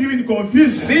 won't leave you in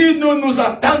confusion Si nous nous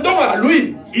attendons à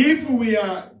lui. if we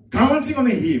are counting on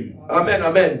him. Amen,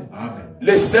 amen. Amen.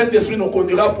 Le Saint-Esprit nous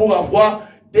conduira pour avoir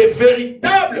des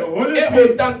véritables The Holy et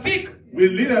Spirit authentiques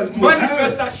will lead us to have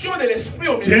manifestations de l'Esprit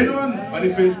au milieu. genuine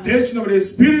manifestation of the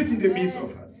Spirit in the midst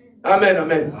of us. Amen,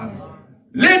 amen. Amen.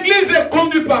 L'église est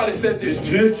conduite par le The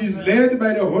Saint-Esprit. church is led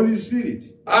by the Holy Spirit.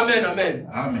 Amen, amen.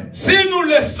 Amen. Si nous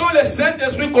laissons le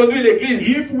Saint-Esprit conduire l'église,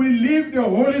 If we leave the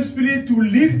Holy Spirit to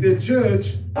lead the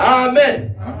church,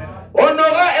 amen, amen, on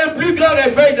aura un plus grand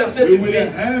réveil dans cette we will vie.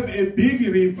 have a big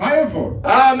revival.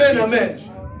 Amen, amen.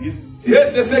 This Et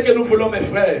c'est ce que nous voulons, mes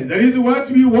frères. that is what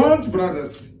we want,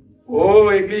 brothers. Oh,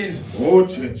 église. Oh,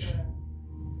 church.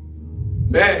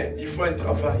 Mais il faut un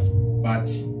travail. But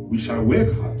we shall work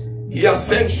hard. Il y a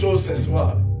 5 choses ce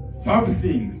soir 5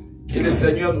 things. que le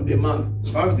Seigneur nous demande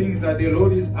 5 things that the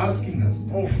Lord is asking us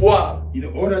pour voir in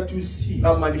order to see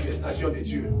la manifestation de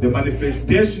Dieu. the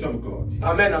manifestation of God.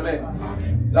 Amen, amen.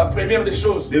 Amen. La première des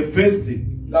choses, The first thing,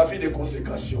 la vie de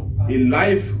consécration. a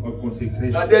life of La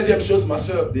consecration. deuxième chose, ma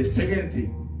soeur, The second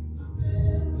thing,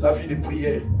 la vie de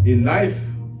prière. a life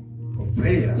of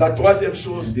prayer. La troisième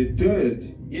chose, The third,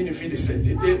 une vie de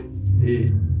sainteté.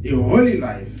 a holy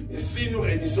life. Et si nous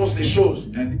réunissons ces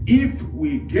choses, And if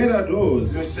we gather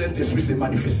those, le Saint-Esprit se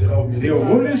manifestera au the milieu.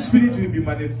 Holy Spirit will be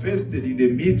manifested in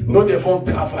the midst Nous of us. devons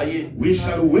travailler. We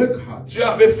shall work hard. Dieu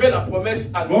avait fait la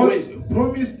promesse à Noé. God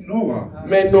promised Noah,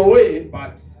 Mais Noé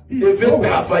but still devait Noah,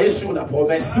 travailler sur la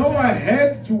promesse. Noah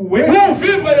had to work Pour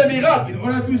vivre le miracle, in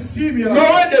order to see Noé miracles.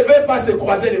 ne devait pas se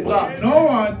croiser les bras.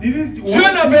 Noah didn't Dieu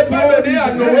want n'avait to pas fall donné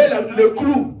à his Noé hand. le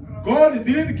clou. God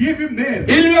didn't give him nails.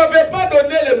 Il ne lui avait pas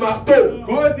donné le marteau.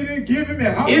 God didn't give him a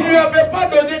hammer. Il ne lui avait pas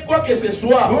donné quoi que ce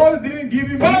soit. God didn't give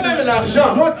him Pas même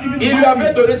l'argent. Not even Il lui money.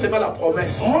 avait donné seulement la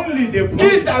promesse. Only the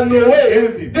Quitte à promise Noé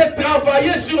gave him. de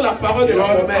travailler sur la parole de It la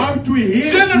was promesse. up to him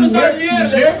Dieu ne to nous a work rien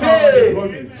to live out the laissé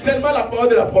promise. seulement la parole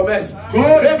de la promesse.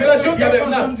 God Révélation gave us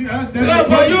tabernacle. something else than the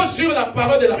Travaillons promise. sur la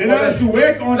parole de la Let us promesse.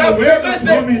 work on La the word of promesse est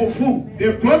pour promise. vous.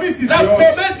 The promise is La yours.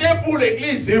 promesse est pour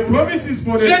l'église. The promise is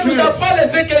for the Dieu ne nous a church. pas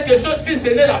laissé quelque chose si ce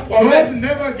n'est la God promesse.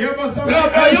 never gave us something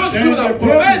Travaillons else sur than la the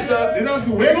promise. promesse. Let us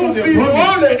work on Nous the vivrons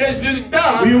promise. les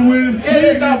résultats We will see que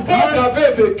les the apôtres results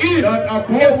avaient vécu, that que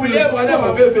apostles William Branham saw,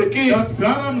 avait vécu. that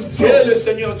Branham Que saw. le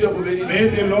Seigneur Dieu vous bénisse. May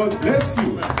the Lord bless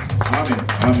you. Amen.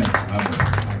 Amen.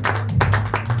 Amen.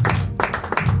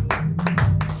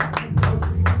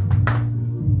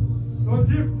 So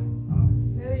deep.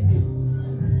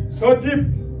 So deep.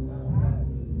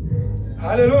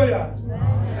 Hallelujah.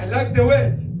 I like the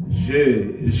word.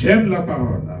 J'aime la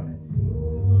parole.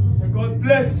 Amen. May God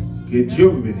bless Que Dieu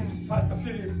vous bénisse. Pastor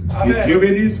Philip. Que Dieu Amen.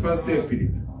 bénisse Pasteur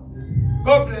Philippe.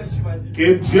 God bless you, my dear.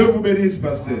 Que Dieu vous bénisse,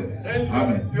 Pasteur. And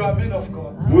Amen. you are men of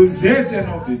God. Vous êtes un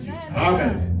homme de Dieu.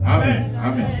 Amen. Amen.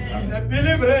 Amen. And I Amen.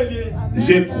 believe really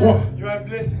Je crois. you are a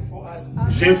blessing for us.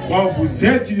 Je crois vous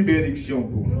êtes une bénédiction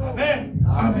pour nous. Amen.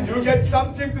 Amen. Did you get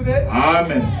something today?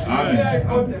 Amen. Today I Amen.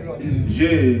 got Amen. a lot.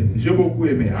 J'ai beaucoup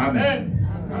aimé. Amen. Amen.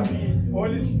 Amen.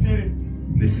 Holy Spirit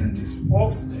Le Saint-Esprit.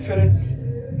 walks differently.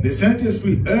 Le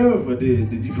Saint-Esprit œuvre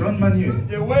de différentes manières.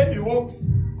 The way he walks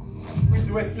with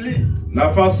Wesley, La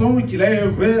façon qu'il a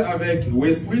œuvré avec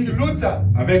Wesley, with Luther,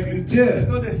 avec it's Luther,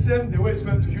 not the same the way he's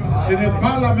going to use ce it. n'est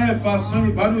pas la même façon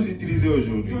qu'il va nous utiliser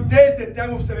aujourd'hui. Today is the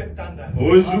time of seven thunders.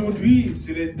 Aujourd'hui,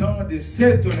 c'est le temps des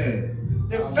 7 tonnerres.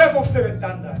 The faith of seven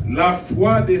thunders, La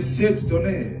foi des 7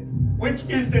 tonnerres, which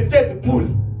is the dead bull.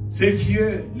 ce qui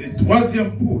est le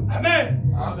 3e poule. Amen.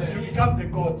 You become the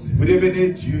gods. Vous devenez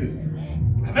Dieu.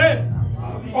 Amen.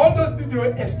 All those people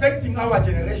were expecting our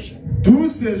generation. Tous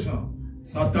ces gens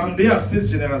s'attendaient à cette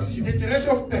génération. The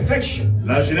generation of perfection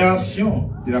La génération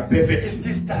de la is perfection.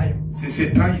 this time. C'est ce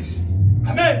temps ici.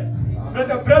 Amen.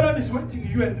 Brother Branham is waiting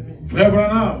you and me. Frère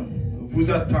Branham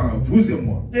vous attend, vous et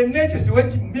moi. The nature is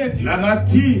waiting me and you La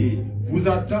nature vous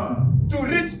attend. to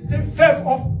reach the faith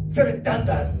of seven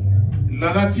thunders.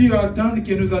 La nature attend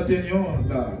que nous atteignions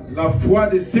la foi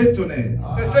de 7 tonnerres.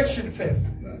 Perfection faith.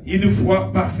 Une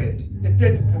foi parfaite. The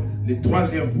dead bull. Le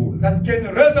 3e poule. That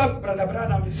can raise up Brother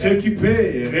Branham. Ce qui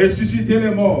peut ressusciter les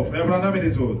morts, Frère Branham et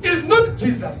les autres. It's not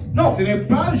Jesus. No. Ce n'est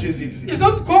pas It's Jésus-Christ.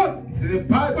 not God Ce n'est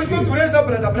pas who's Dieu going to raise up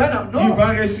Brother Branham. qui No. va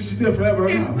ressusciter Frère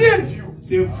It's Branham. me and you.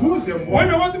 C'est vous et moi. When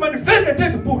we want to manifest the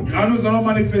dead bull. Quand nous allons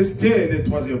manifester le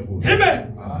 3e poule. Amen.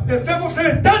 The faith of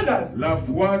seven thunders La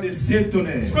foi de 7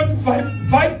 tonnerres. is going to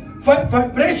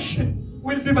vibration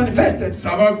will be manifested.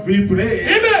 Ça va vibrer,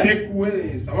 Amen.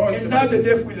 secouer. Ça va se And now the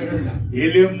manifester. death will rise up.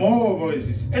 Et les morts vont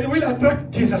ressusciter. And will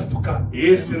attract Jesus to come.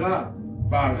 Et cela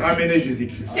va ramener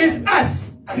Jésus-Christ. It's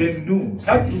us. C'est nous.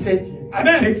 That is C'est said here. nous. C'est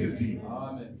Amen. ce qu'il dit.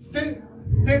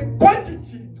 The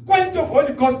quality of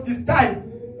Holy Ghost this time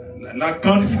La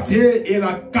quantité et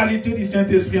la qualité du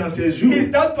Saint-Esprit en ces jours, is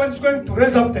that one is going to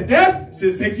raise up the deaf.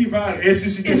 c'est ce qui va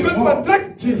ressusciter It's les going to morts.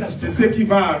 attract Jesus. C'est ce qui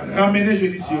va ramener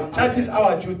Jésus sur terre. That is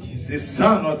our duties. C'est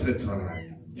ça notre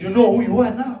travail. You know who you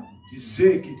are now, Tu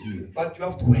sais qui tu es. but you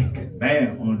have to work.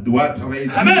 Mais on doit travailler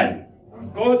dur. Amen.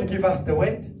 God give us the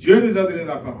word. Dieu nous a donné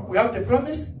la parole. We have the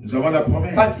promise, Nous avons la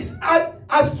promesse. but it's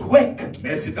us to work.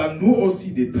 Mais c'est à nous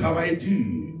aussi de travailler dur.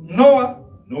 Noah,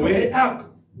 Noé the ark.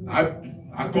 à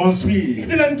He construire.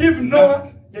 didn't give Noah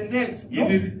the nails. Il No.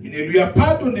 ne lui a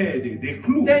pas donné des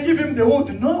clous. They give him the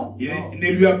wood. No. Il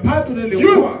ne lui a pas donné le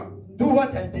You bois. do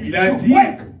what I did. Il a You dit,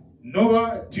 work.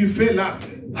 Noah, tu fais l'arc.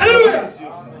 Hallelujah.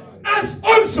 Sur ça. Us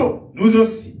also, Nous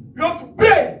aussi, you have to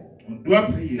pray. on doit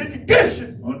prier. Dedication.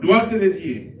 On doit se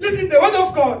dédier. Listen the word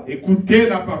of God. Écouter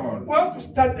la parole. We have to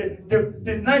start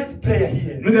the night prayer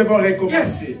here. Nous devons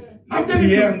recommencer I'm les telling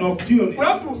prières you, nocturnes. we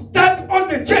have to start on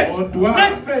the church. On doit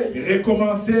Night prayer.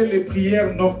 recommencer les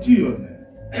prières nocturnes.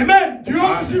 Amen. Do you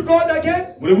want to see God again?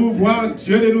 Voulez-vous voir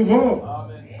Dieu de nouveau?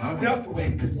 We Amen. have to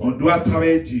work. On doit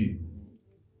travailler dur.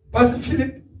 Pastor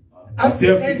Philip, as the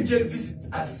Pastor Philip. angel visits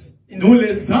us, in Nous, the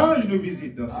les anges, nous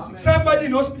visitent dans cette église. somebody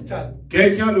in hospital,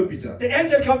 Quelqu'un à l'hôpital. the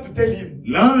angel come to tell him,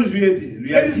 L'ange lui a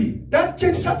there is dit, that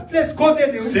church, that place, go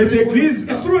there. Cette église,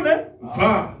 It's true, no?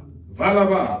 va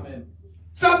là-bas.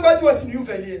 Somebody was in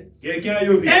Uvelier. Quelqu'un à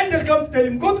Yovi. Angel come to tell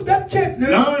him, go to that church. They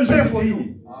will L'ange pray for lui you.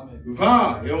 dit,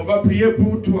 va et on va prier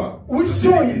pour toi. We Dans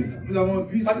saw cette it. église. Nous avons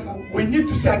vu But cela. we need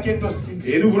to see again those things.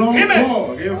 Et nous voulons Amen. encore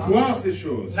revoir ces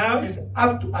choses. Now it's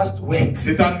up to us to work.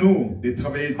 C'est à nous de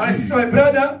travailler My sister, dur. my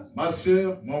brother, Ma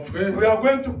soeur, mon frère, we are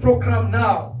going to program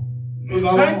now. nous Night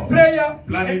allons prayer and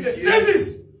the planifier.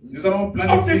 service Nous allons of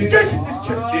planifier dedication this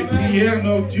church. des prières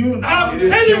nocturnes I'm et des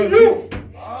telling services. you.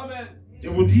 Je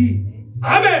vous dis,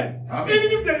 Amen. Amen.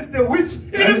 Even if there is the witch,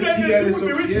 même even if s'il y there a is des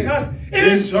people be witching sorciers, us,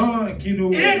 des gens qui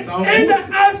nous either envoûtent,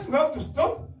 us we have to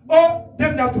stop or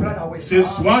them have to run away. c'est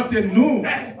soit nous We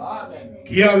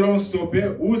qui allons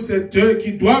stopper ou c'est eux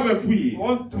qui doivent fuir.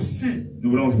 want to see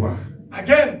Nous voulons voir,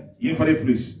 again une fois de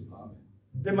plus,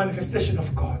 the manifestation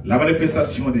of God, la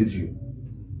manifestation de Dieu,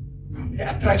 the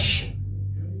attraction,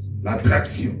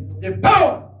 l'attraction, the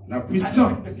power, la attract the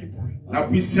puissance, people. la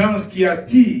puissance qui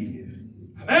attire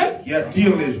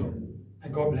les gens.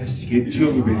 And God bless you. Que Dieu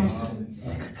vous bénisse.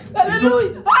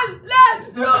 Hallelujah!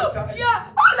 Hallelujah!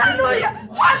 Hallelujah!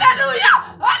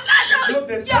 Hallelujah! Not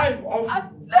the time of Hallelujah!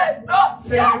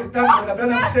 saying every time that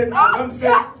Abraham said, Abraham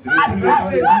said, C'est le plus le temps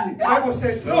de the dire. Bible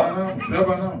said, Frère no.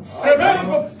 Branham, Frère Branham,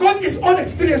 Remember, God is on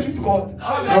experience with God.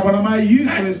 Frère Branham a eu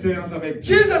son expérience avec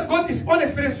Dieu. Jesus, God is on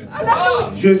experience with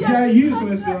God. Jésus a eu son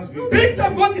expérience avec Dieu. Peter,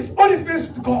 God is on experience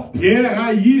with God. Pierre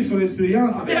a eu son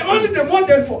expérience They avec are only Dieu. the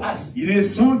model for us. Ils ne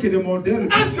sont que des modèles.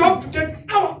 Us, you have to get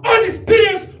our own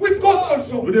experience with God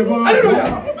also. Nous devons avoir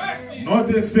Hallelujah.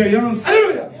 notre expérience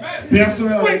Hallelujah.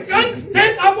 personnelle We avec Dieu. can't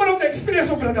stand up one of the experience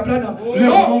of Brother Branham. Nous ne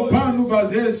No. pouvons pas nous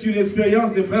baser sur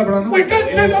l'expérience de Frère Branham. We can't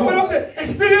et stand les up one of autres. the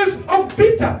experience of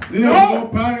Peter. Nous ne pouvons No.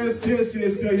 pas rester sur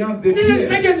l'expérience de This is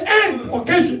Pierre. second hand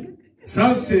occasion.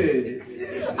 Ça, c'est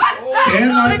un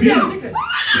habit.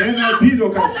 C'est un habit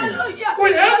d'occasion. Alléluia.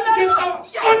 We have to get our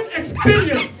own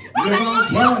experience. Nous devons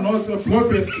avoir notre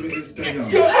propre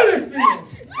expérience. Your own experience.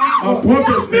 Ma propre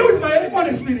Me expérience. with my own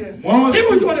experience. Moi Give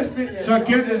with your own aussi, experience.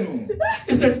 chacun de nous.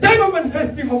 It's the time of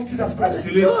manifesting of Jesus Christ.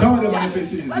 C'est le temps de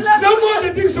manifester Jésus. No more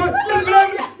the things so the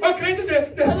Lord has created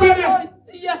the spirit.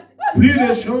 Alléluia. Plus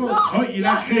de choses. Non, il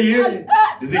a créé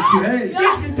des écureuils.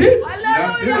 Yes, he did.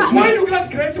 Alléluia. Why you can't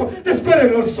create the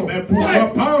spirit also? Mais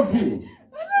pourquoi pas vous?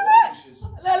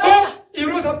 Alléluia. Oh, he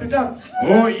rose up the dead.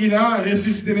 Oh, il a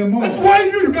ressuscité les morts. Why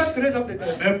you can't raise up the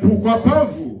dead? Mais pourquoi pas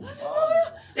vous?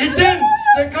 And then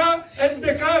the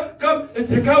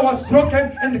car was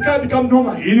broken and the car became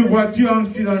normal. Une voiture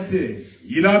accidentée.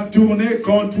 Il a tourné,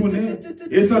 contourné,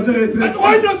 et ça s'est And rétréci.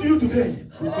 why not you today?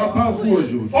 Pourquoi pas vous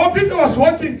aujourd'hui? Oh, Peter was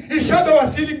walking, his shadow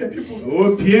was healing the people.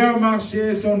 Oh, Pierre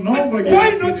marchait, son ombre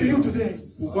Why not guérissait. you today?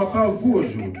 Pourquoi pas vous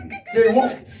aujourd'hui? They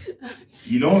walked.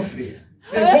 Ils l'ont fait.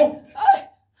 They walked.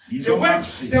 Ils They ont went.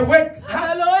 marché. They went.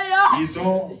 Alléluia. Ils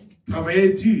ont travaillé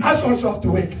dur. Us also have to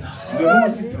work. Nous devons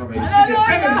aussi travailler. See the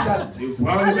same result. Et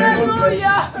voir le même résultat.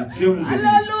 Alléluia. Que Dieu vous bénisse.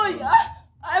 Alléluia.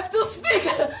 I have to speak. I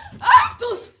have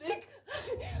to speak.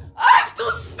 I have to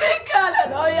speak.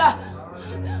 Hallelujah.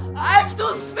 I have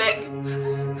to speak.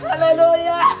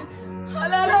 Hallelujah.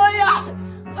 Hallelujah.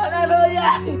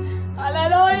 Hallelujah.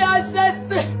 Hallelujah.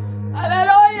 Just.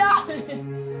 Hallelujah.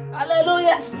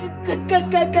 Hallelujah.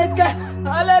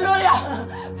 Hallelujah.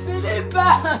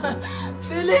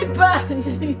 Philippe.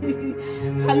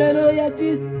 Hallelujah,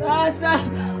 Jesus.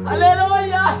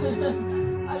 Hallelujah.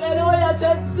 Hallelujah,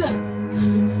 Jesus.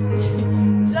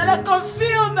 Je le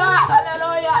confirme.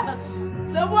 Alléluia.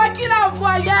 C'est moi qui l'ai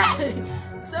envoyé.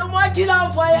 C'est moi qui l'ai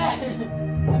envoyé.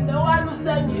 I'm the one who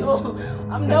sent you.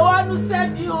 I'm the one who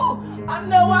sent you. I'm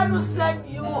the one who sent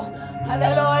you.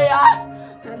 Hallelujah.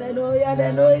 Hallelujah.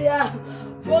 Hallelujah.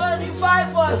 For a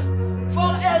revival.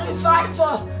 For a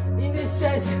revival in this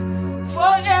church. For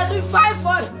a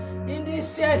revival in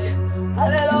this church.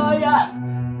 Hallelujah.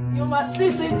 You must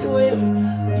listen to him.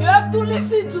 You have to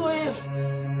listen to him.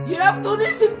 You have to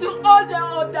listen to all the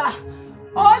order.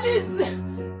 All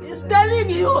is telling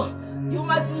you. You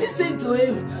must listen to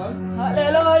him.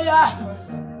 Hallelujah.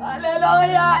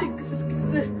 Hallelujah.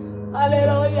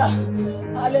 Hallelujah.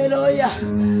 Hallelujah.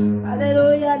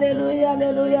 Hallelujah. Hallelujah.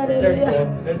 Hallelujah.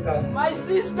 Hallelujah. Let us. My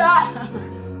sister.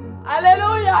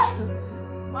 Hallelujah.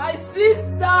 My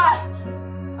sister.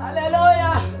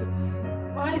 Hallelujah.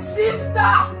 My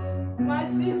sister. My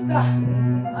sister.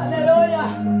 Hallelujah.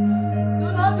 Do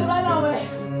not run away.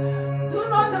 Do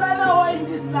not run away in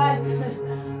this light.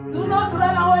 Do not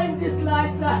run away in this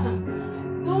light.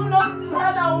 Do not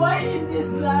run away in this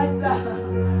light.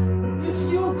 If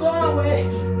you go away,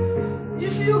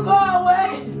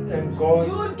 Thank God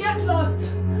you will get lost.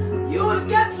 You will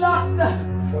get lost.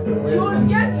 for the way. You will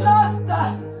get lost.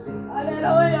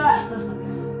 Hallelujah.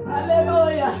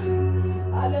 Hallelujah.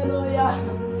 Hallelujah.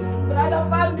 Brother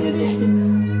family.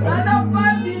 Brother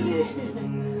family.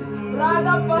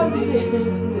 Brother family.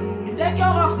 Take care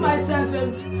of my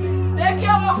servant. Take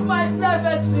care of my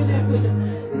servant, Philip.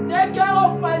 Take care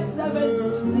of my servant,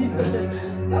 Philip.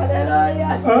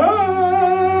 Hallelujah. I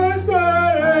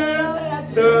surrender.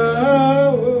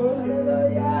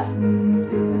 Hallelujah.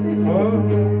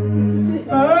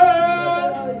 I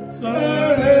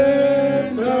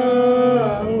surrender.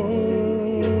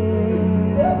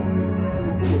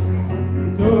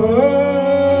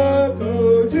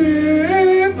 To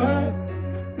Jesus,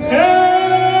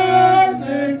 blessed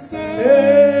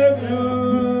Savior,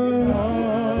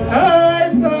 I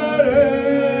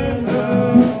surrender.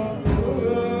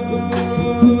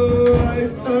 I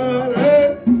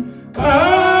surrender. I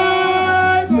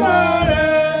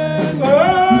surrender. I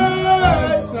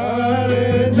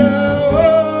surrender.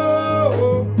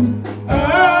 I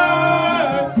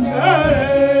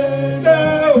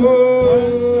surrender.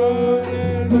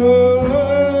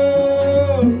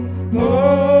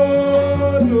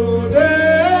 Lord, to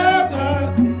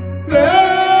Jesus,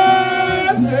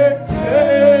 blessed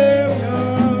Savior,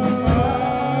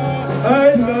 I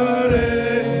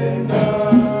surrender.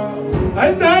 I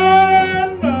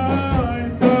surrender. I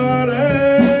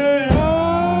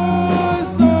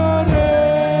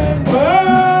surrender. I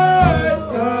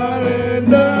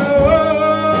surrender.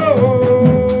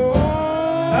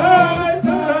 I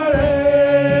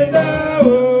surrender.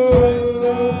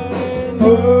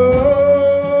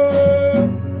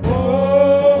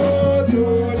 Oh, to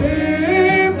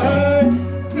divine,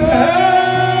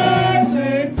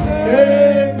 blessed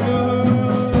Savior,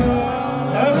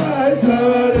 I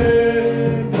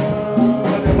surrender.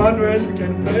 And Emmanuel, you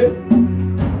can pray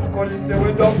according to the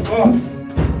word of God.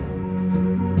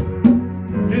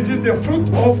 This is is the fruit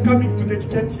of coming to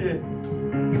dedicate here.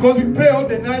 Because we pray all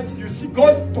the night, you see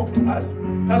God talk to us.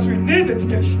 That's we need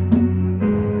dedication.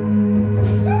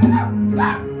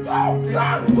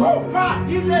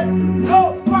 Il est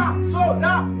pas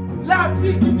soda. La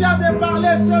fille qui vient de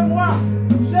parler, c'est moi.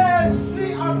 Je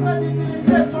suis en train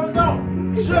d'utiliser son nom.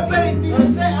 Je vais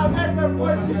utiliser avec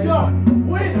précision.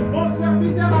 Oui, mon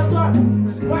serviteur à toi.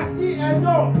 Voici un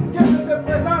nom que je te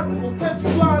présente, que tu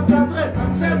dois encadrer.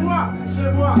 C'est moi,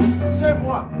 c'est moi, c'est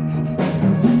moi.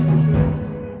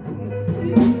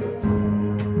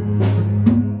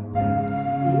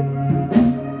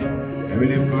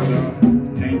 Heavenly Father,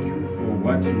 thank you for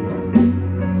what you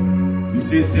are. We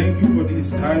say thank you for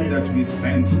this time that we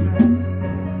spent here.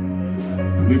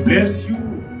 We bless you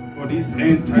for this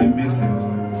end time message.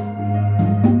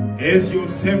 As your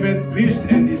servant preached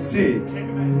and he said,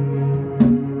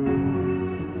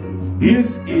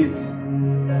 this is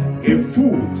a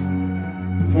food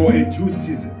for a due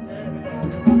season.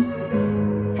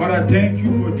 Father, thank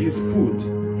you for this food.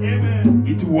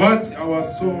 It's what our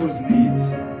souls need.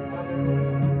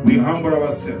 We humble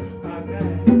ourselves.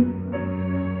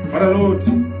 Father Lord,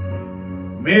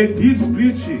 may this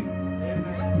preaching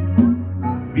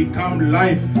become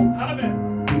life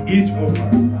to each of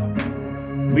us.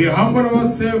 We humble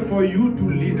ourselves for you to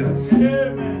lead us.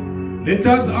 Let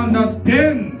us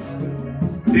understand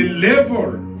the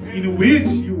level in which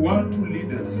you want to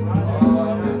lead us.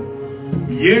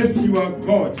 Yes, you are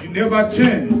God. You never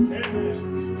changed.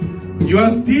 You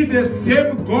are still the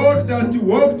same God that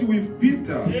walked with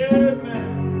Peter.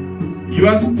 You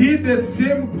are still the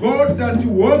same God that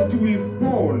walked with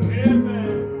Paul.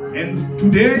 And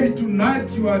today,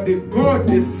 tonight, you are the God,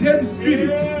 the same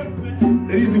Spirit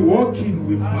that is walking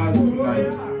with us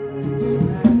tonight.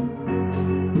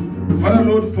 Father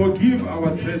Lord, forgive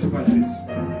our trespasses.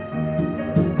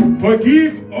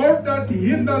 Forgive all that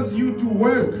hinders you to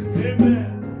work.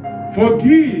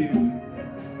 Forgive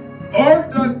all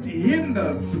that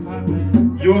hinders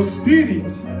your spirit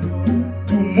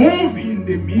to move in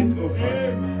the midst of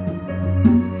us.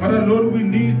 Father Lord, we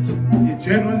need a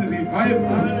genuine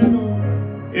revival.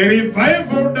 A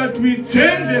revival that will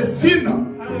change a sinner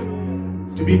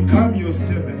to become your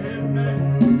servant.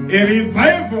 A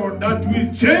revival that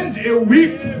will change a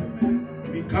weak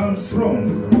to become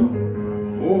strong.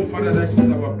 Oh Father, that is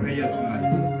our prayer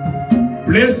tonight.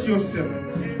 Bless your servant.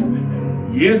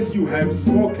 Yes, you have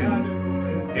spoken.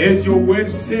 As your word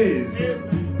says,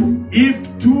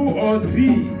 if 2 or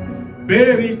 3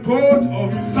 bear record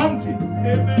of something,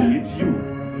 it's you.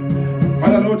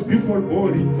 Father Lord, people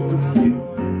bear record here.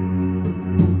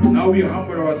 Now we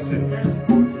humble ourselves.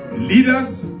 Lead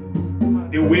us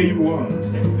the way you want.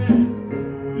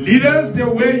 Lead us the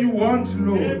way you want,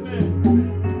 Lord.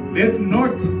 Let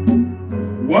not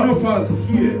one of us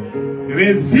here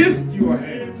resist your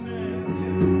hand.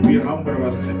 We humble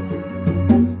ourselves.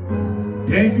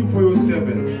 Thank you for your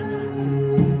servant.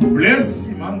 Bless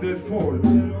him 100-fold.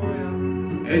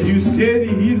 As you said,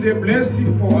 he is a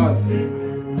blessing for us.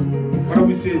 Father,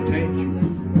 we say thank you.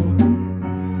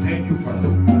 Thank you, Father.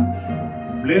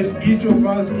 Bless each of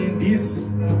us in this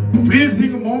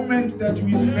freezing moment that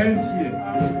we spent here.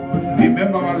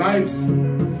 Remember our lives.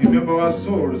 Remember our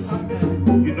souls.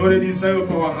 You know the desire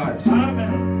of our heart.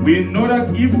 We know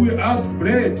that if we ask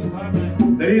bread,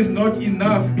 that is not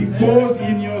enough, because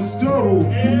in your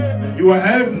storeroom you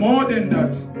have more than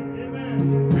that.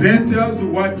 Grant us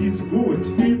what is good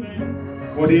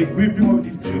for the equipping of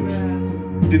this church.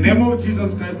 In the name of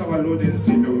Jesus Christ, our Lord and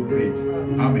Savior, we pray.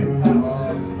 Amen.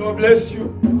 God bless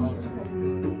you.